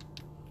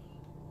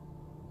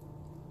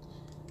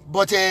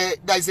but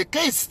there is a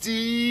case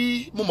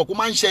tí mo mọ̀ kó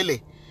máa ń ṣẹlẹ̀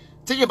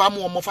téèyàn bá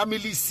mú ọmọ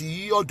family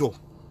sí ọ̀dọ̀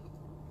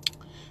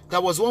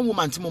there was one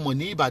woman tí mo mọ̀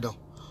ní Ìbàdàn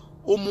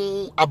ó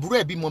mú àbúrò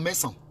ẹ̀ bímọ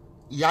 9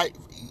 ìyá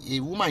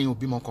woman yẹn ò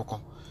bímọ kankan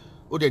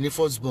ó dẹ̀ ní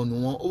first born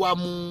wọn ó wá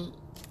mú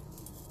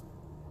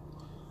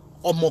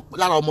ọmọ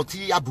lára ọmọ tí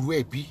àbúrò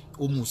ẹ̀ bí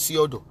ó mú sí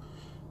ọ̀dọ̀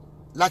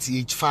láti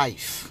age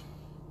 5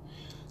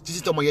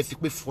 títí tọmọ yẹn fi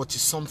pé 40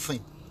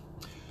 something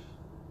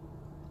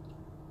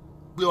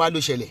pé wàá ló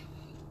ṣẹlẹ̀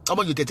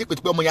ọmọ yóò tètè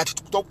pé ọmọ yẹn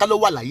ká ló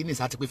wà láyé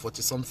nìsa ti pé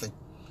 40 something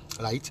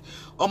right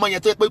ọmọ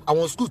yẹn tó yẹ pé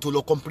àwọn school tó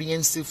lọ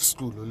comprehensive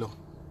school ló lọ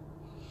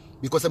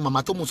because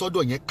màmá tó mú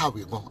sọ́dọ̀ yẹn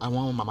kàwé gan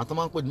àwọn màmá tó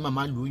máa ń pè ní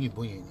màmá lu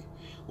òyìnbó yẹn ni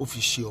ó fi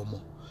ṣe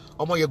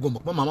ọmọ yẹn gan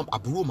mọ̀ pé màmá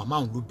àbúrò màmá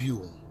òun ló bí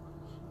òun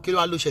kí ló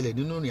wá ló ṣẹlẹ̀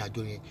nínú ìrìn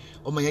àjò yẹn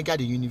ọmọ yẹn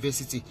jáde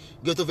yunifásitì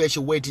gẹ́gẹ́ tó fẹ́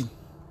ṣe wedding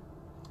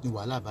ni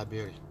wàhálà bá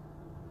bẹ̀rẹ̀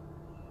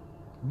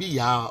bí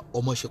ìyá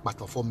ọmọ ṣe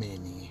pàtó fọ́mọ ẹ̀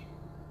nìyẹn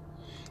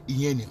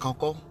ìyẹn nìkan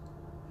kọ́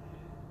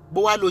bó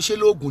wá lọ ṣe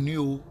lóògùn ni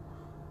o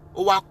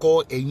ó wá kọ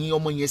ẹ̀yìn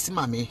ọmọ yẹn sí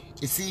màmẹ́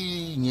sí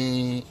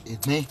ìyẹn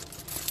ẹ̀gbẹ́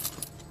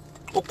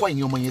ó kọ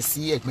ẹ̀yìn ọmọ yẹn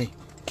sí ẹ̀gbẹ́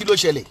kí ló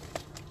ṣẹlẹ̀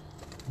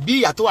bí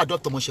ìyá tó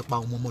adopt ọmọ ṣe pa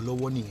ọmọ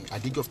lọ́wọ́ nìyẹn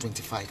at the age of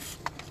 25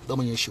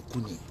 bọ́mọ yẹn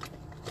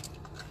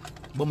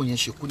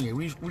ṣe kú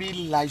nìyẹn real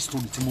life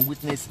story tí mo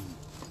witness ni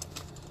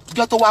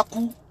ìjọ tó wá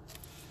kú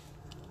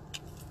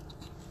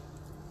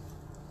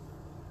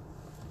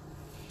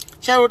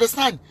ṣe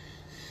understand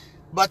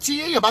but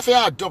tí èèyàn bá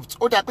fẹ́ adopt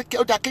ó dá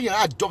kéèyàn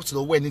adopt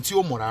lọ́wọ́ ẹni tí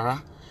ó mọ̀ rárá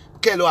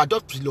kẹ́ ẹ lọ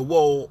adopt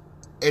lọ́wọ́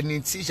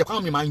ẹni tí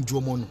ìṣẹ̀kọ́ mi máa ń ju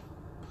ọmọ nù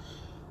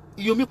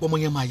iye omi pọ̀ ọmọ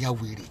yẹn máa ya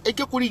wèrè ẹ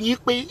jẹ́ kó rí yín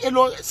pé ẹ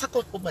lọ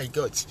second oh my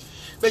god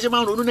bẹ́ẹ̀ ṣe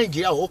máa ń ronú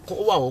Nàìjíríà ó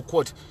wà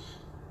awkward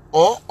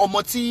ọmọ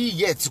tí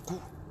ìyá ẹ̀ ti kú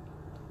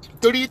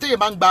torí téèyàn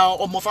máa ń gba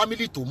ọmọ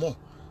family tó mọ̀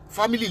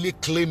family lè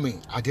claim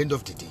at the end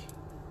of the day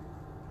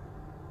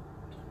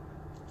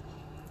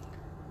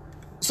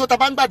so tá a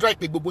bá ń gbàdúrà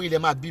pé gbogbo ilẹ̀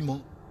máa bímọ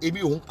èmi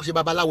òun ṣe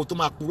babaláwo tó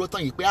máa purọ́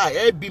tán yìí pé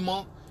ẹ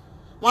bímọ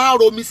wọ́n á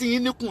romi sí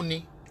yín níkùn ni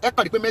ẹ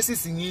kàn rí pé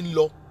mẹ́sìsì yín ń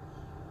lọ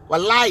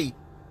wàláì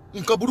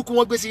nǹkan burúkú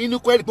wọ́n gbé sí yín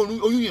níkùn ẹ rí pé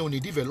oyún yẹn ò ní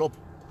develop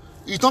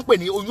ìtàn pè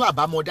ní oyún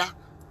àbámọ́dá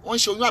wọ́n ń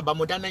ṣe oyún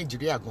àbámọ́dá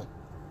Nàìjíríà gan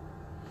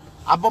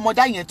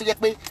àbámọ́dá yẹn tó jẹ́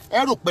pé ẹ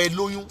rò pé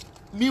lóyún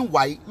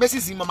meanwhile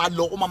mẹ́sìsì máa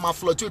lọ ó máa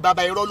fluctuate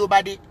bàbá irọ́ ló bá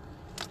dé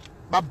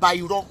bàbá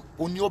irọ́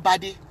òní ó bá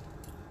dé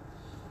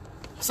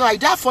so I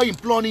therefore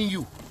imploring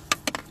you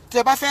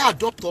tẹ́ bá fẹ́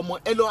adopt ọmọ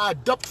ẹ lọ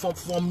adopt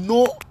from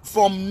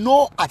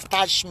no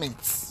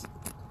attachment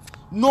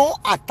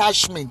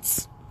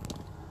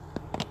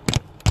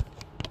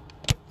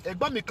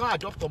ẹ̀gbọ́n mi kan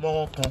adopt ọmọ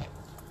wọn kan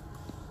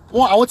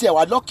àwọn tiẹ̀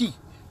wà lucky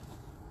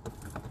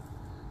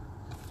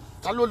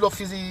ta ló lọ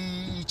fi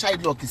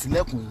child lock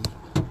sílẹ̀kùn yìí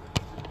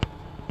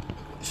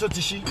So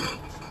tishi.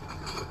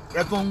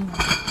 Ekon.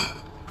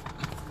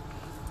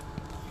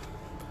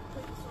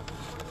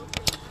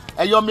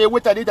 Ẹ̀yọ́ mi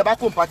wait tadi taba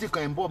ko party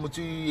kan nbo mo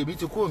ti èmi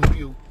ti kúrò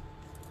nbi o.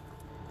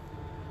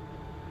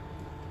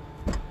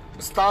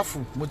 Staff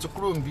mo ti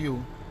kúrò nbi o.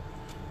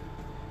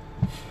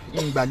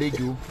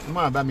 Ìgbàlejò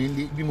má bá mi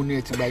nle bí mo ní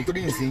ẹ ti gbà yìí tó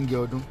dín sí nge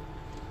ọdún.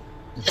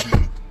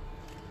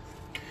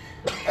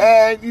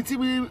 It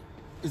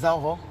is that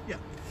all? Yeah.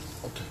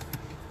 Okay.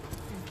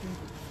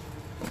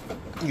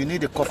 You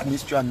need a cup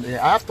mixture and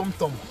I have tom.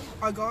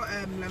 I got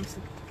lamb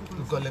steak.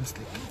 You got lamb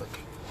steak.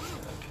 Okay.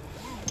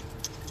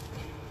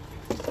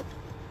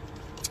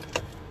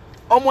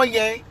 Ọmọ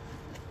yẹn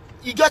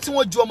ìjọ tí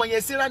wọ́n ju ọmọ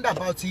yẹn sí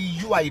roundabout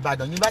UI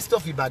Ìbàdàn, University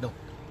of Ìbàdàn.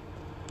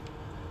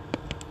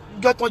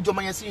 Ìjọ tí wọ́n ju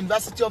ọmọ yẹn sí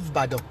University of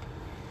Ìbàdàn.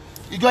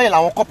 Ìjọ yẹn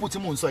làwọn couple tí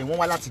mò ń sọ yìí wọ́n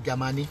wá láti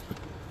Germany.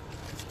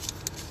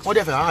 Wọ́n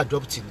dẹ̀ fẹ́ wá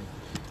adopt ni.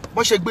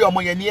 Bó ṣe gbé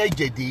ọmọ yẹn ní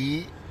ẹ̀jẹ̀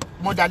dé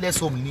motherless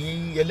home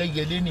ní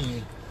Ẹlẹ́yẹlé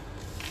nìyẹn.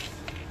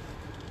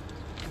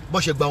 Bó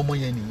ṣe gba ọmọ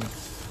yẹn nìyẹn.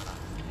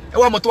 Ẹ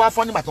wá ọmọ tó wá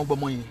fọ́ nígbà tó ń gbọ́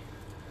ọmọ yẹn.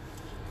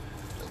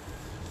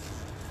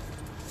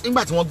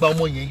 Nígbà tí wọ́n gba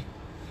ọmọ yẹn,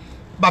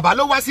 bàbá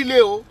ló wá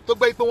sílé o tó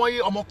gbé pé wọ́n yé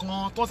ọmọ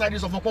kan tó ń sáré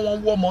sọ fún pé wọ́n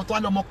ń wọ́ ọmọ tó wá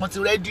ní ọmọ kan ti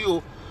rẹ́dí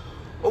o.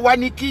 Ó wá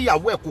ní kí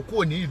ìyàwó ẹ̀ kó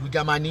kúrò ní ìlú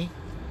Germany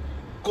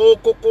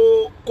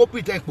kó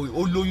pretend pé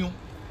ó lóyún.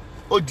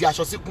 Ó di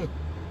aṣọ síkùn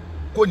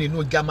kó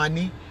nínú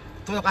Germany.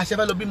 Tó ń paṣẹ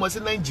fẹ́ lọ bímọ sí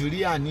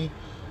Nàìjíríà ni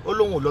ó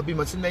lóun ò lọ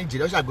bímọ sí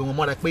Nàìjíríà ó ṣàgbé wọn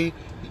mọ́ra pé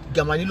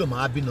Germany ló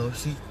máa bínú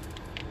sí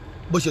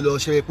bó ṣe lọ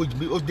ṣe pé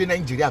ó dé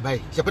Nàìjíríà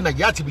báyìí ṣe pé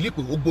Nàìjíríà ti bìlí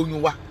pé ó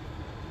gbóyún wá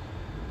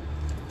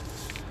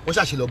wọ́n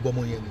ṣàṣe lọ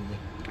gbọmọ yẹn nìyẹn.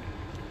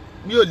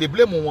 Mi ò lè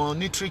blame wọn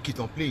ní trick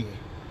tán play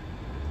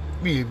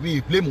yẹn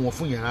mi blame wọn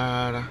fún yẹn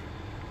rárá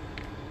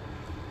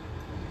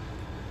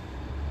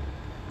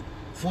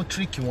fún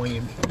trick wọn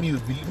yẹn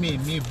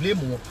mi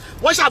blame wọn.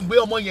 Wọ́n ṣàgbé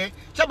ọmọ yẹn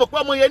ṣàbọ̀ pé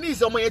ọmọ yẹn ní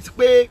ìsìn ọmọ yẹn ti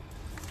pé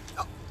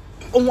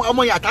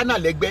ọmọ yẹn àtànà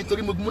lẹ́gbẹ́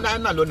torí mo mú náà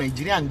lọ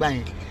Nàìjíríà ń gbà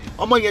yẹn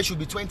ọmọ yẹn should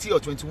be 20 or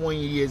 21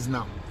 years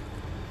now.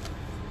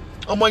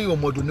 Ọmọ yẹn ò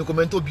mọ̀dọ̀ ní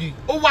kọ́mẹ́ntò bí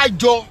ó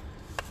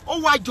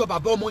wá jọ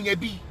bàbá ọmọ yẹn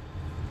bí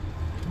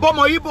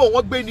bọ́mọ Ìgbò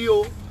wọ́n gbé ni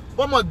o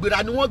bọ́mọ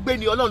Ìgbìrà ni wọ́n gbé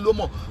ni Ọlọ́run ló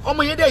mọ̀.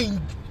 Ọmọ yẹn dẹ̀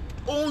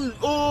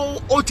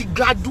ó ti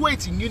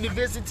graduate in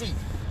university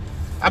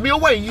àmì ó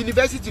wà in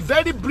university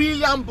very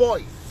brilliant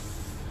boy.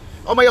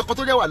 Ọmọ yẹn kan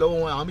tó dẹ̀ wà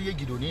lọ́wọ́ àwọn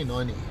méjèèjì dòní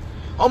iná ni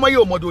ọmọ yẹn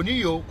ò mọ̀dọ̀ ní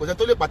yìí o kò sẹ́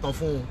tó lè pàtàn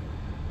fún un.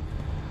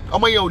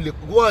 Ọmọ yẹn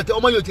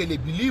ò tẹ̀ lè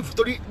believe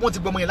torí wọ́n ti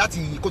gbọ́ ọmọ yẹn láti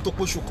kó tó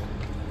pósù kan.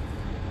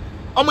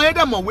 Ọmọ yẹn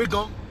dẹ̀ mọ̀wé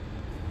gan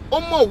ó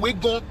mọ̀wé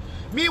gan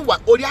mí wà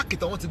orí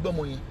àkìtàn wọ́n ti gbọ́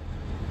ọmọ yẹn.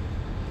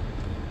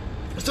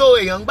 So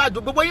èèyàn ń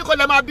gbàdúrà gbogbo yín kọ́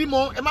lẹ́ máa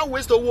bímọ ẹ má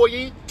waste owó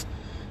yín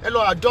ẹ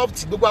lọ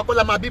adopt gbogbo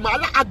akọ́lá máa bímọ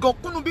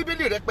àgànkúnnú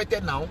bíbélì rẹpẹtẹ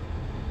náà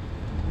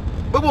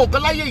gbogbo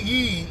nǹkan láyé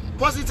yìí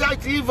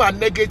positive and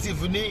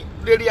negative ní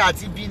rere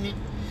àti bí ní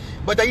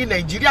but ẹ̀yin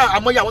Nàìjíríà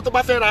àmọ́ àwọn tó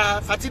bá fẹ́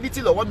ra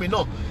fertility lọ́wọ́ mi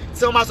náà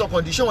tí wọ́n máa sọ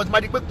condition wọn ti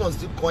máa di pé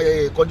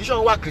condition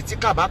wà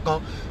critical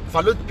bákan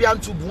fallopian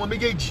tube wọn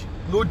méjèèjì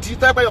ló di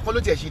tẹ́pẹ́ yọkan ló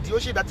tiẹ̀ ṣì di ó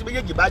ṣèdá tí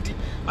méjèèjì bá di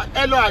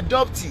ẹ lọ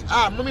adopt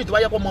mọ́mí tó bá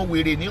yẹ kó mọ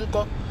wèrè ní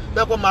ńkọ́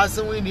tẹ́pẹ́ máa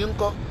sínwín ní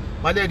ńkọ́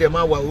máa dẹ̀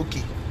máa wà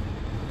òkè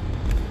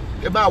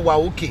ẹ máa wà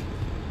òkè.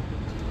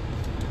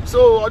 So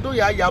ọdún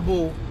yà á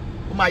yabo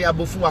ó máa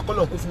yabo fún wa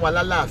kọ́lọ̀ kó fún wa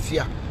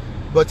lálàáfíà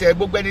but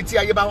gbogbo ẹni tí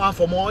ayé bá wà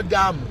fọmọ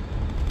dààmú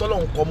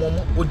tọ́lọ̀ ń kọ́ ọmọ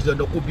mọ́ ó di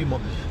dandan kó bímọ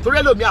torí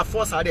ẹlòmíì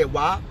àfọ́sà rẹ̀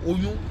wá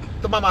oyún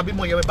tó bá máa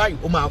bímọ yẹn báyìí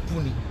ó máa kú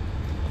ni.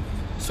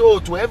 So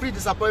to every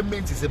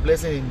disappointment is a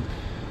blessing.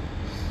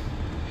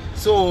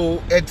 So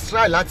ẹ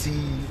try láti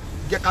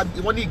jẹ́ ká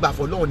wọ́n ní ìgbà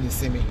fún Ọlọ́run ní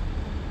ìsinmi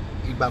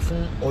ìgbà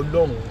fún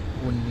Ọlọ́run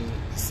ò ní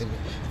ìsinmi.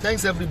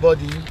 Thanks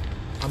everybody.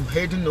 I'm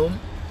heading home.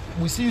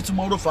 We'll see you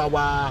tomorrow for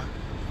our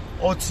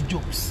hot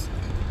jokes.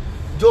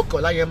 Joke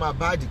ọ̀la yẹn máa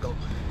báàdì gan.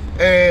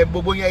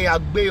 Gbogbo yẹn ya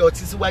gbé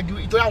ọtí síwájú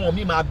ìtọ́jú àwọn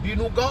míì máa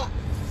bínú gan.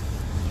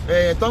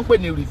 Tó ń pè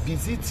ní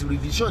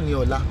revision ní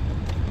ọ̀la.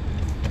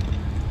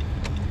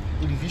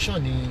 Revision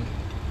ní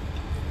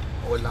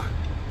ọ̀la.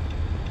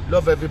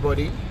 Love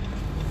everybody.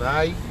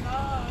 Bye.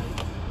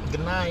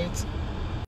 Good night.